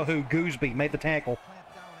by you-know-who, Gooseby, made the tackle.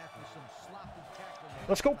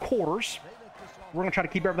 Let's go quarters. We're going to try to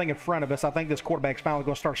keep everything in front of us. I think this quarterback's finally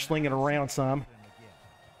going to start slinging around some.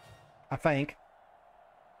 I think.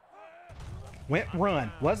 Went run.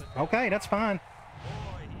 Was okay, that's fine.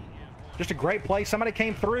 Just a great play. Somebody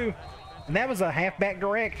came through, and that was a halfback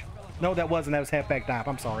direct. No, that wasn't. That was halfback dive.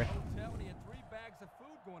 I'm sorry.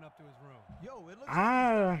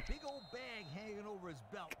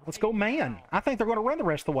 Let's go man. I think they're going to run the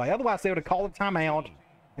rest of the way. Otherwise, they would have called a timeout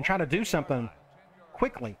and try to do something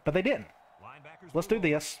quickly, but they didn't. Let's do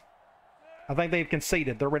this. I think they've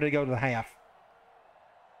conceded. They're ready to go to the half.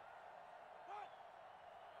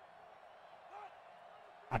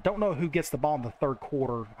 I don't know who gets the ball in the third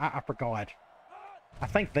quarter. I forgot. I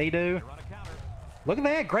think they do. Look at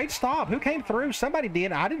that. Great stop. Who came through? Somebody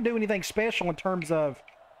did. I didn't do anything special in terms of...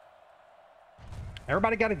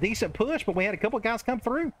 Everybody got a decent push, but we had a couple of guys come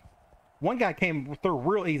through. One guy came through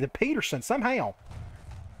real easy. Peterson, somehow.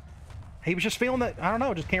 He was just feeling that, I don't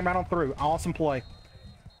know, just came right on through. Awesome play.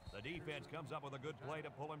 The defense comes up with a good play to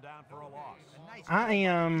pull him down for a loss. I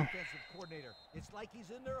am... It's like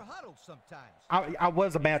he's in their huddle sometimes. I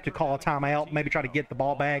was about to call a timeout, maybe try to get the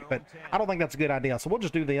ball back, but I don't think that's a good idea. So we'll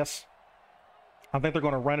just do this. I think they're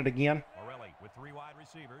going to run it again. Morelli with 3 wide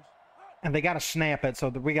receivers. And they got to snap it, so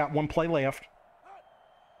that we got one play left.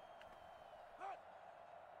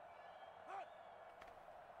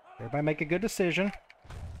 Everybody make a good decision.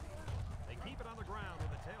 They keep it on the ground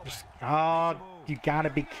with the tailback. Oh, you got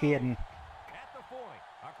to be kidding. At the 40,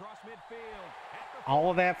 across midfield.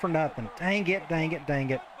 All of that for nothing. Dang it, dang it,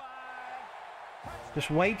 dang it.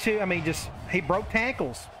 Just way too, I mean, just, he broke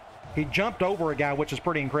tackles. He jumped over a guy, which is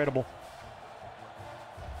pretty incredible.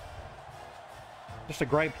 Just a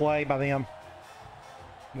great play by them.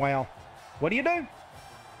 Wow. What do you do?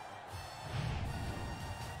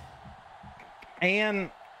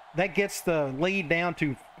 And that gets the lead down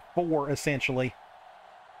to 4, essentially.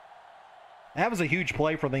 That was a huge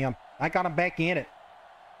play for them. I got them back in it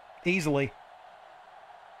easily.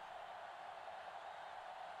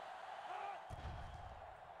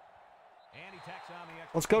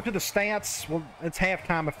 Let's go to the stats. Well, it's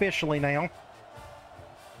halftime officially now.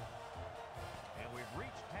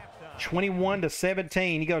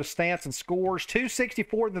 21-17. You go to stats and scores.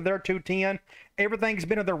 264 to their 210. Everything's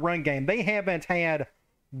been in their run game. They haven't had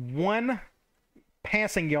one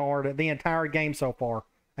passing yard the entire game so far.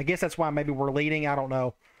 I guess that's why maybe we're leading. I don't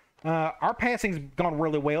know. Our passing's gone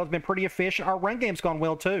really well. It's been pretty efficient. Our run game's gone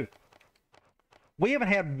well too. We haven't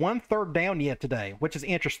had 1 third down yet today, which is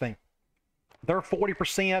interesting. They're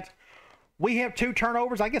 40%. We have 2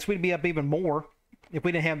 turnovers. I guess we'd be up even more if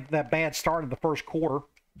we didn't have that bad start in the first quarter.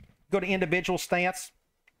 Go to individual stats.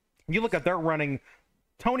 You look at their running.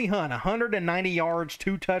 Tony Hunt, 190 yards,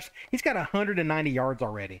 2 touchdowns. He's got 190 yards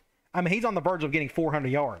already. I mean, he's on the verge of getting 400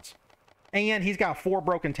 yards. And he's got 4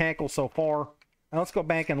 broken tackles so far. Now let's go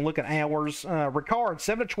back and look at ours. Ricard,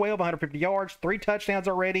 7-12, 150 yards, 3 touchdowns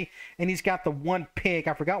already. And he's got the 1 pick.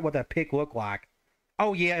 I forgot what that pick looked like.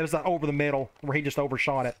 Oh, yeah, it was over the middle where he just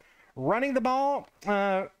overshot it. Running the ball,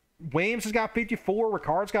 Williams has got 54.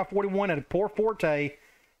 Ricard's got 41. And poor Forte,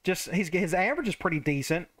 just his average is pretty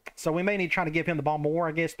decent. So we may need to try to give him the ball more,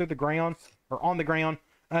 I guess, through the ground or on the ground.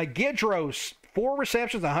 Gidros, 4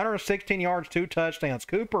 receptions, 116 yards, 2 touchdowns.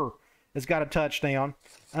 Cooper has got a touchdown.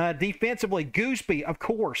 Defensively, Gooseby, of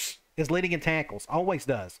course, is leading in tackles. Always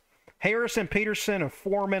does. Harrison, Peterson, and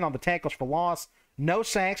Foreman on the tackles for loss. No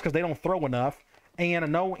sacks because they don't throw enough.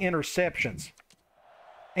 And no interceptions.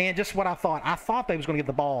 And just what I thought. I thought they was going to get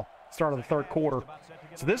the ball start of the third quarter.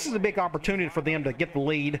 So this is a big opportunity for them to get the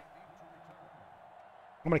lead.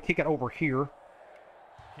 I'm going to kick it over here.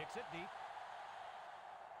 Kicks it deep.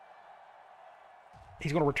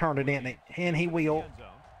 He's going to return it in, and he will.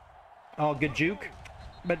 Oh, good juke.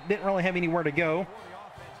 But didn't really have anywhere to go.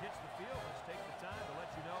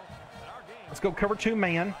 Let's go cover 2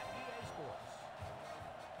 man.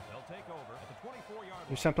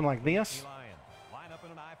 Do something like this. Line up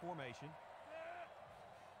in an I formation.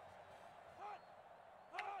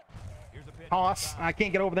 Toss. I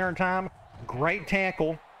can't get over there in time. Great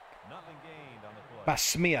tackle Nothing gained on the play. by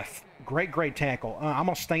Smith. Great tackle. I'm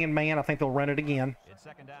going to stay in man. I think they'll run it again. It's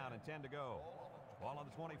second down and 10 to go. Ball on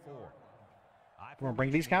the 24. We're going to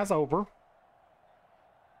bring these guys over.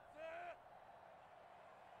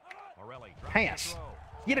 Morelli drops Pass.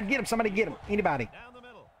 the throw. Get him. Somebody get him. Anybody. Down the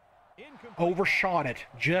middle. Incomplete. Overshot it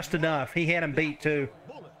just enough. He had him beat too.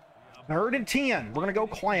 3rd and 10. We're going to go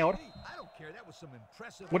cloud. I don't care. That was some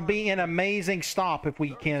impressive. Would be an amazing stop if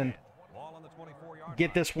we can Ball on the 24-yard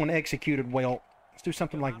get this one executed well. Let's do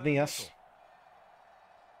something like this.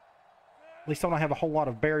 At least I don't have a whole lot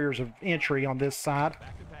of barriers of entry on this side.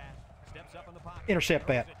 Back to pass. Steps up in the pocket. Intercept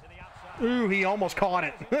that. Throws it to the outside. Ooh, he almost caught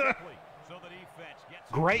it. So the defense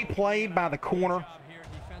gets Great play by the corner. Job here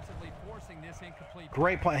defensively forcing this incomplete.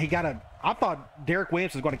 Great play. He got a. I thought Derek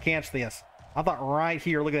Williams was going to catch this. I thought right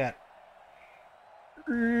here. Look at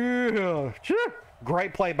that.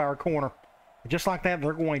 Great play by our corner. Just like that,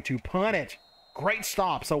 they're going to punt it. Great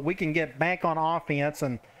stop, so we can get back on offense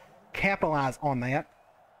and capitalize on that.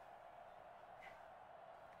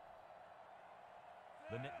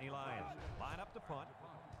 The Nittany Lions line up to punt.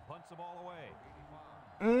 Punts the ball away.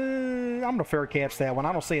 I'm going to fair catch that one.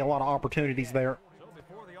 I don't see a lot of opportunities there. So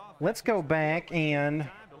before the offense, Let's go back and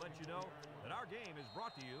time to let you know that our game is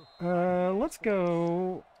brought to you. let's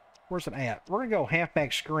go. Where's it at? We're going to go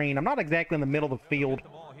halfback screen. I'm not exactly in the middle of the field The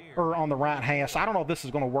ball here. or on the right hash. I don't know if this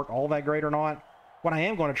is going to work all that great or not. What I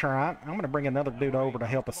am going to try, I'm going to bring another dude over to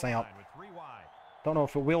help us out. With 3 wide. Don't know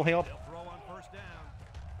if it will help. They'll throw on first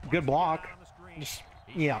down. Good block. On the screen. Just,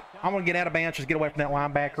 yeah, I'm going to get out of bounds, just get away from that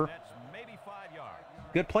linebacker. That's maybe 5 yards.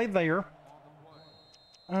 Good play there.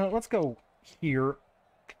 Let's go here.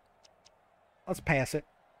 Let's pass it.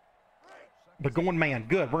 But going man,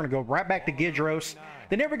 good. We're going to go right back to Gidros.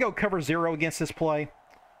 They never go cover 0 against this play.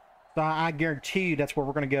 So I guarantee you that's where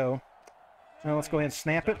we're going to go. Let's go ahead and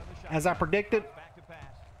snap it. As I predicted, Back to pass.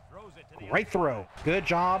 Throws it to the great throw. Good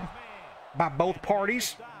job by both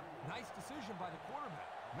parties. Nice decision by the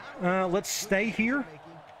quarterback. Let's stay here.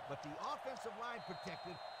 But the offensive line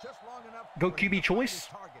protected just long enough Go for him to QB find choice. his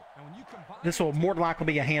target. And when you combine This will more than likely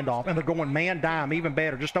be a handoff. And they're going man dime, even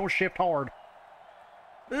better. Just don't shift hard.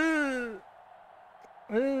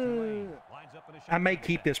 lines up in a I may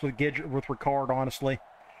keep this with Ricard, honestly.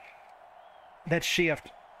 That shift,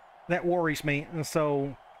 that worries me. And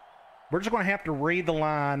so we're just going to have to read the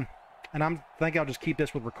line. And I think I'll just keep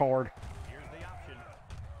this with Ricard. Here's the option.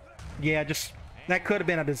 Yeah, just that could have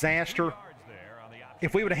been a disaster. Yards there on the option.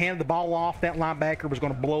 If we would have handed the ball off, that linebacker was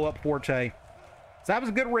going to blow up Forte. So that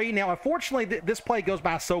was a good read. Now, unfortunately, this play goes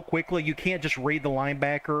by so quickly, you can't just read the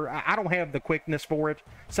linebacker. I don't have the quickness for it.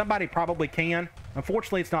 Somebody probably can.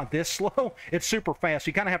 Unfortunately, it's not this slow. It's super fast.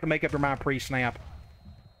 You kind of have to make up your mind pre-snap.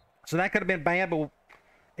 So that could have been bad, but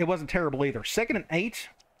it wasn't terrible either. 2nd and 8.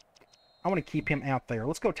 I want to keep him out there.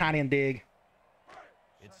 Let's go tight end dig.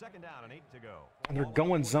 It's second down and 8 to go. And they're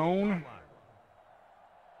going zone.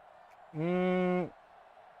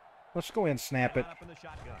 Let's go ahead and snap it. Up in the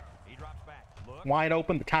shotgun. He drops back. Look. Wide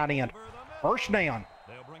open, the tight end. First down.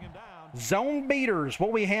 They'll bring him down. Zone beaters.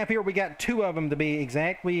 What we have here, we got 2 of them to be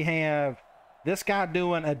exact. We have this guy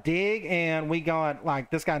doing a dig, and we got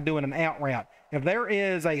like this guy doing an out route. If there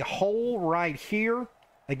is a hole right here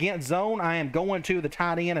against zone, I am going to the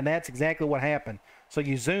tight end, and that's exactly what happened. So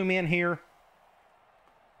you zoom in here.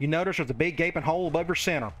 You notice there's a big gaping hole above your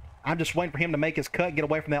center. I'm just waiting for him to make his cut, get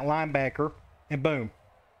away from that linebacker, and boom,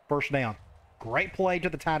 first down. Great play to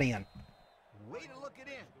the tight end. Way to look it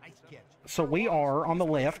in. Nice catch. So we are on the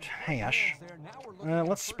left hash. there. Now we're looking for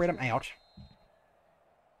Let's spread them first out.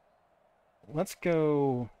 Let's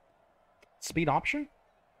go speed option.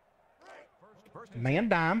 First and Man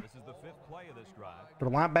dime. This is the 5th play of this drive. The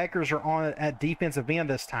linebackers are on at defensive end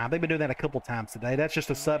this time. They've been doing that a couple times today. That's just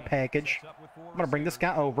a sub package. Sets up with 4 I'm going to bring this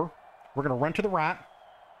guy over. We're going to run to the right.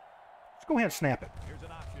 Let's go ahead and snap it. Here's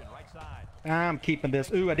an option, right side. I'm keeping this.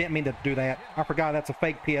 Ooh, I didn't mean to do that. I forgot that's a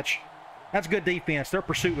fake pitch. That's good defense. Their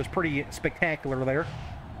pursuit was pretty spectacular there. So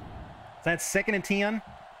that's 2nd and 10.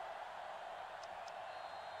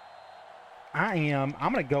 I'm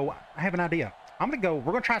going to go. I have an idea. I'm going to go.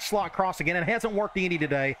 We're going to try slot cross again. It hasn't worked any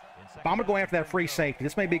today. But I'm going to go after that free safety.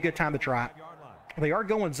 This may be a good time to try it. 5-yard line. They are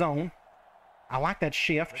going zone. I like that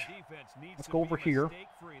shift. The defense needs Let's to go over be here.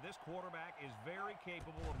 mistake-free. This quarterback is very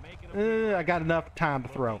capable of making a I got enough time to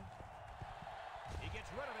throw. He gets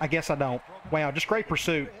rid of it. I guess I don't. Wow, just great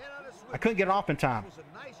pursuit. Head on a switch. I couldn't get it off in time. It was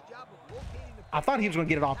a nice job of locating the I thought he was going to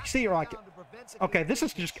get it off. You see, you're like, down to prevent the okay, this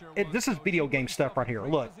is just this is video game stuff right here.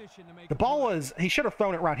 Look, the ball is. He should have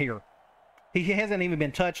thrown it right here. He hasn't even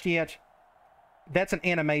been touched yet. That's an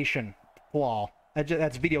animation flaw.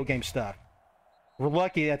 That's video game stuff. We're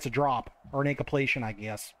lucky that's a drop or an incompletion, I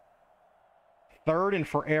guess. 3rd and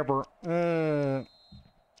forever.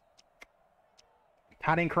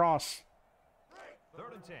 Tight end cross.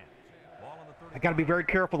 3rd and 10. Ball on the 30. I got to be very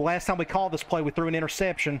careful. The last time we called this play, we threw an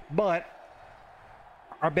interception, but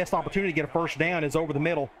our best opportunity to get a first down is over the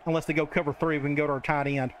middle. Unless they go cover 3, we can go to our tight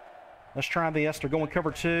end. Let's try this. They're going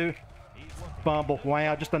cover 2. Fumble.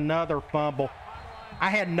 Wow, just another fumble. I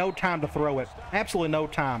had no time to throw it. Absolutely no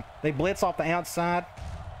time. They blitz off the outside.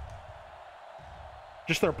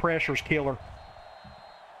 Just their pressure's killer.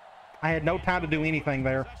 I had no time to do anything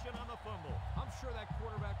there. I'm sure that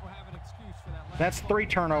quarterback will have an excuse for that. That's 3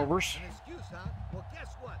 turnovers. An excuse, huh? Well,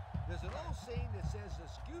 guess what? There's an old saying that says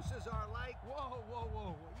excuses are like...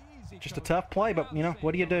 Whoa. Easy. Just a tough play, but, you know,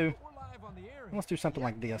 what do you do? We're live on the air. Let's do something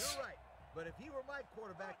like this. You're right. But if he were my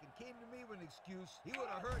quarterback and came to me with an excuse, he would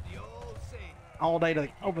have heard the old saying. All day to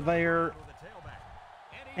over there.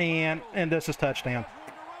 And this is touchdown.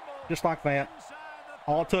 Just like that.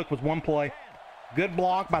 All it took was one play. Good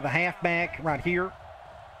block by the halfback right here.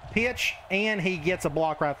 Pitch, and he gets a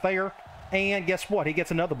block right there. And guess what? He gets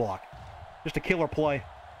another block. Just a killer play.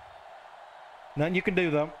 Nothing you can do,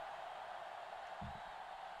 though.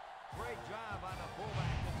 Great job by the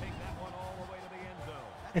fullback to take that one all the way to the end zone.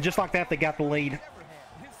 And just like that, they got the lead.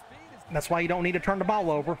 That's why you don't need to turn the ball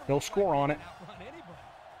over. They'll score on it.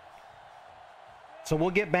 So we'll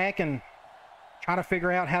get back and try to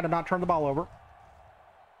figure out how to not turn the ball over.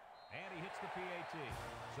 And he hits the PAT.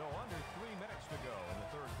 So under 3 minutes to go in the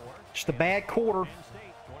 3rd quarter. Just a bad quarter, Penn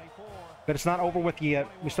State 24. but it's not over with yet.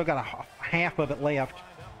 We still got a half of it left. Lined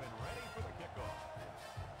up and ready for the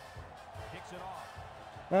kickoff. Kicks it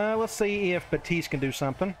off. Let's see if Batiste can do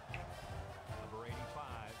something. Number 85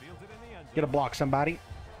 fields it in the end zone. Get a block, somebody.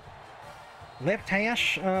 Left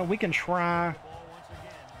hash, we can try. Ball once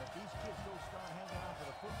again. If these kids don't start hanging on to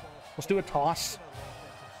the football, Let's do a toss.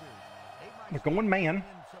 they might They're going man. win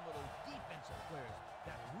some of those defensive players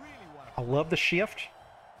that really want I love the shift.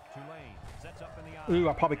 Tulane sets up in the Ooh,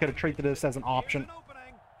 I probably could have treated this as an option.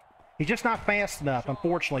 He's just not fast enough,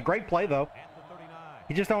 unfortunately. Great play, though. At the 39.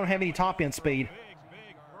 He just don't have any top-end speed.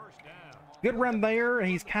 Big first down. Good run there.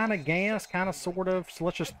 He's kind of gassed, kind of, sort of. So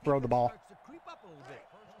let's just throw the ball. starts to creep up a little bit.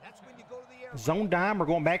 That's when you go to the air. Zone dime. We're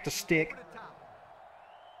going back to stick. Over the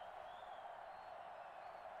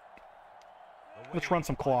top. Let's run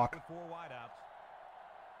some clock. With 4 wideouts.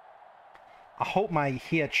 I hope my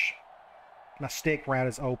hitch, my stick route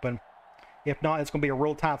is open. If not, it's going to be a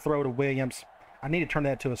real tight throw to Williams. I need to turn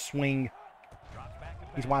that to a swing. Drops back to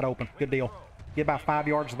He's pass. wide open. Good deal. Get about 5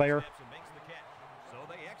 yards there. Makes the catch. So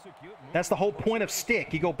they execute. That's the whole point of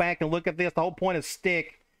stick. You go back and look at this. The whole point of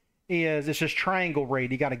stick is it's just triangle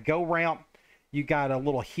read. You got a go route. You got a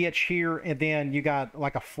little hitch here. And then you got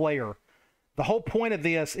like a flare. The whole point of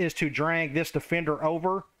this is to drag this defender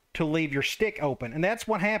over to leave your stick open. And that's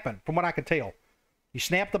what happened from what I could tell. You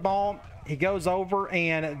snap the ball. He goes over.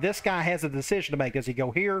 And this guy has a decision to make. Does he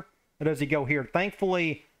go here or does he go here?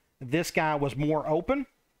 Thankfully, this guy was more open.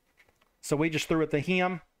 So we just threw it to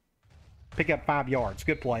him. Pick up 5 yards.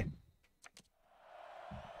 Good play.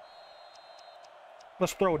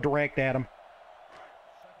 Let's throw a direct at him.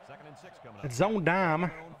 2nd and 6 coming up. It's zone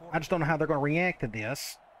dime. I just don't know how they're going to react to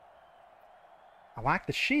this. I like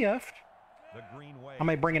the shift. The green wave. I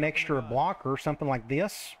may bring an extra blocker or something like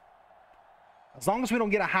this. As long as we don't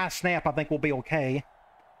get a high snap, I think we'll be okay.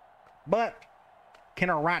 But can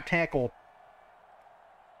our right tackle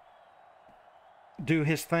do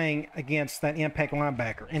his thing against that impact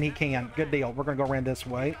linebacker? And he can. Good deal. We're going to go around this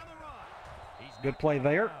way. Good play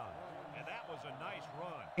there. And that was a nice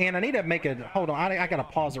run. And I need to make a, hold on, I got to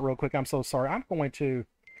pause it real quick. I'm so sorry. I'm going to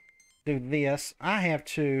do this. I have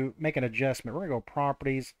to make an adjustment. We're going to go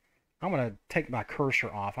properties. I'm going to take my cursor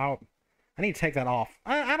off. I need to take that off.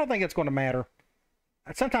 I don't think it's going to matter.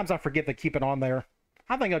 Sometimes I forget to keep it on there.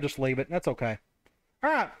 I think I'll just leave it. That's okay. All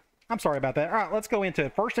right. I'm sorry about that. All right, let's go into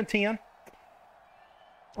it. 1st and 10.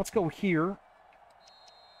 Let's go here.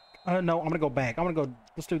 No, I'm going to go back. I'm going to go,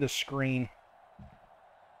 let's do this screen.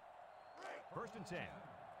 1st and 10.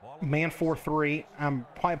 Ball Man 4-3. I'm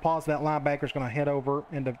probably positive that linebacker's going to head over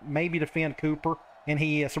and to maybe defend Cooper. And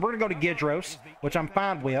he is. So we're going to go to Gidros, which I'm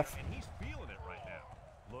fine with. and he's feeling it right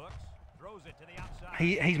now. Looks, throws it to the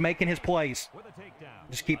outside. He's making his plays. With a takedown.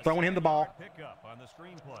 Just keep throwing him the ball. Pickup on the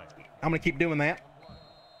screen play. I'm going to keep doing that.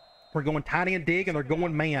 We're going tight end dig, and they're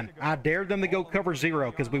going man. I dare them to go cover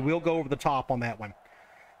 0 because we will go over the top on that one.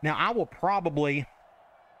 Now, I will probably...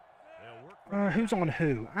 who's on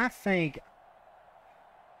who? I think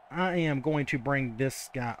I am going to bring this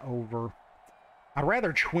guy over. I'd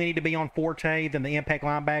rather 20 to be on Forte than the impact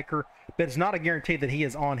linebacker, but it's not a guarantee that he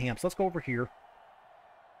is on him. So let's go over here.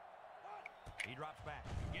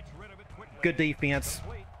 Good defense.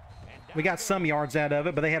 We got some yards out of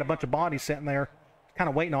it, but they had a bunch of bodies sitting there kind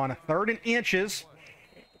of waiting on it. 3rd and inches.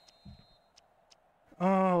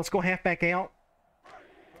 Oh, let's go halfback out.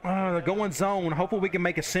 They're going zone. Hopefully we can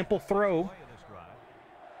make a simple throw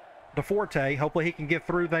to Forte. Hopefully he can get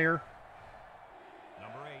through there.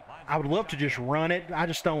 I would love to just run it. I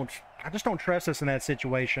just don't trust us in that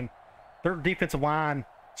situation. Their defensive line,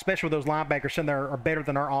 especially with those linebackers sitting there, are better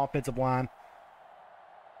than our offensive line.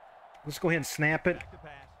 Let's go ahead and snap it.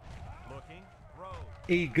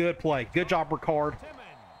 Good play. Good job, Ricard.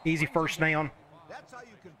 Easy first down. That's how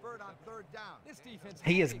you convert on 3rd down.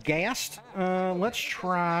 He is gassed. Let's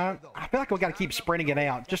try. I feel like we got to keep spreading it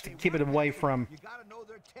out just to keep it away from. You got to know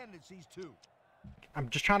their tendencies too. I'm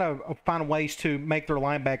just trying to find ways to make their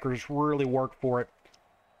linebackers really work for it.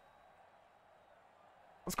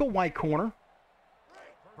 Let's go white corner.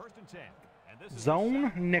 1st and 10. And this is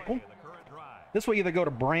Zone nickel. This will either go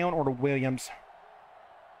to Brown or to Williams,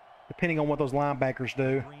 depending on what those linebackers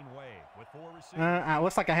do.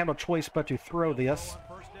 Looks like I have no choice but to throw this.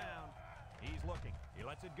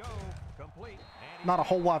 Not a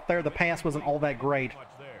whole lot there. The pass wasn't all that great.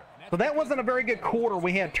 So that wasn't a very good quarter.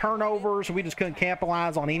 We had turnovers. We just couldn't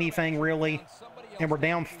capitalize on anything, really. And we're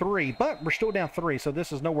down 3. But we're still down 3, so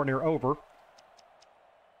this is nowhere near over.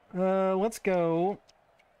 Let's go.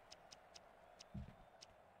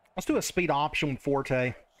 Let's do a speed option with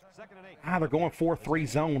Forte. They're going 4-3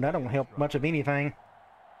 zone. That don't help much of anything.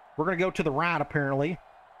 We're going to go to the right, apparently.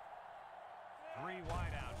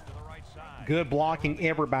 Good blocking,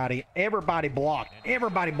 everybody. Everybody blocked.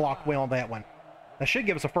 Everybody blocked well on that one. That should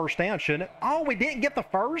give us a first down, shouldn't it? Oh, we didn't get the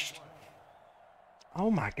first?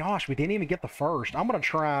 Oh, my gosh. We didn't even get the first. I'm going to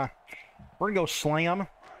try. We're going to go slam.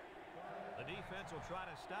 The defense will try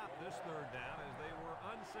to stop this 3rd down as they were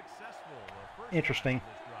unsuccessful. Interesting.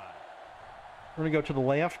 We're going to go to the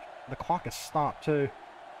left. The clock is stopped, too.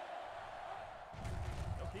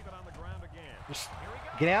 Keep it on the ground again. Just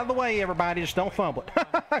get out of the way, everybody. Just don't fumble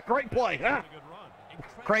it. Great play.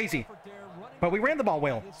 Crazy. But we ran the ball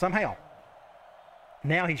well, somehow.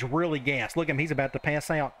 Now he's really gassed. Look at him. He's about to pass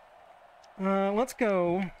out. Let's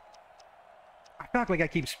go. I feel like we got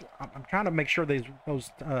to keep... I'm trying to make sure those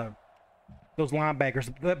linebackers...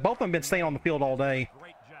 Both of them have been staying on the field all day.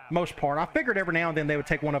 Most part. I figured every now and then they would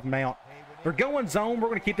take one of them out. They're going zone. We're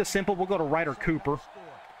going to keep this simple. We'll go to Ryder Cooper.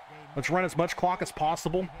 Let's run as much clock as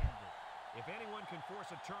possible. If anyone can force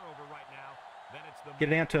a turnover right now, then it's the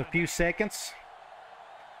Get it down to a few seconds.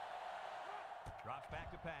 drops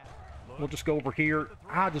back to pass. We'll just go over here.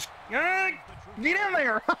 Get in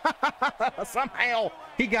there. Somehow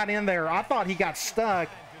he got in there. I thought he got stuck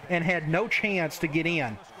and had no chance to get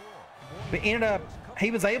in. But ended up,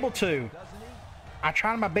 he was able to. I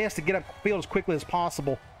tried my best to get up field as quickly as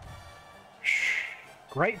possible.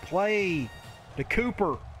 Great play to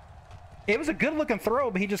Cooper. It was a good-looking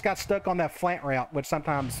throw, but he just got stuck on that flat route, which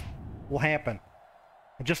sometimes will happen.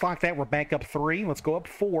 And just like that, we're back up 3. Let's go up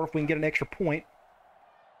 4 if we can get an extra point.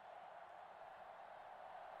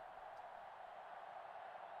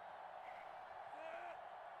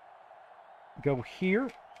 Go here.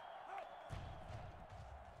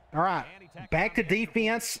 All right, back to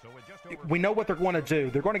defense. We know what they're going to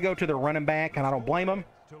do. They're going to go to their running back, and I don't blame them.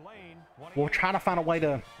 We'll try to find a way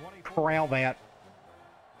to corral that.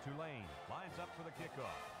 Tulane lines up for the kickoff.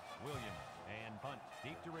 Williams and punt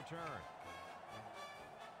deep to return.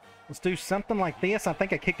 Let's do something like this. I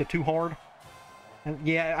think I kicked it too hard. And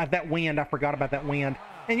yeah, that wind, I forgot about that wind.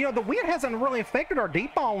 And, you know, the wind hasn't really affected our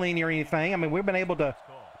deep ball lean or anything. I mean, we've been able to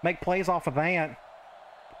make plays off of that.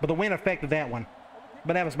 But the wind affected that one.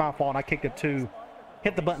 But that was my fault. I kicked it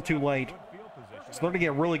hit the button too late. So they're going to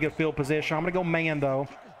get really good field position. I'm going to go man, though.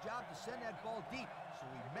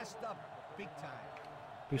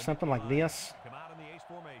 Do something like this. Come out in the ace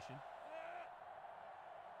formation.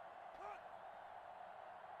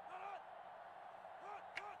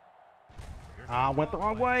 Went the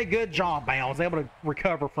wrong way. Good job, Bale. I was able to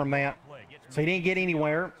recover from that. So he didn't get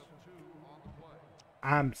anywhere.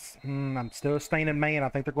 I'm still staying in man. I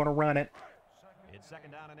think they're going to run it. It's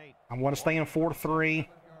 2nd down and 8. I want to stay in 4-3.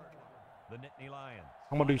 The Nittany Lions.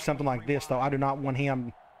 I'm going to do something like this, though. I do not want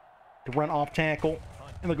him to run off tackle.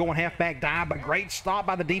 And they're going halfback dive, but great stop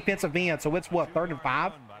by the defensive end. So it's what, 3rd and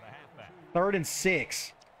 5? 3rd and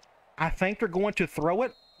 6. I think they're going to throw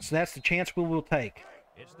it, so that's the chance we will take.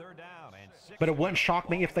 It's 3rd down and 6. But it wouldn't shock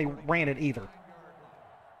me if they ran it either.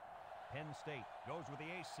 Penn State goes with the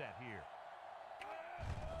ace set here.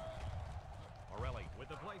 Morelli with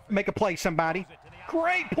the play. Make a play, somebody.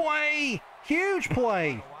 Great play. Huge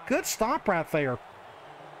play. Good stop right there.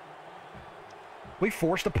 We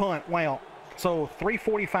forced a punt. Wow. So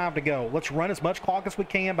 3:45 to go. Let's run as much clock as we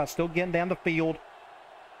can by still getting down the field.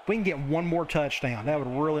 If we can get one more touchdown, that would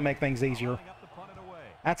really make things easier.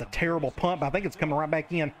 That's a terrible punt, but I think it's coming right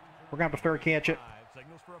back in. We're going to have to fair catch it.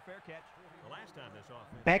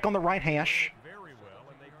 Back on the right hash.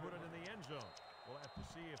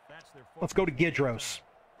 Let's go to Gidros.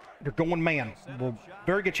 They're going man. Well,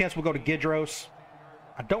 very good chance we'll go to Gidros.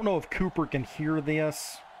 I don't know if Cooper can hear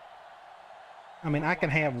this. I mean, I can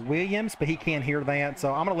have Williams, but he can't hear that,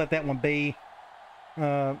 so I'm going to let that one be.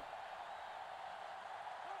 We'll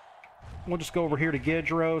just go over here to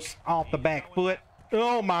Gidros. Off the back foot.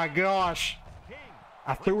 Oh, my gosh.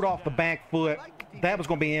 I threw it off the back foot. That was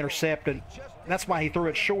going to be intercepted. That's why he threw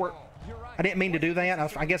it short. I didn't mean to do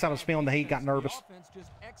that. I guess I was feeling that he got nervous.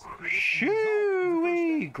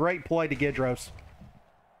 Shoo-wee. Great play to Gidros.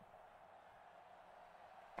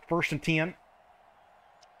 1st and 10.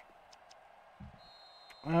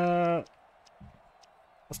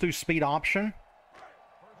 Let's do speed option.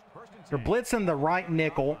 They're blitzing the right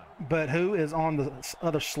nickel, but who is on the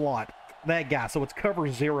other slot? That guy. So it's cover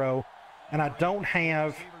 0, and I don't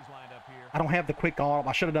have the quick audible.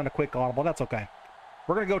 I should have done a quick audible. That's okay.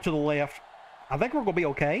 We're going to go to the left. I think we're going to be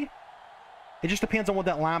okay. It just depends on what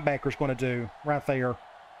that linebacker is going to do right there.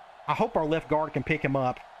 I hope our left guard can pick him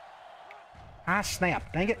up. I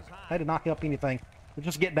snap. Dang it. That did not help anything.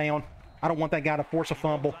 Just get down. I don't want that guy to force a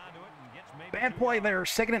fumble. Bad play there.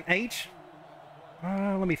 2nd and 8.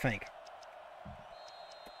 Let me think.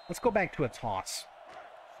 Let's go back to a toss.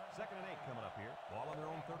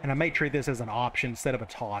 And I may treat this as an option instead of a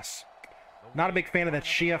toss. Not a big fan of that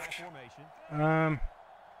shift. And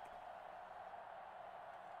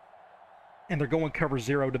they're going cover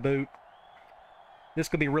 0 to boot. This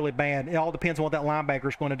could be really bad. It all depends on what that linebacker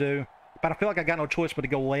is going to do. But I feel like I got no choice but to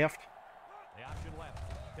go left.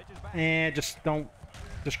 And just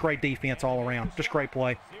great defense all around. Just great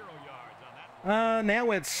play.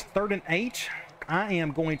 Now it's 3rd and 8. I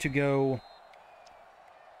am going to go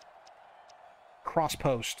cross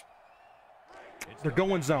post. They're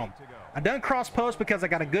going zone. I done cross post because I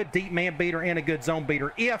got a good deep man beater and a good zone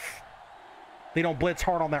beater if they don't blitz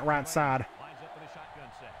hard on that right side.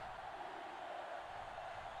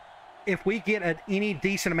 If we get any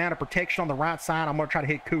decent amount of protection on the right side, I'm going to try to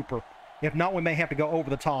hit Cooper. If not, we may have to go over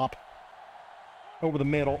the top, over the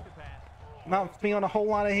middle. Not feeling a whole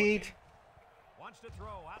lot of heat.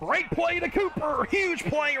 Great play to Cooper. Huge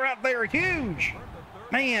play right there. Huge.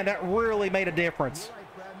 Man, that really made a difference.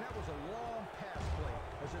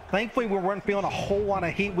 Thankfully, we weren't feeling a whole lot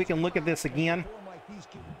of heat. We can look at this again.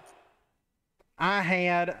 I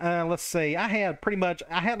had, let's see, I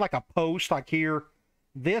had like a post like here.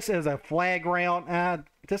 This is a flag route.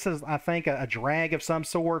 This is, I think, a drag of some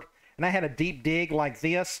sort. And I had a deep dig like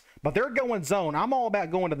this. But they're going zone. I'm all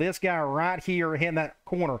about going to this guy right here hitting that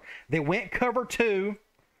corner. They went cover 2,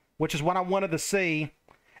 which is what I wanted to see.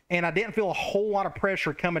 And I didn't feel a whole lot of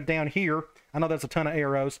pressure coming down here. I know there's a ton of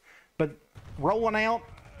arrows. But rolling out,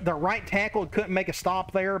 the right tackle couldn't make a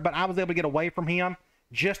stop there. But I was able to get away from him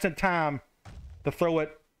just in time to throw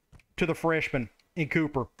it to the freshman in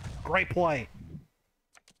Cooper. Great play.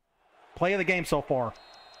 Play of the game so far.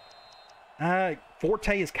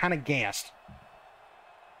 Forte is kind of gassed.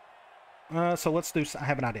 So let's do... I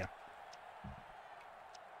have an idea.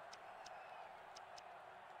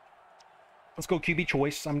 Let's go QB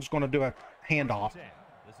choice. I'm just going to do a handoff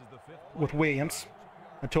with Williams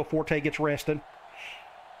until Forte gets rested.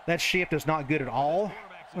 That shift is not good at all.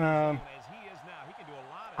 I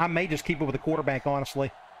may just keep it with the quarterback,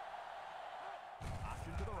 honestly.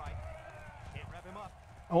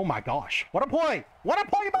 Oh, my gosh. What a play. What a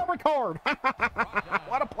play by Ricard.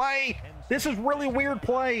 What a play. This is really weird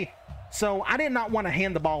play. So I did not want to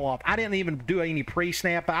hand the ball off. I didn't even do any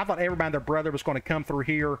pre-snap. I thought everybody and their brother was going to come through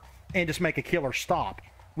here and just make a killer stop.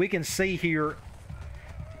 We can see here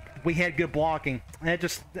we had good blocking. I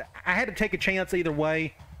had to take a chance either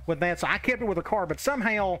way with that. So I kept it with Ricard, but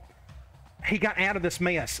somehow he got out of this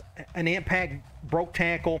mess. An impact, broke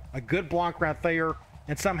tackle, a good block right there,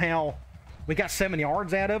 and somehow we got 7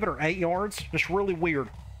 yards out of it, or 8 yards. Just really weird.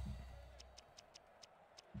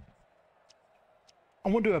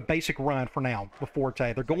 I'm going to do a basic run for now with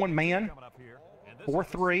Forte. They're going man.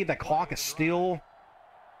 4-3. The clock is still...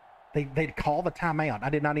 They call the timeout. I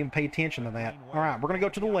did not even pay attention to that. All right, we're going to go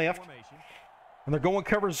to the left. And they're going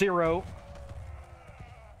cover 0.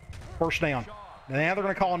 First down. Now they're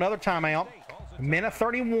going to call another timeout. Minute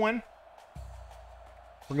 31.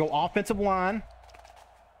 We're going to go offensive line.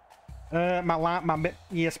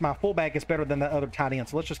 My fullback is better than the other tight end,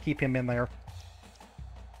 so let's just keep him in there.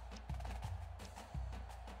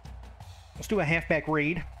 Let's do a halfback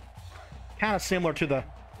read. Kind of similar to the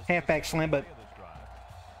halfback slam, but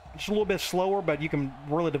just a little bit slower, but you can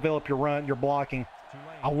really develop your run, your blocking.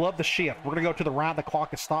 I love the shift. We're going to go to the right. The clock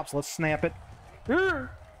has stopped, so let's snap it.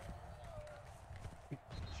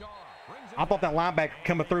 I thought that linebacker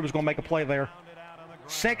coming through was going to make a play there.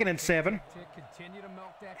 2nd and 7.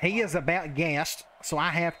 He is about gassed, so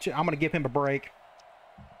I'm going to give him a break.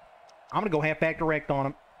 I'm going to go halfback direct on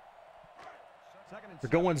him. They're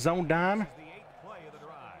going zone dime,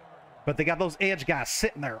 but they got those edge guys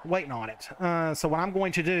sitting there waiting on it. So what I'm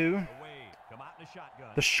going to do,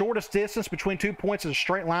 the shortest distance between 2 points is a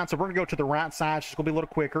straight line, so we're going to go to the right side. It's just going to be a little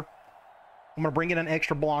quicker. I'm going to bring in an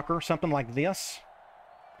extra blocker, something like this.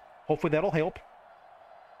 Hopefully that'll help.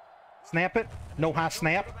 Snap it. No high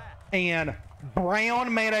snap. And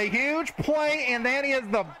Brown made a huge play, and that is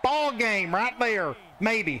the ball game right there.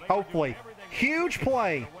 Maybe, hopefully. Huge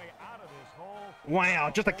play. Wow,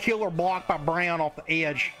 just a killer block by Brown off the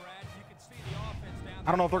edge. I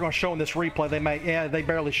don't know if they're going to show in this replay. They may. Yeah, they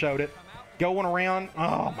barely showed it. Going around.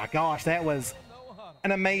 Oh, my gosh, that was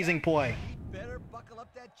an amazing play.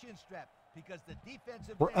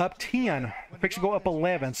 We're up 10. We're fixing to go up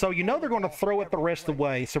 11. So you know they're going to throw it the rest of the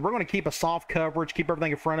way. So we're going to keep a soft coverage, keep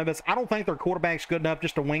everything in front of us. I don't think their quarterback's good enough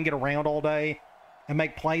just to wing it around all day and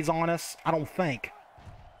make plays on us. I don't think.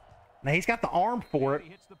 Now, he's got the arm for it.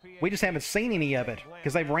 We just haven't seen any of it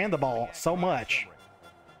because they've ran the ball so much.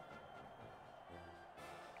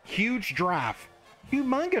 Huge drive.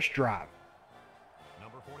 Humongous drive.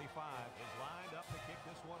 Number 45 is lined up to kick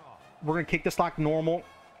this one off. We're going to kick this like normal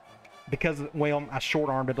because, well, I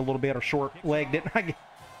short-armed it a little bit or short-legged it.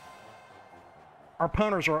 Our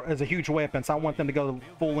punters is a huge weapon, so I want them to go the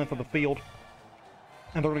full length of the field.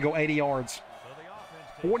 And they're going to go 80 yards.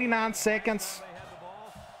 49 seconds.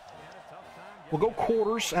 We'll go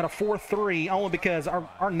quarters at a 4-3 only because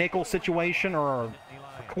our nickel situation or our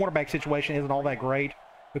cornerback situation isn't all that great.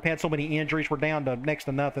 We've had so many injuries. We're down to next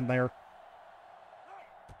to nothing there.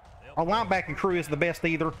 Our linebacking crew isn't the best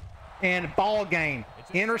either. And ball game.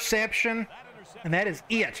 Interception. And that is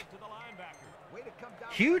it.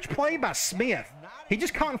 Huge play by Smith. He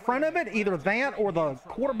just caught in front of it. Either that or the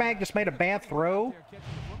quarterback just made a bad throw.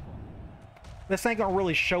 This ain't going to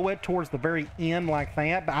really show it towards the very end like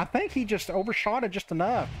that, but I think he just overshot it just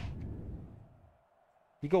enough.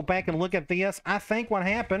 You go back and look at this. I think what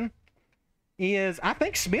happened is I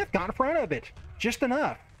think Smith got in front of it just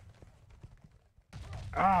enough.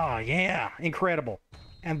 Oh, yeah. Incredible.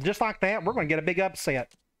 And just like that, we're going to get a big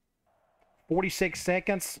upset. 46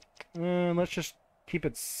 seconds. Let's just keep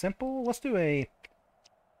it simple. Let's do a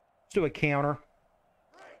counter.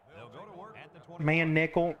 Man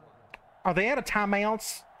nickel. Are they out of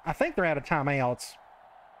timeouts? I think they're out of timeouts.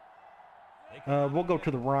 We'll go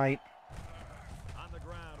to the right.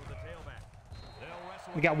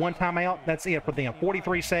 We got one timeout. That's it for them.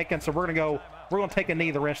 43 seconds. So we're going to take a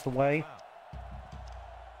knee the rest of the way.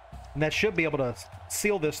 And that should be able to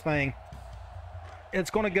seal this thing.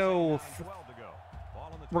 It's going to go.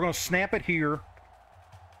 We're going to snap it here.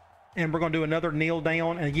 And we're going to do another kneel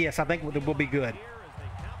down. And yes, I think we'll be good.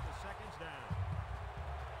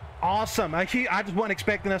 Awesome. I just wasn't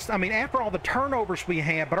expecting us. I mean, after all the turnovers we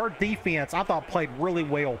had, but our defense, I thought, played really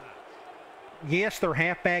well. Yes, their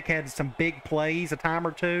halfback had some big plays, a time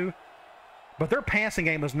or two, but their passing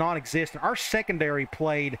game was non-existent. Our secondary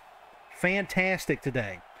played fantastic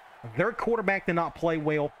today. Their quarterback did not play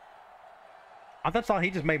well. I thought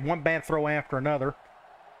he just made one bad throw after another.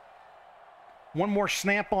 One more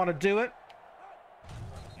snap on to do it.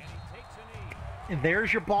 And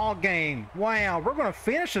there's your ball game. Wow, we're going to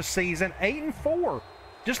finish the season 8-4,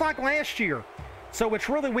 just like last year. So it's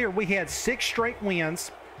really weird. We had 6 straight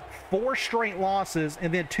wins, 4 straight losses,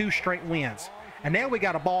 and then 2 straight wins. And now we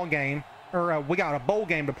got a ball game, or we got a bowl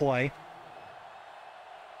game to play.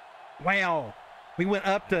 Wow, we went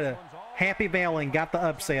up to Happy Valley and got the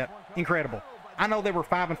upset. Incredible. I know they were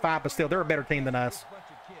 5-5, but still, they're a better team than us,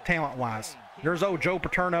 talent-wise. There's old Joe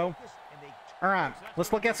Paterno. All right,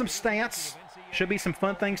 let's look at some stats. Should be some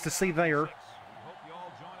fun things to see there.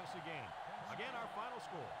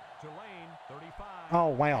 Oh,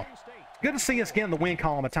 wow. Good to see us get in the win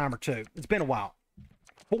column a time or two. It's been a while.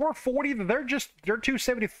 440, they're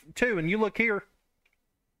 272. And you look here,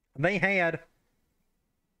 they had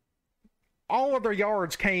all of their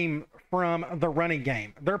yards came from the running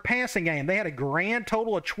game. Their passing game, they had a grand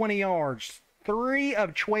total of 20 yards. 3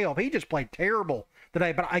 of 12. He just played terrible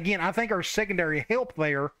today. But again, I think our secondary helped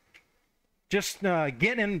there. Just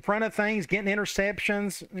getting in front of things, getting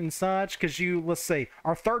interceptions and such. Because let's see,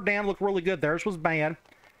 our third down looked really good. Theirs was bad.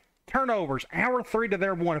 Turnovers, our 3 to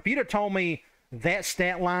their 1. If you'd have told me that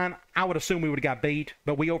stat line, I would assume we would have got beat,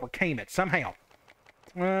 but we overcame it somehow.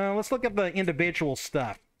 Let's look at the individual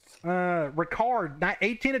stuff. Ricard,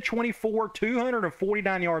 18 of 24,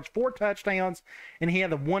 249 yards, 4 touchdowns, and he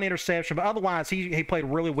had the 1 interception. But otherwise, he played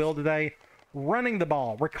really well today. Running the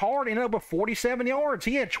ball, Ricard ended up with 47 yards.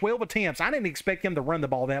 He had 12 attempts. I didn't expect him to run the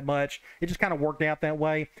ball that much. It just kind of worked out that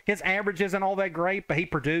way. His average isn't all that great, but he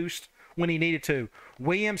produced when he needed to.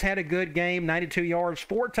 Williams had a good game, 92 yards.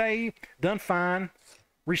 Forte, done fine.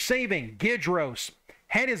 Receiving, Gidros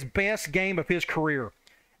had his best game of his career.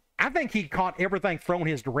 I think he caught everything thrown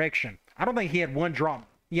his direction. I don't think he had one drop.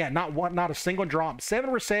 Yeah, not a single drop. 7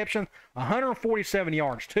 receptions, 147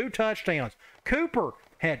 yards, 2 touchdowns. Cooper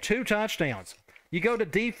had 2 touchdowns. You go to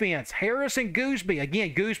defense, Harrison Gooseby.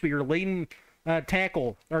 Again, Gooseby, your leading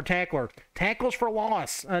tackler. Tackles for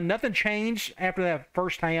loss. Nothing changed after that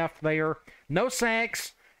first half there. No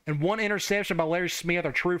sacks and 1 interception by Larry Smith,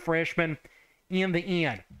 our true freshman, in the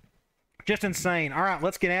end. Just insane. All right,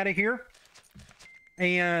 let's get out of here.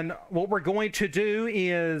 And what we're going to do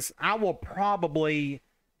is I will probably,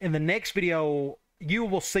 in the next video, you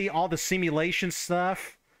will see all the simulation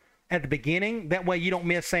stuff at the beginning. That way you don't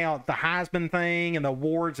miss out the Heisman thing and the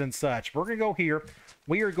awards and such. We're going to go here.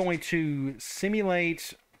 We are going to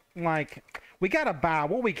simulate, like, we got to buy.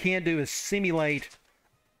 What we can do is simulate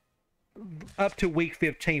up to week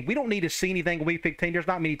 15. We don't need to see anything in week 15. There's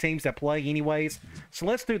not many teams that play anyways. So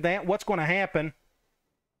let's do that. What's going to happen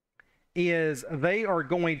is they are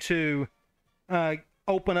going to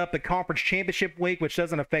open up the conference championship week, which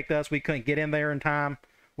doesn't affect us. We couldn't get in there in time.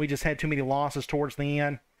 We just had too many losses towards the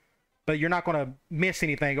end. But you're not going to miss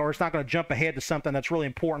anything, or it's not going to jump ahead to something that's really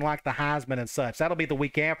important like the Heisman and such. That'll be the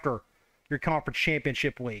week after your conference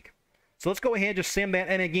championship week. So let's go ahead and just sim that.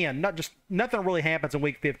 And again, nothing really happens in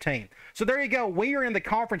week 15. So there you go. We are in the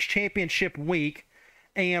conference championship week.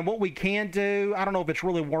 And what we can do, I don't know if it's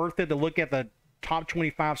really worth it to look at the top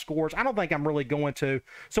 25 scores. I don't think I'm really going to.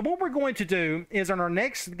 So what we're going to do is in our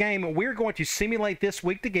next game, we're going to simulate this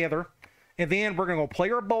week together. And then we're going to go play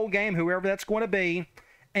our bowl game, whoever that's going to be.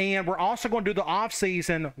 And we're also going to do the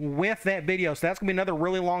off-season with that video. So that's going to be another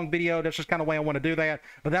really long video. That's just kind of the way I want to do that.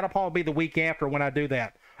 But that'll probably be the week after when I do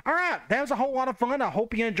that. All right. That was a whole lot of fun. I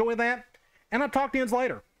hope you enjoy that. And I'll talk to you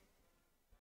later.